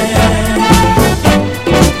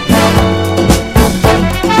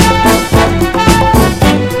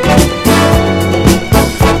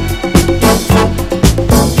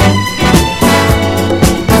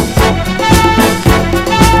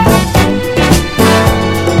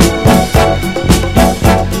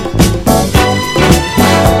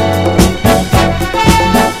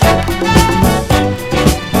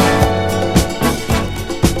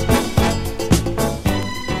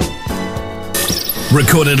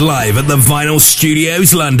 Recorded live at the Vinyl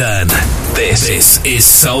Studios, London. This is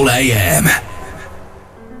Soul AM.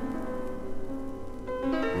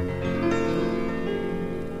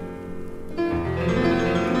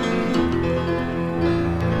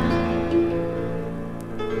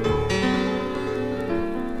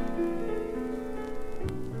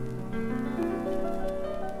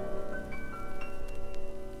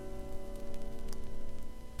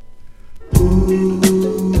 Ooh.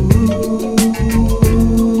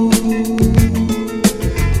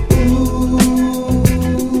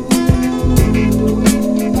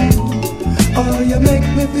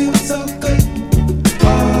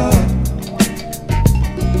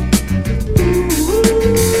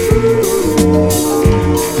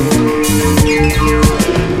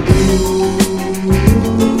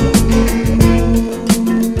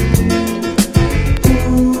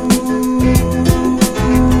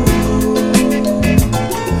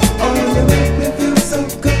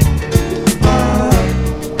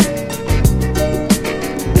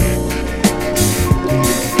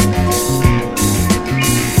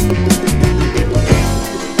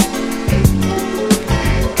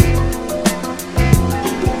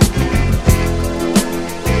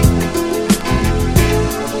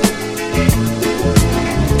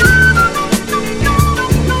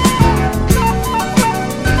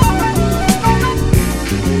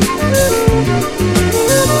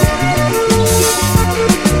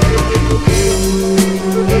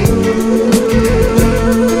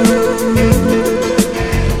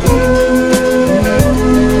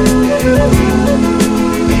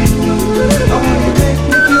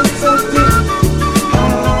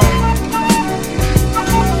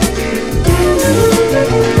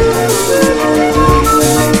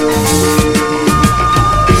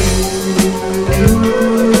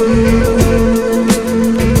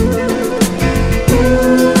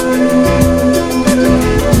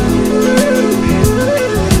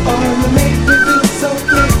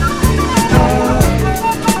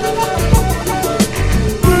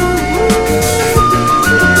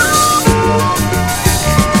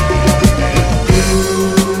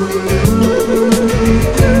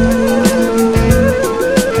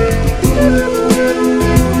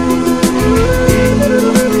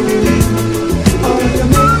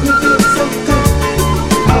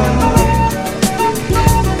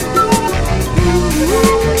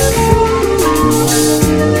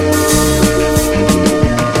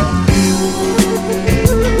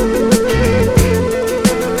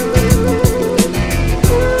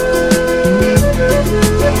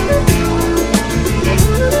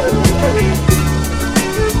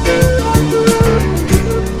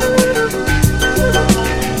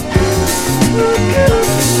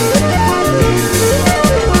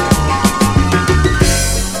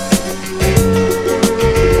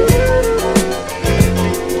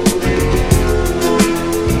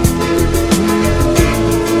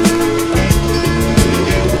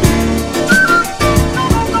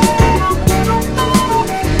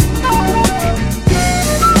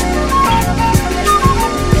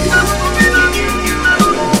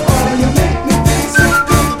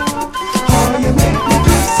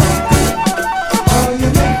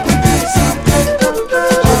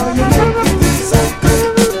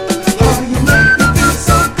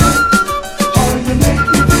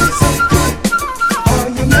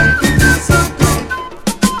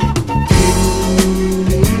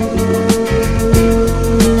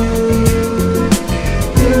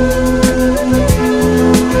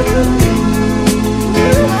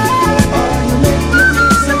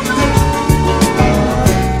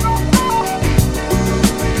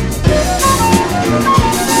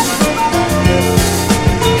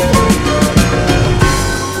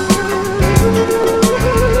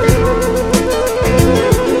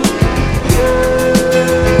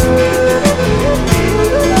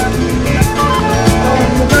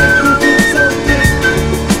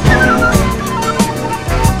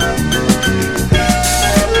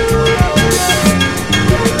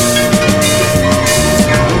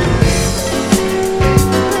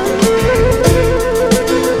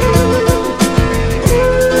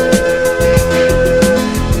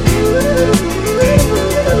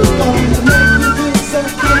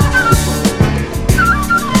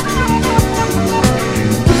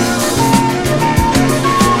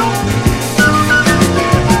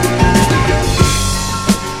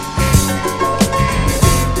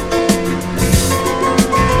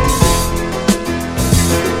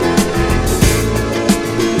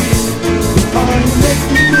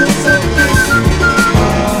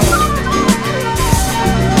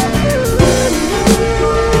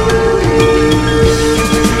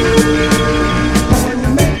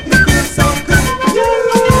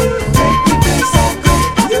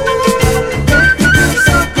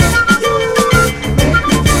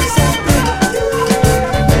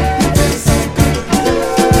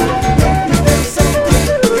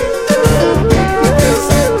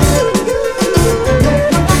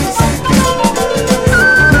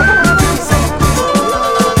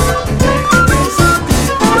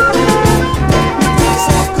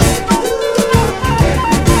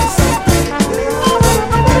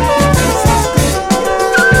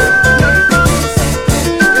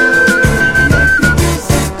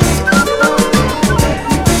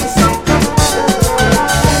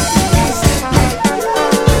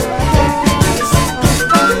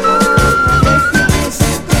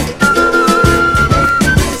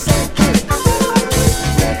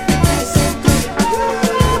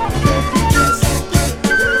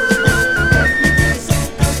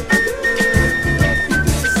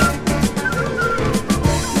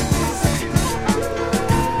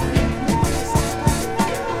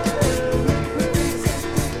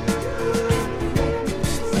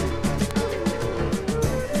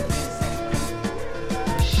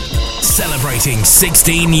 Celebrating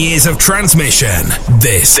 16 years of transmission.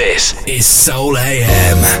 This is Soul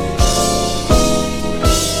AM.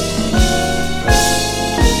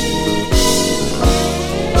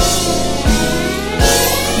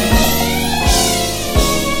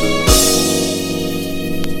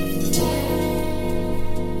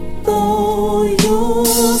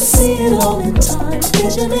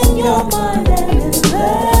 Vision in your mind and it's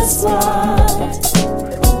less right.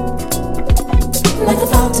 Like a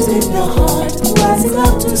fountain in your heart, rising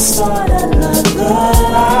up to start another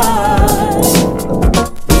life.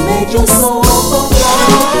 You made your soul go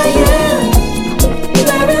flying.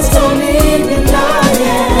 There is no need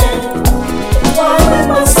denying. Why we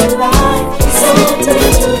must lie, so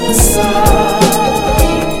take to the side.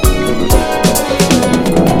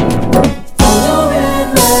 On your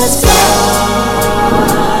endless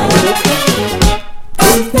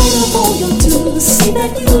see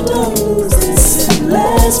that you don't lose this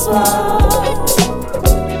endless flight.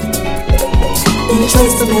 Then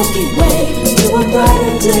trace the Milky Way to a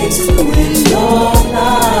brighter day to win your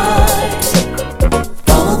night.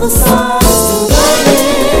 Follow the signs to the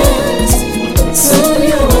winds. Soon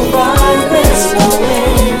you will find there's no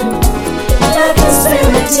end. Let the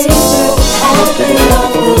spirit teacher open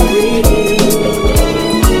up the read.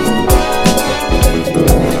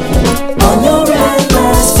 On your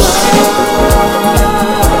endless flight.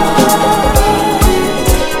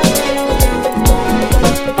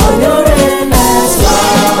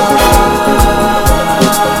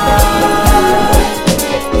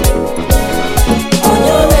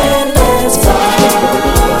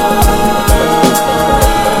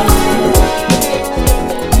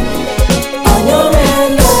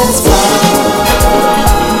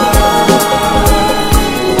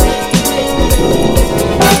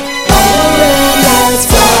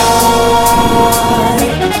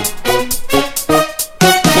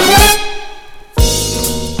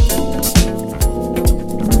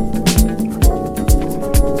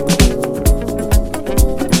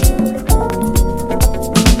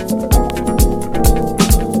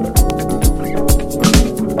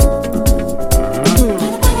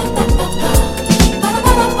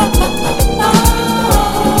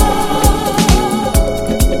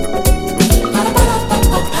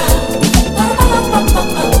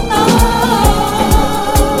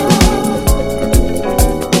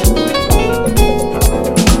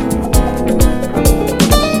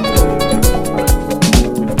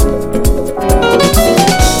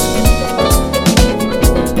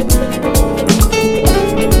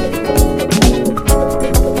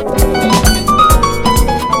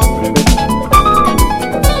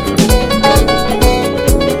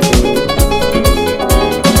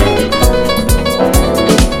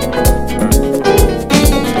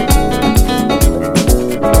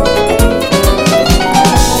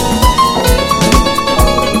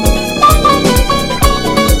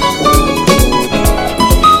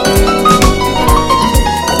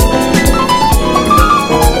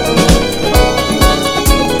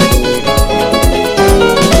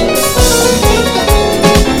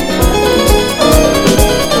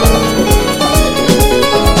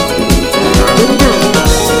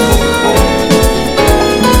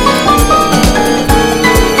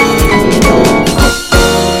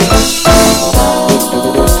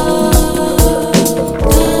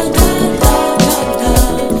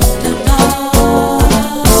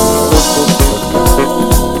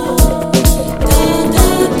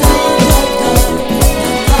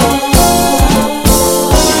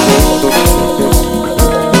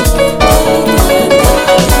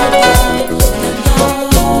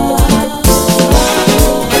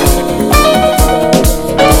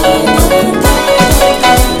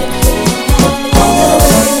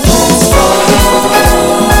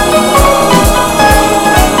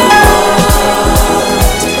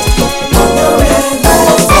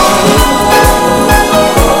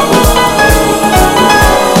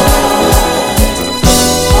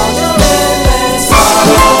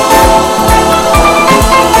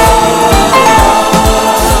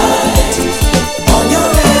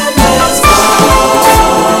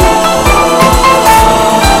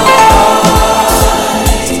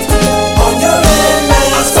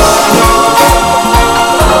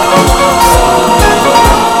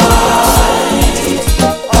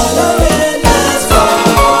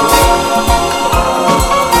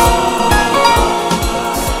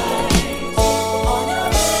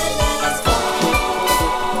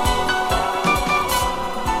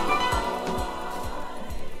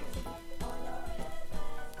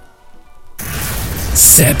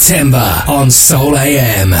 September on Soul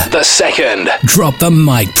AM. The 2nd, Drop the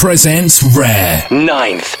Mic presents Rare.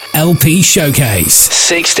 9th, LP Showcase.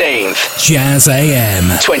 16th, Jazz AM.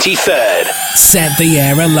 23rd, Set the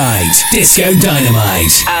Air Alight, Disco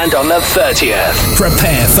Dynamite. And on the 30th,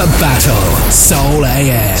 prepare for battle. Soul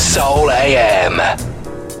AM. Soul AM.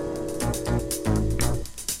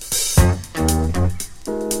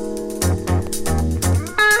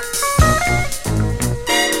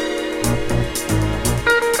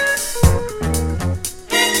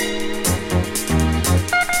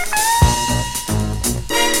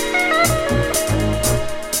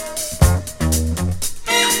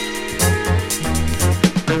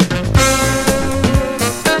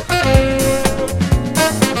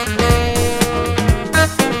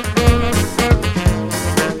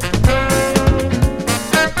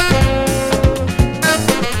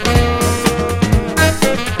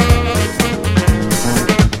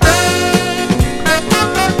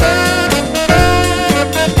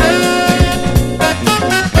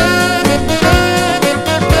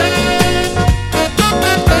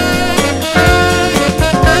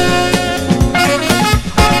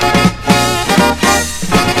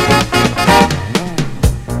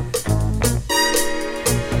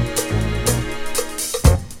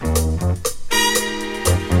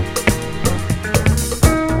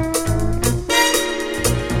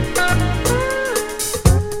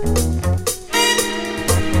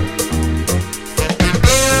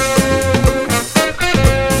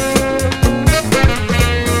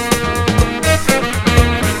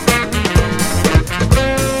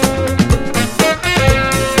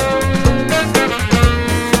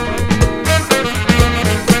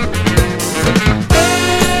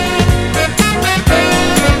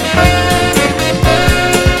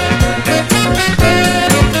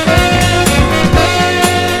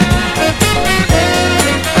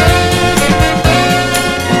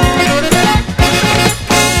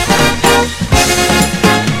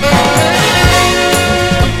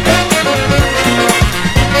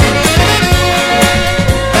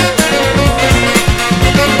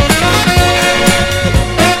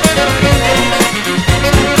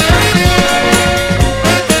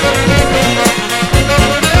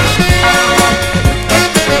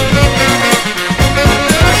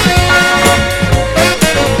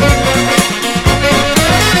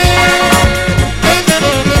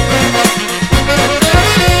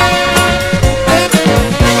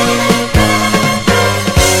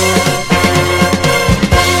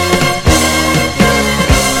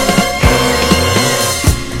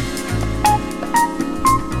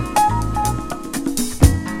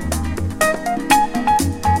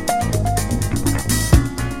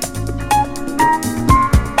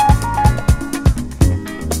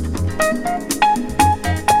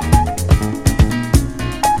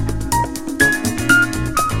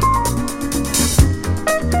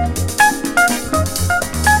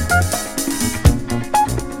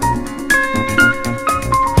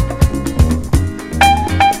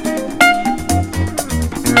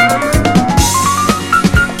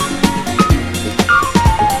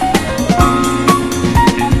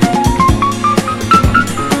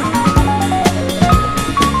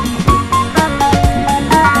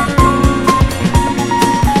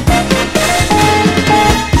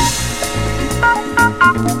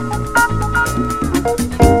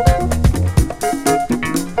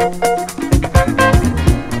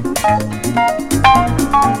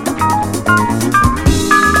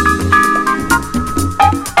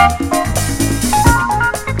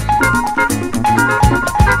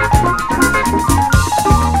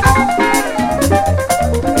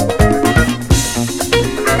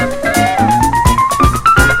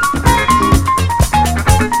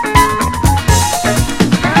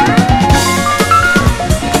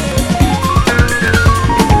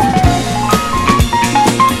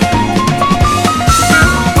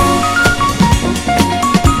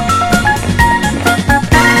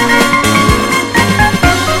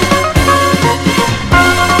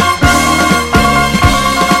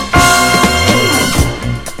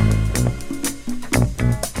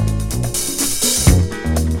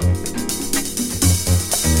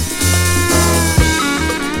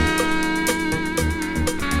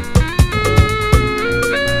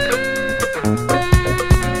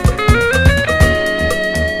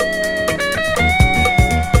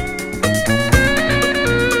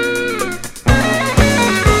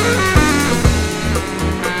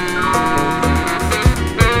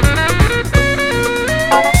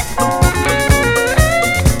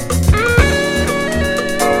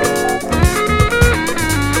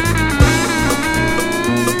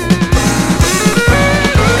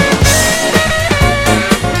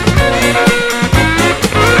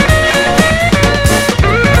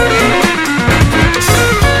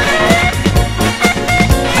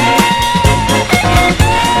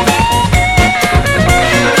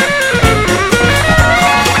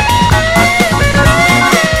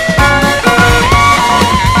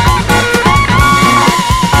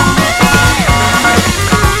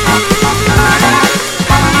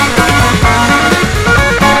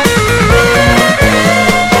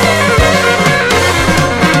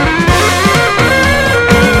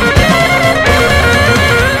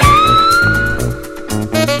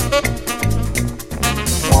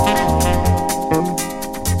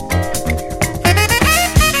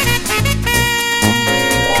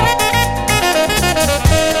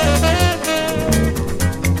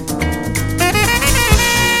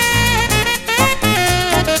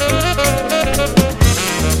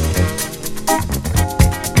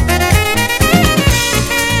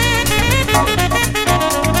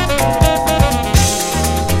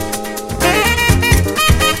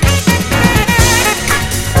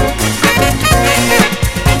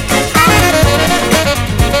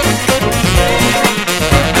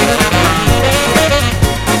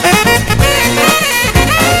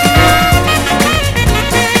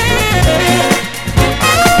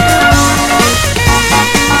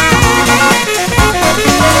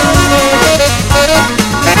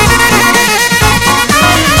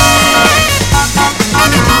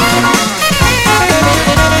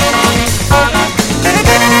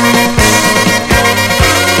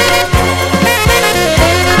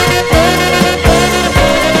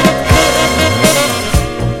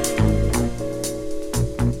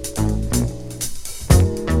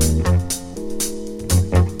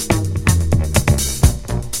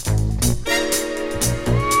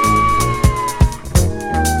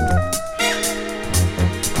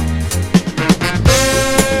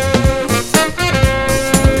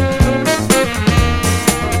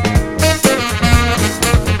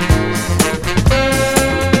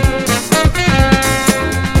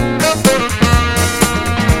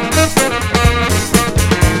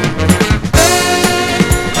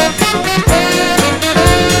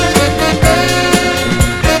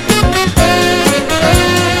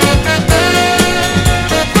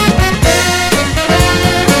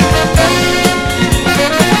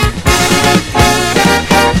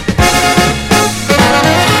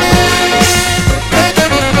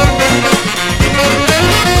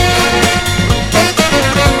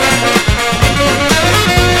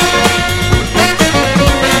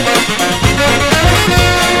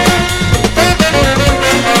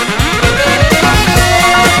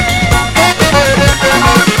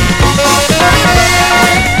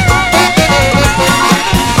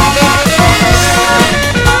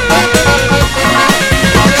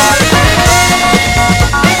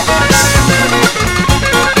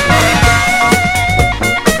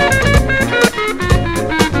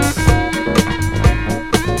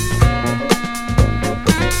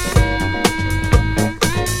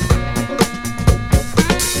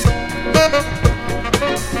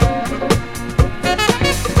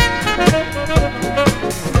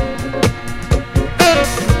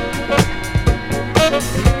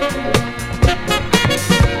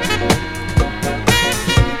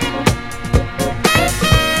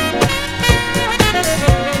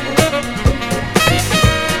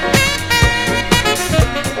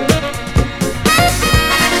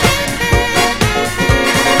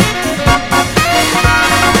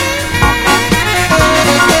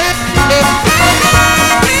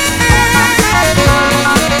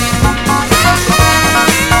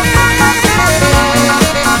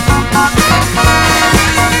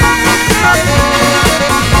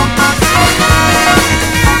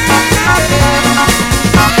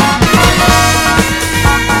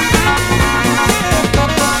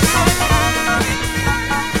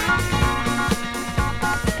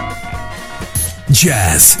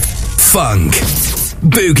 jazz, funk,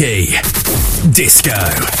 boogie, disco,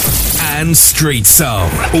 and street soul,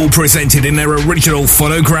 all presented in their original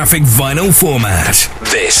phonographic vinyl format.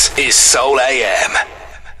 This is Soul AM.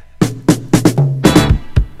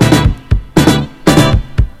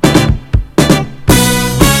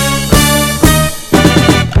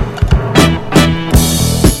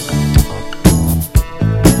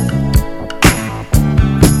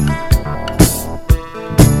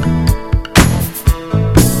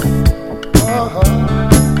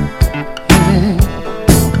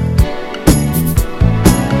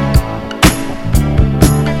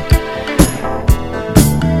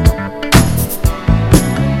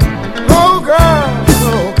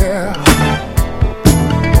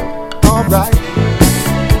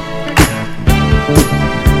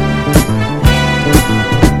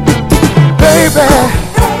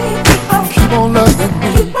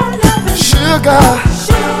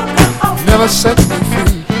 Set me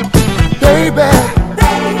free, baby.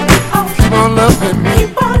 Keep on loving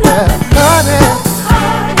me, honey.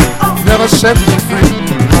 Never set me free.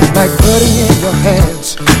 I'm like putting in your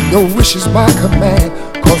hands. Your wish is my command.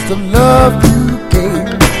 'Cause the love you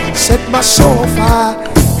gave set my soul on fire.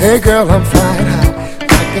 Hey girl, I'm flying high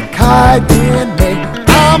like a kite in May.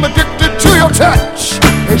 I'm addicted to your touch.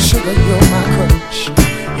 Hey sugar, you're my crutch.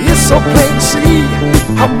 It's so plain to see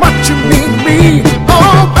how much you mean to me.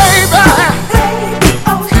 Oh baby,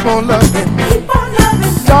 keep on loving me,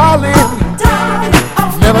 darling.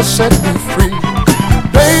 Never set me free,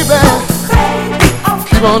 baby.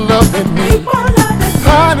 Keep on loving me,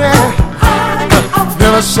 honey.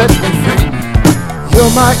 Never set me free.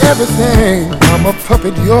 You're my everything. I'm a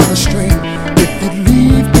puppet, you're the string. If you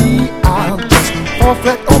leave me, I'll just fall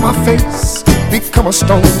flat on my face, become a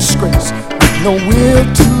stone disgrace. No will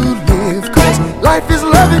to live, 'cause life is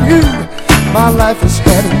loving you. My life is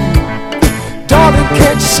having you. Darling,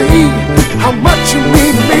 can't you see how much you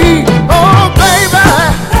mean to me? Oh, baby,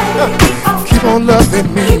 keep on loving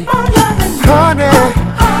me, honey.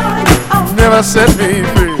 Never set me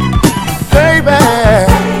free, baby.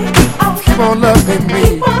 Keep on loving me,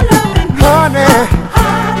 honey.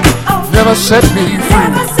 Never set me free.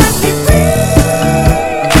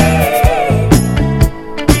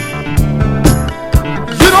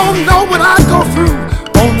 You don't know what I go through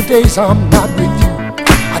on the days I'm not with you.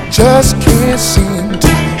 Just can't seem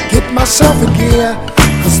to get myself in gear,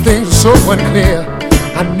 'cause things are so unclear.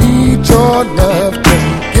 I need your love to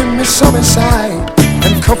give me some insight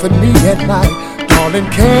and comfort me at night. Darling,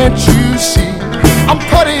 can't you see I'm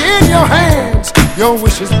putting in your hands? Your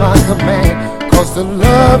wish is my command, 'cause the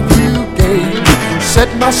love you gave set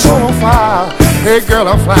my soul on fire. Hey girl,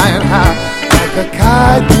 I'm flying high like a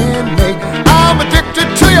kite in May. I'm addicted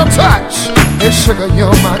to your touch. Hey sugar,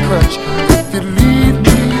 you're my crutch. If you leave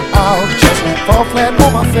me, I'll just fall flat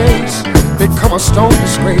on my face, become a stone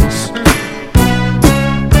disgrace.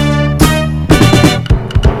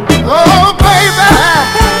 Oh baby,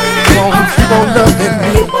 keep on loving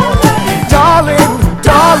me, darling,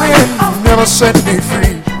 darling, never set me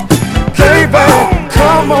free. Baby,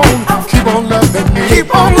 come on, keep on loving me,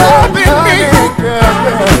 keep on loving me,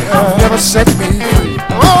 girl, never set me free.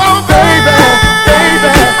 Oh baby,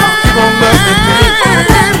 baby, keep on loving me,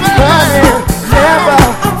 honey.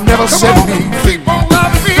 Never set me free,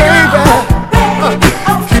 baby.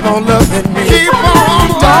 Keep on loving me, keep on,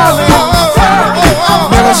 darling.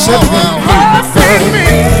 Never set me free, baby.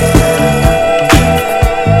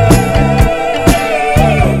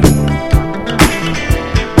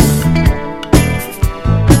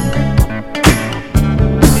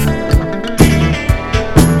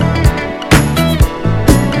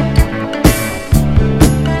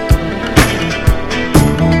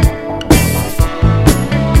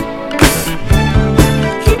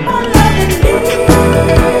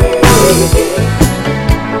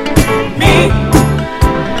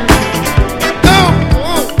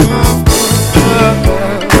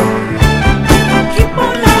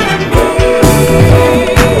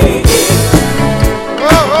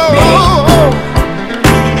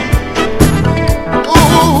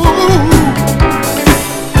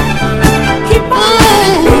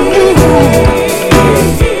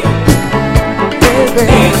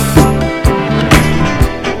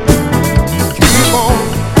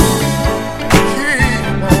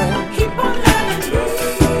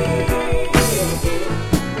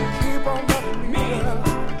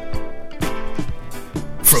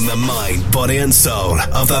 Body and soul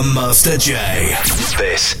of the Master J.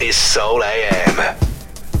 This is Soul AM.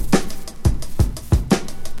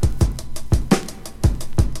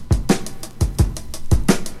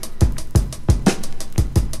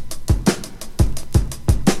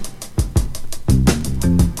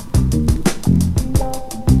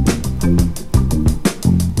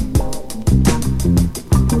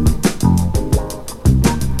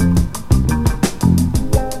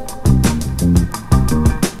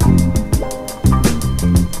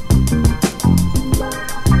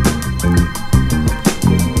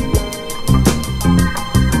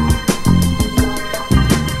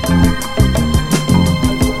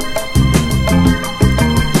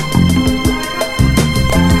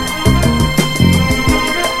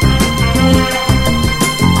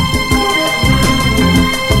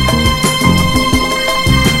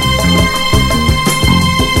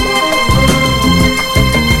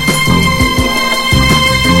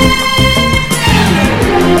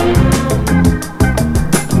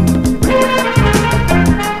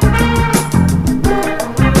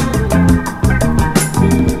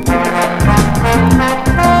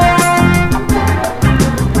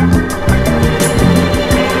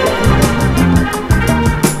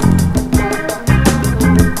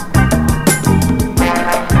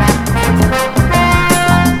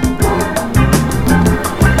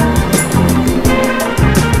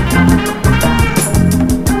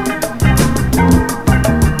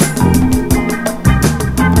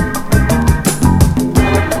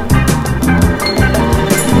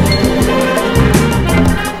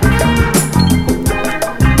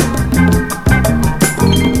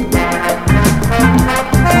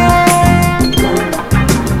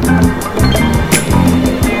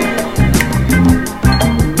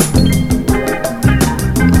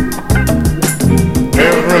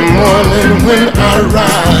 when I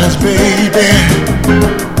rise, baby,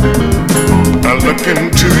 I look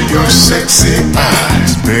into your sexy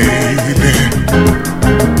eyes, baby.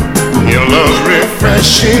 Your love's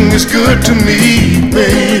refreshing, is good to me,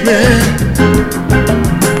 baby.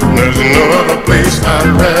 There's no other place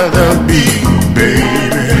I'd rather be,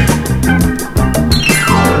 baby.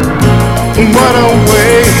 What a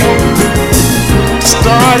way to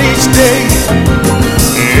start each day.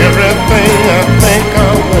 Everything I think I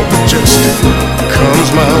want just comes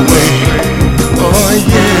my way. Oh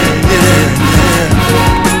yeah, yeah, yeah.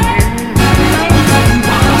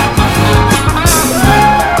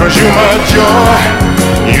 'Cause you're my joy,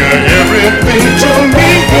 you're everything to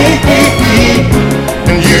me.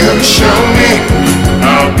 And you show me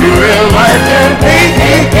how real life can be.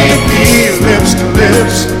 Lips to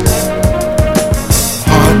lips,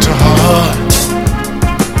 heart to heart,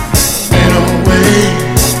 in a way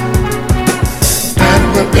that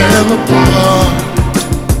will never part.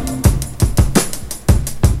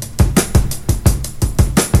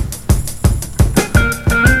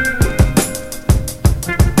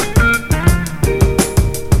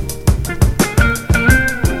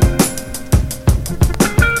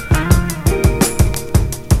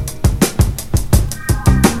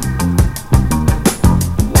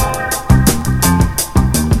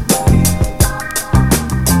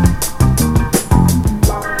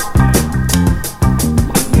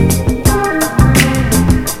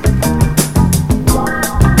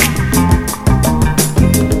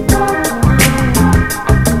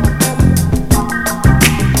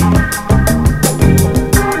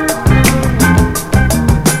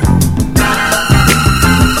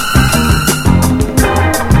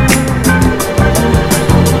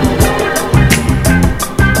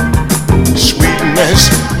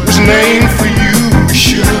 Was named for you,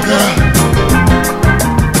 sugar,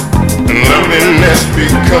 and loveliness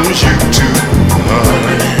becomes you too,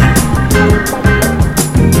 honey.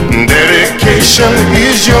 Dedication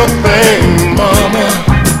is your thing, mama.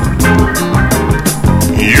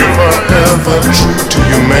 You're forever true to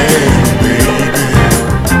your man, baby.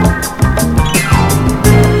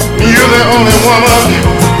 You're the only woman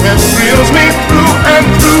that thrills me through and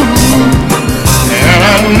through. And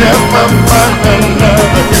I'll never find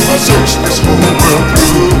another if I search this whole world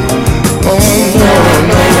through. Oh no,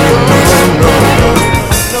 no, no, no, no.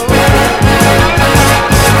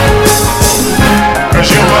 'Cause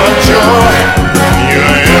you're my joy,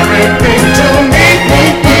 you're everything to me.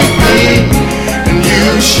 And you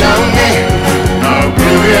show me how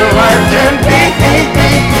real life can be.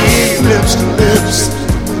 Lips to lips,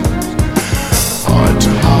 heart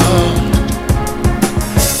to heart,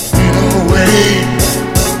 in a way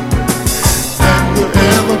that will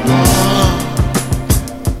ever part.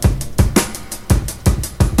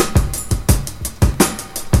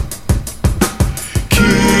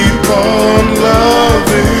 Keep on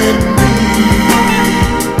loving me.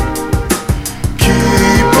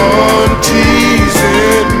 Keep on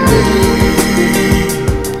teasing me.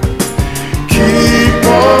 Keep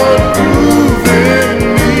on proving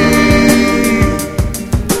me.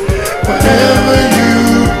 Whatever you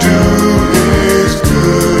do is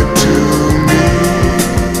good to me.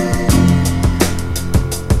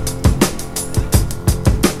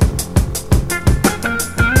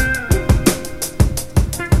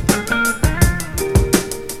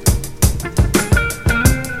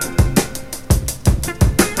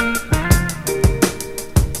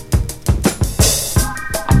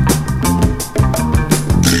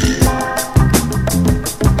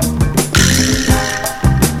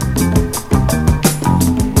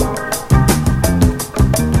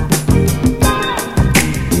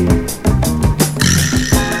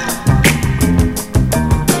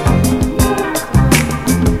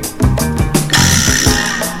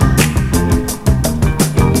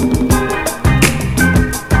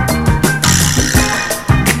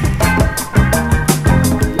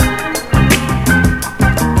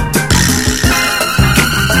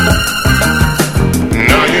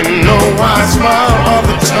 Now you know I smile all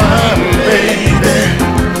the time, baby.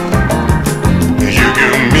 You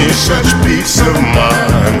give me such peace of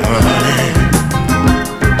mind, honey.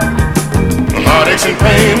 Heartaches and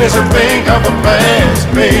pain is a thing of the past,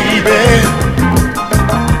 baby.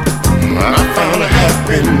 I found a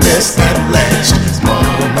happiness at last,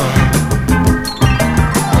 mama.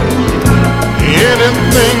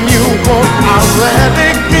 Anything you want, I'll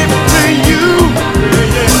gladly give to you.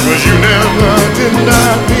 'Cause you never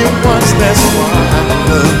denied me once, that's why I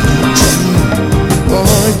love you too.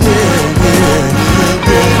 Oh yeah, yeah, yeah,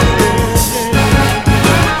 yeah.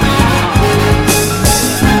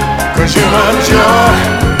 'Cause you're my joy,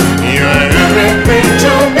 you're everything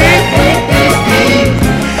to me.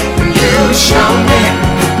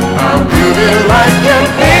 like your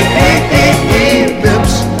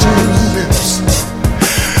lips to lips,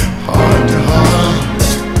 heart to heart.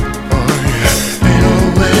 Oh yeah, your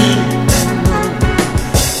way,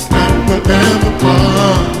 not forever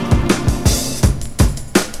apart.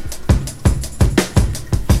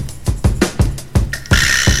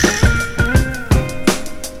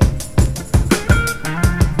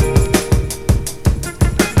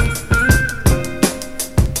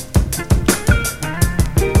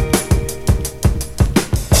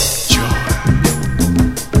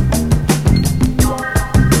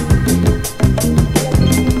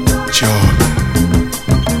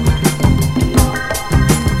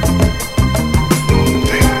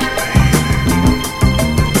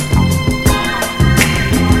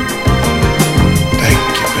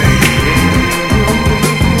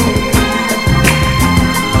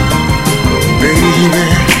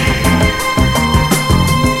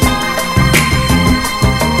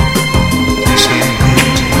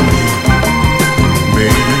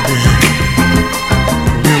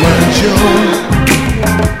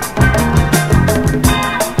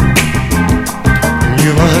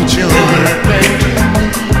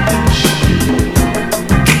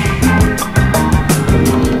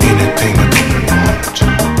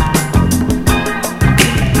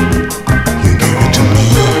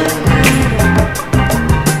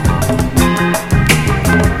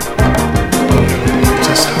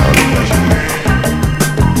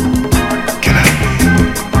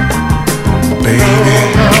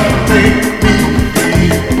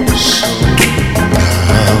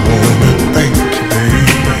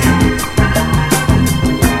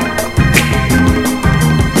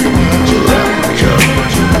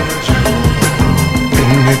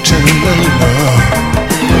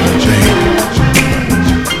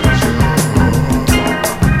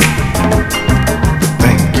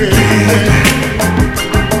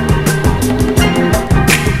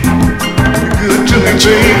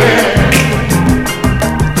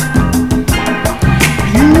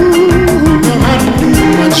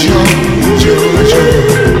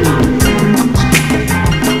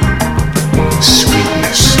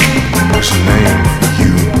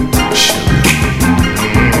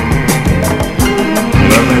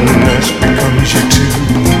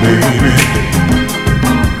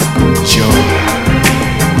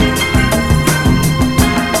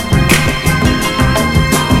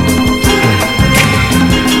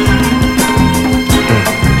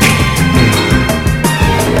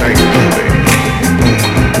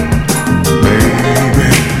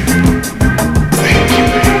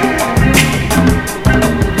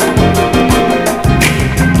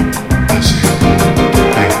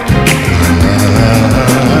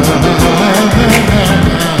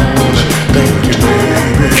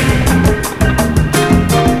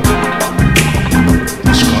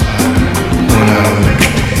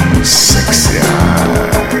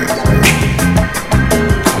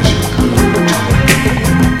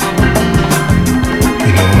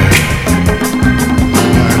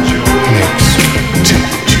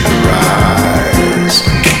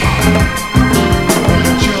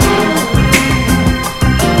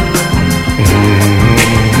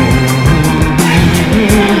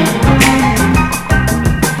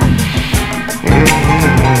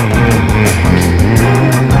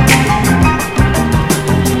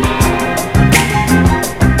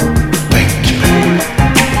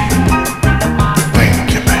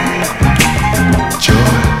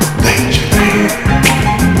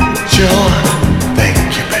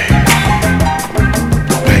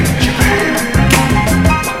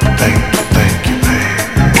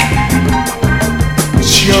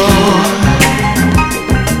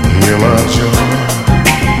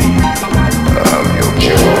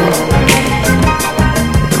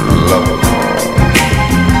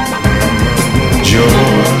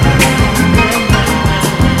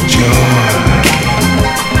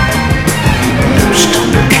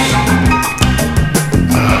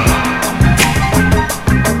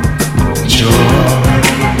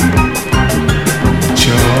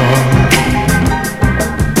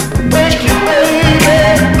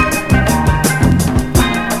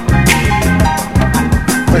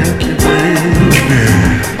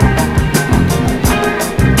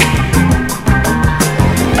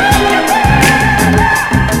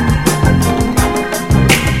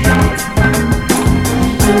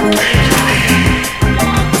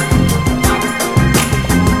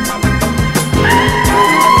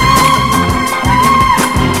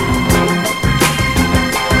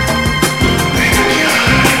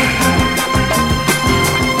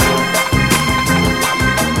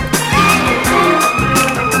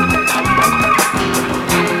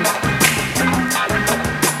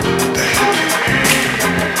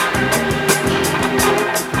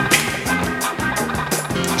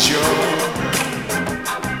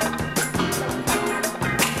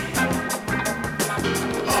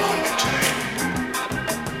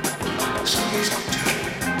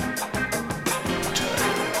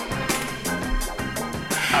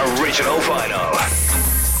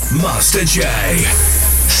 Master J.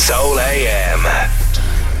 Soul AM.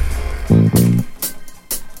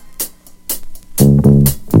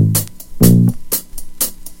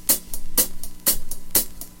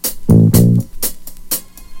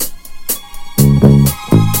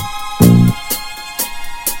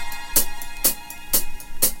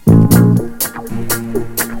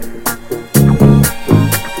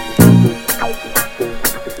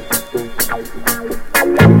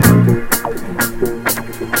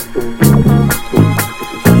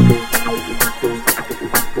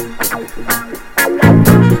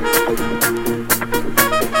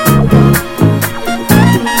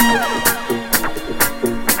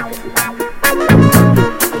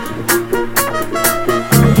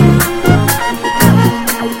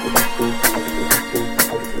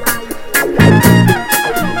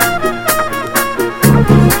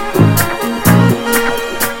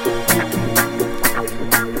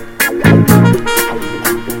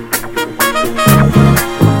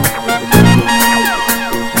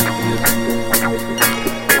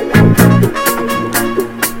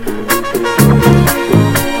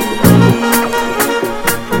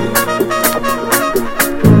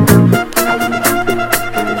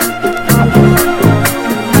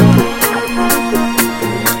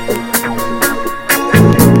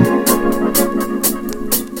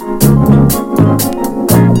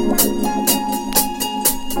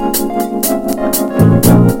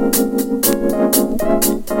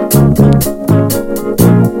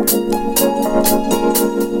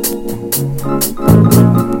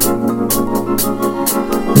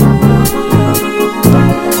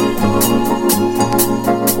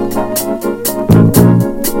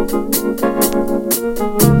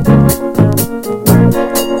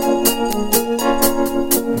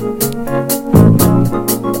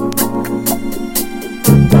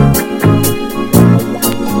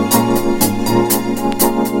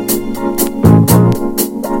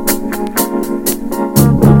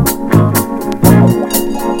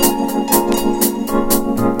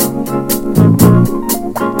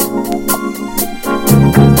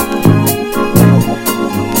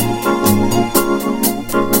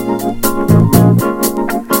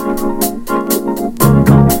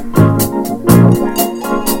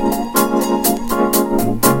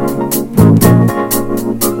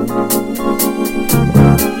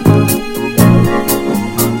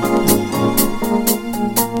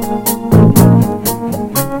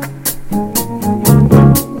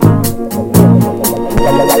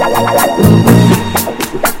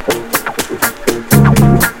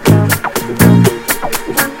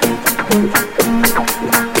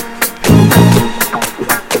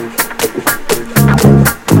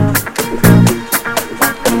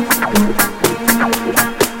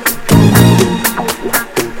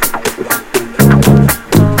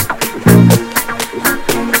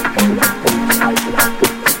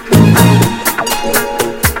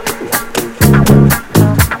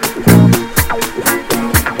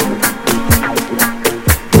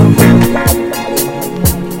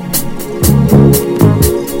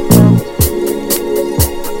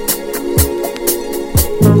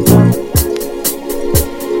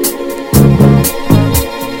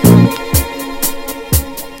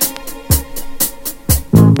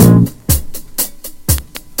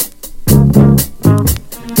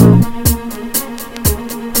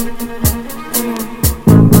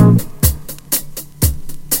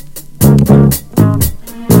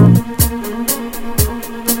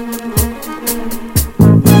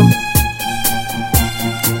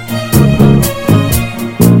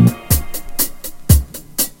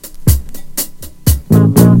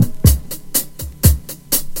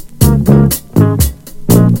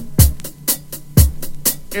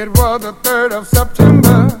 It was the 3rd of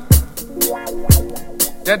September.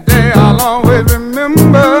 That day I'll always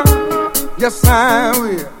remember. Yes, I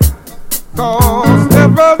will. 'Cause that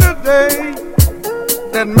was the day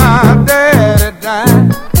that my daddy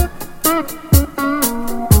died.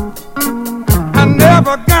 I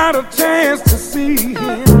never got a chance to see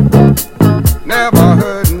him. Never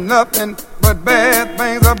heard nothing but bad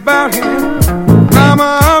things about him.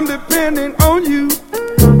 Mama, I'm depending on you.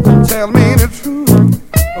 Tell me the truth.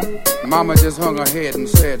 Mama just hung her head and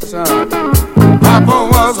said, son, Papa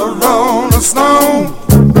was a rolling stone.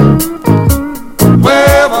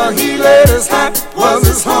 Wherever he laid his hat was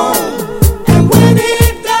his home. And when he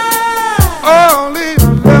died, all he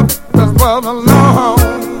left us was alone.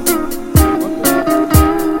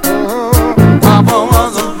 Papa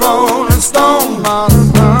was a rolling stone, my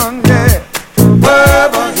son, yeah.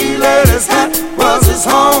 Wherever he laid his hat was his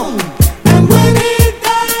home. And when he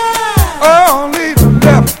died, all he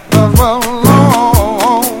left us was alone.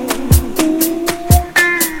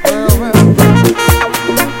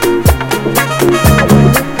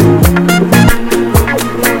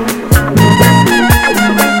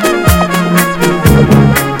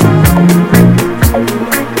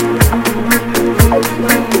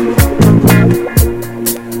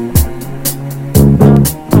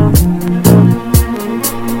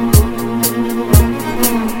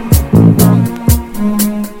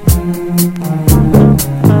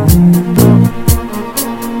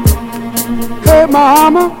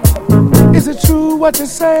 Is it true what you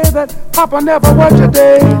say that Papa never worked a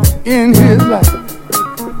day in his life?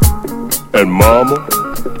 And Mama,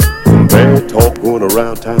 some bad talk going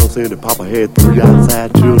around town saying that Papa had 3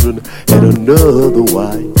 outside children and another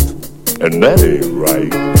wife. And that ain't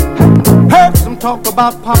right. Heard some talk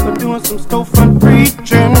about Papa doing some storefront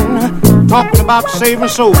preaching, talking about saving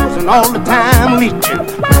souls and all the time leeching,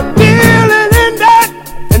 dealing in that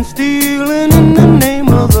and stealing in the name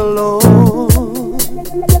of the Lord.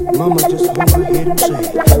 Mama just hold her head and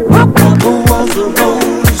say, Papa was a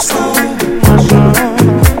rolling stone,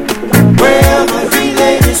 wherever he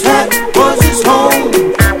laid his hat was his home.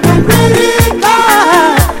 And when he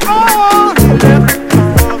died, all he left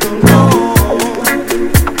was the Lord.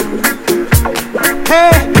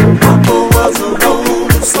 Hey, Papa was a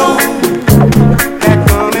rolling stone,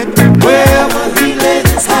 wherever he laid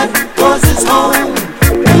his hat was his home.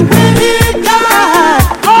 And when he died,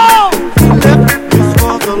 all he left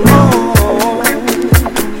was the Lord.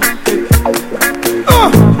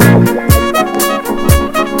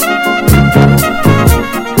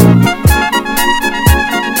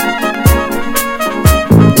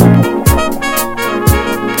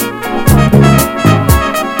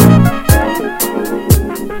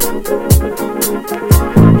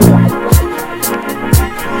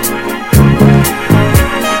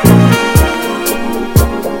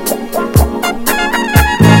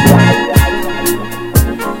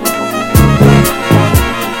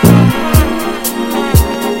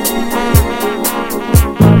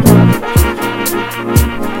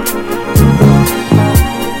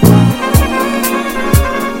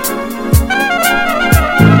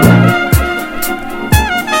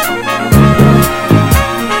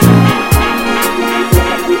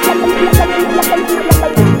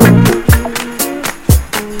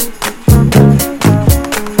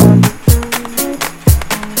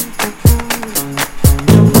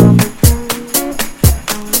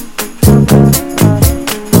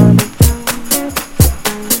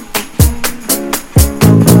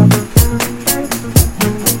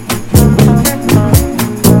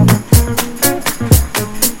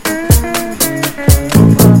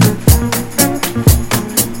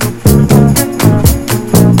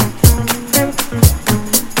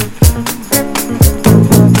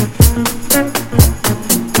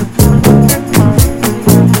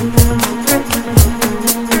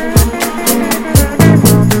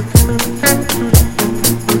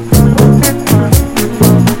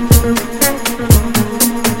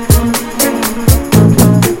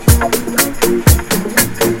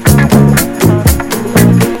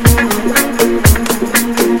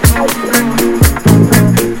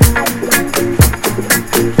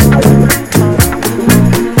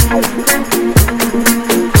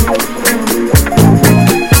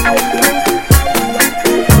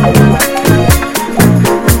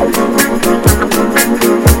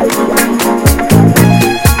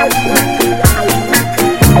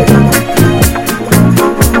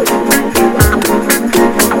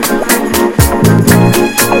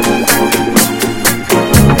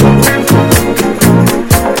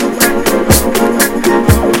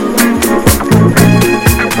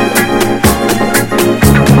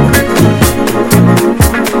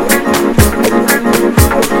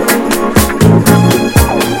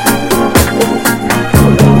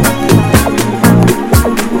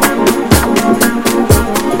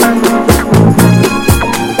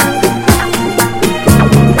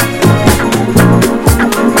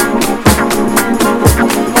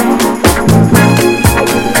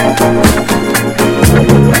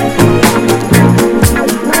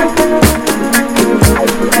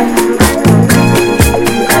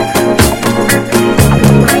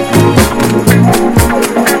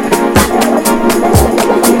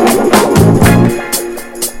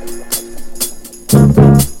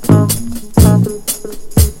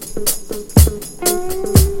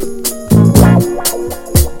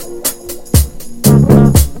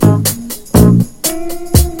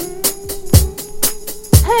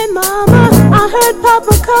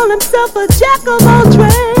 Papa call himself a jack of all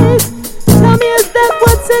trades. Tell me, is that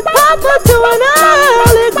what sent Papa to an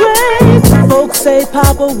early grave? Folks say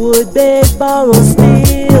Papa would beg, borrow,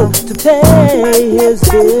 steal to pay his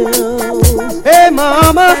bills. Hey,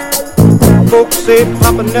 Mama, folks say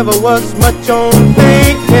Papa never was much on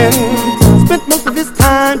thinking. Spent most of his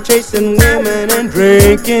time chasing women and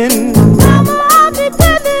drinking. Mama, I'm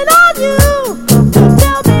depending on you to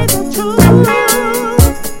tell me the truth.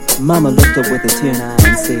 Mama looked up with a tear in her eye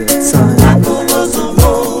and said, son, Papa was a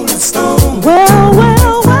rolling stone. Well,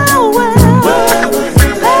 well, well, well. Wherever he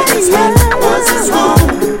laid his head was his home.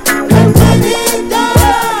 And when he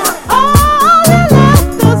died, all he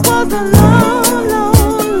left us was a lone,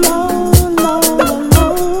 lone, lone,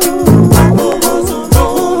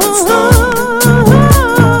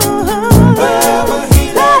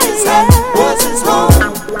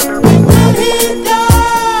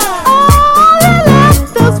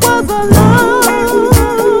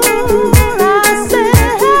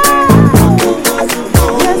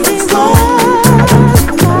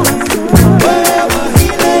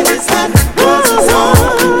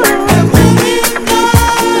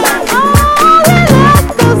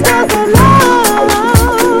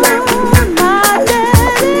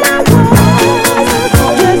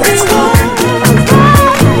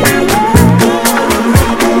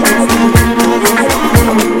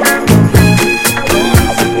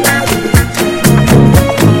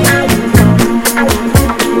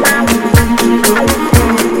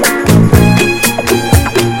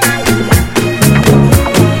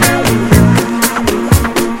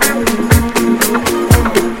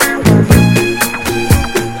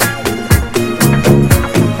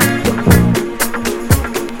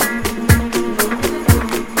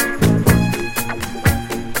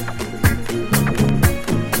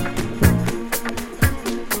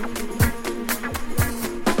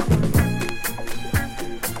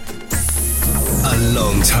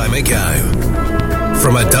 long time ago.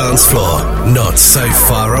 From a dance floor not so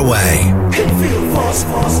far away.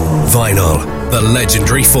 Vinyl, the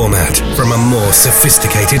legendary format from a more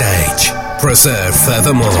sophisticated age. Preserved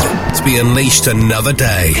furthermore to be unleashed another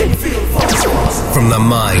day. From the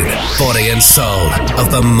mind, body and soul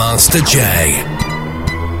of the Master J.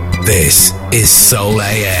 This is Soul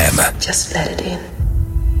AM. Just let it in.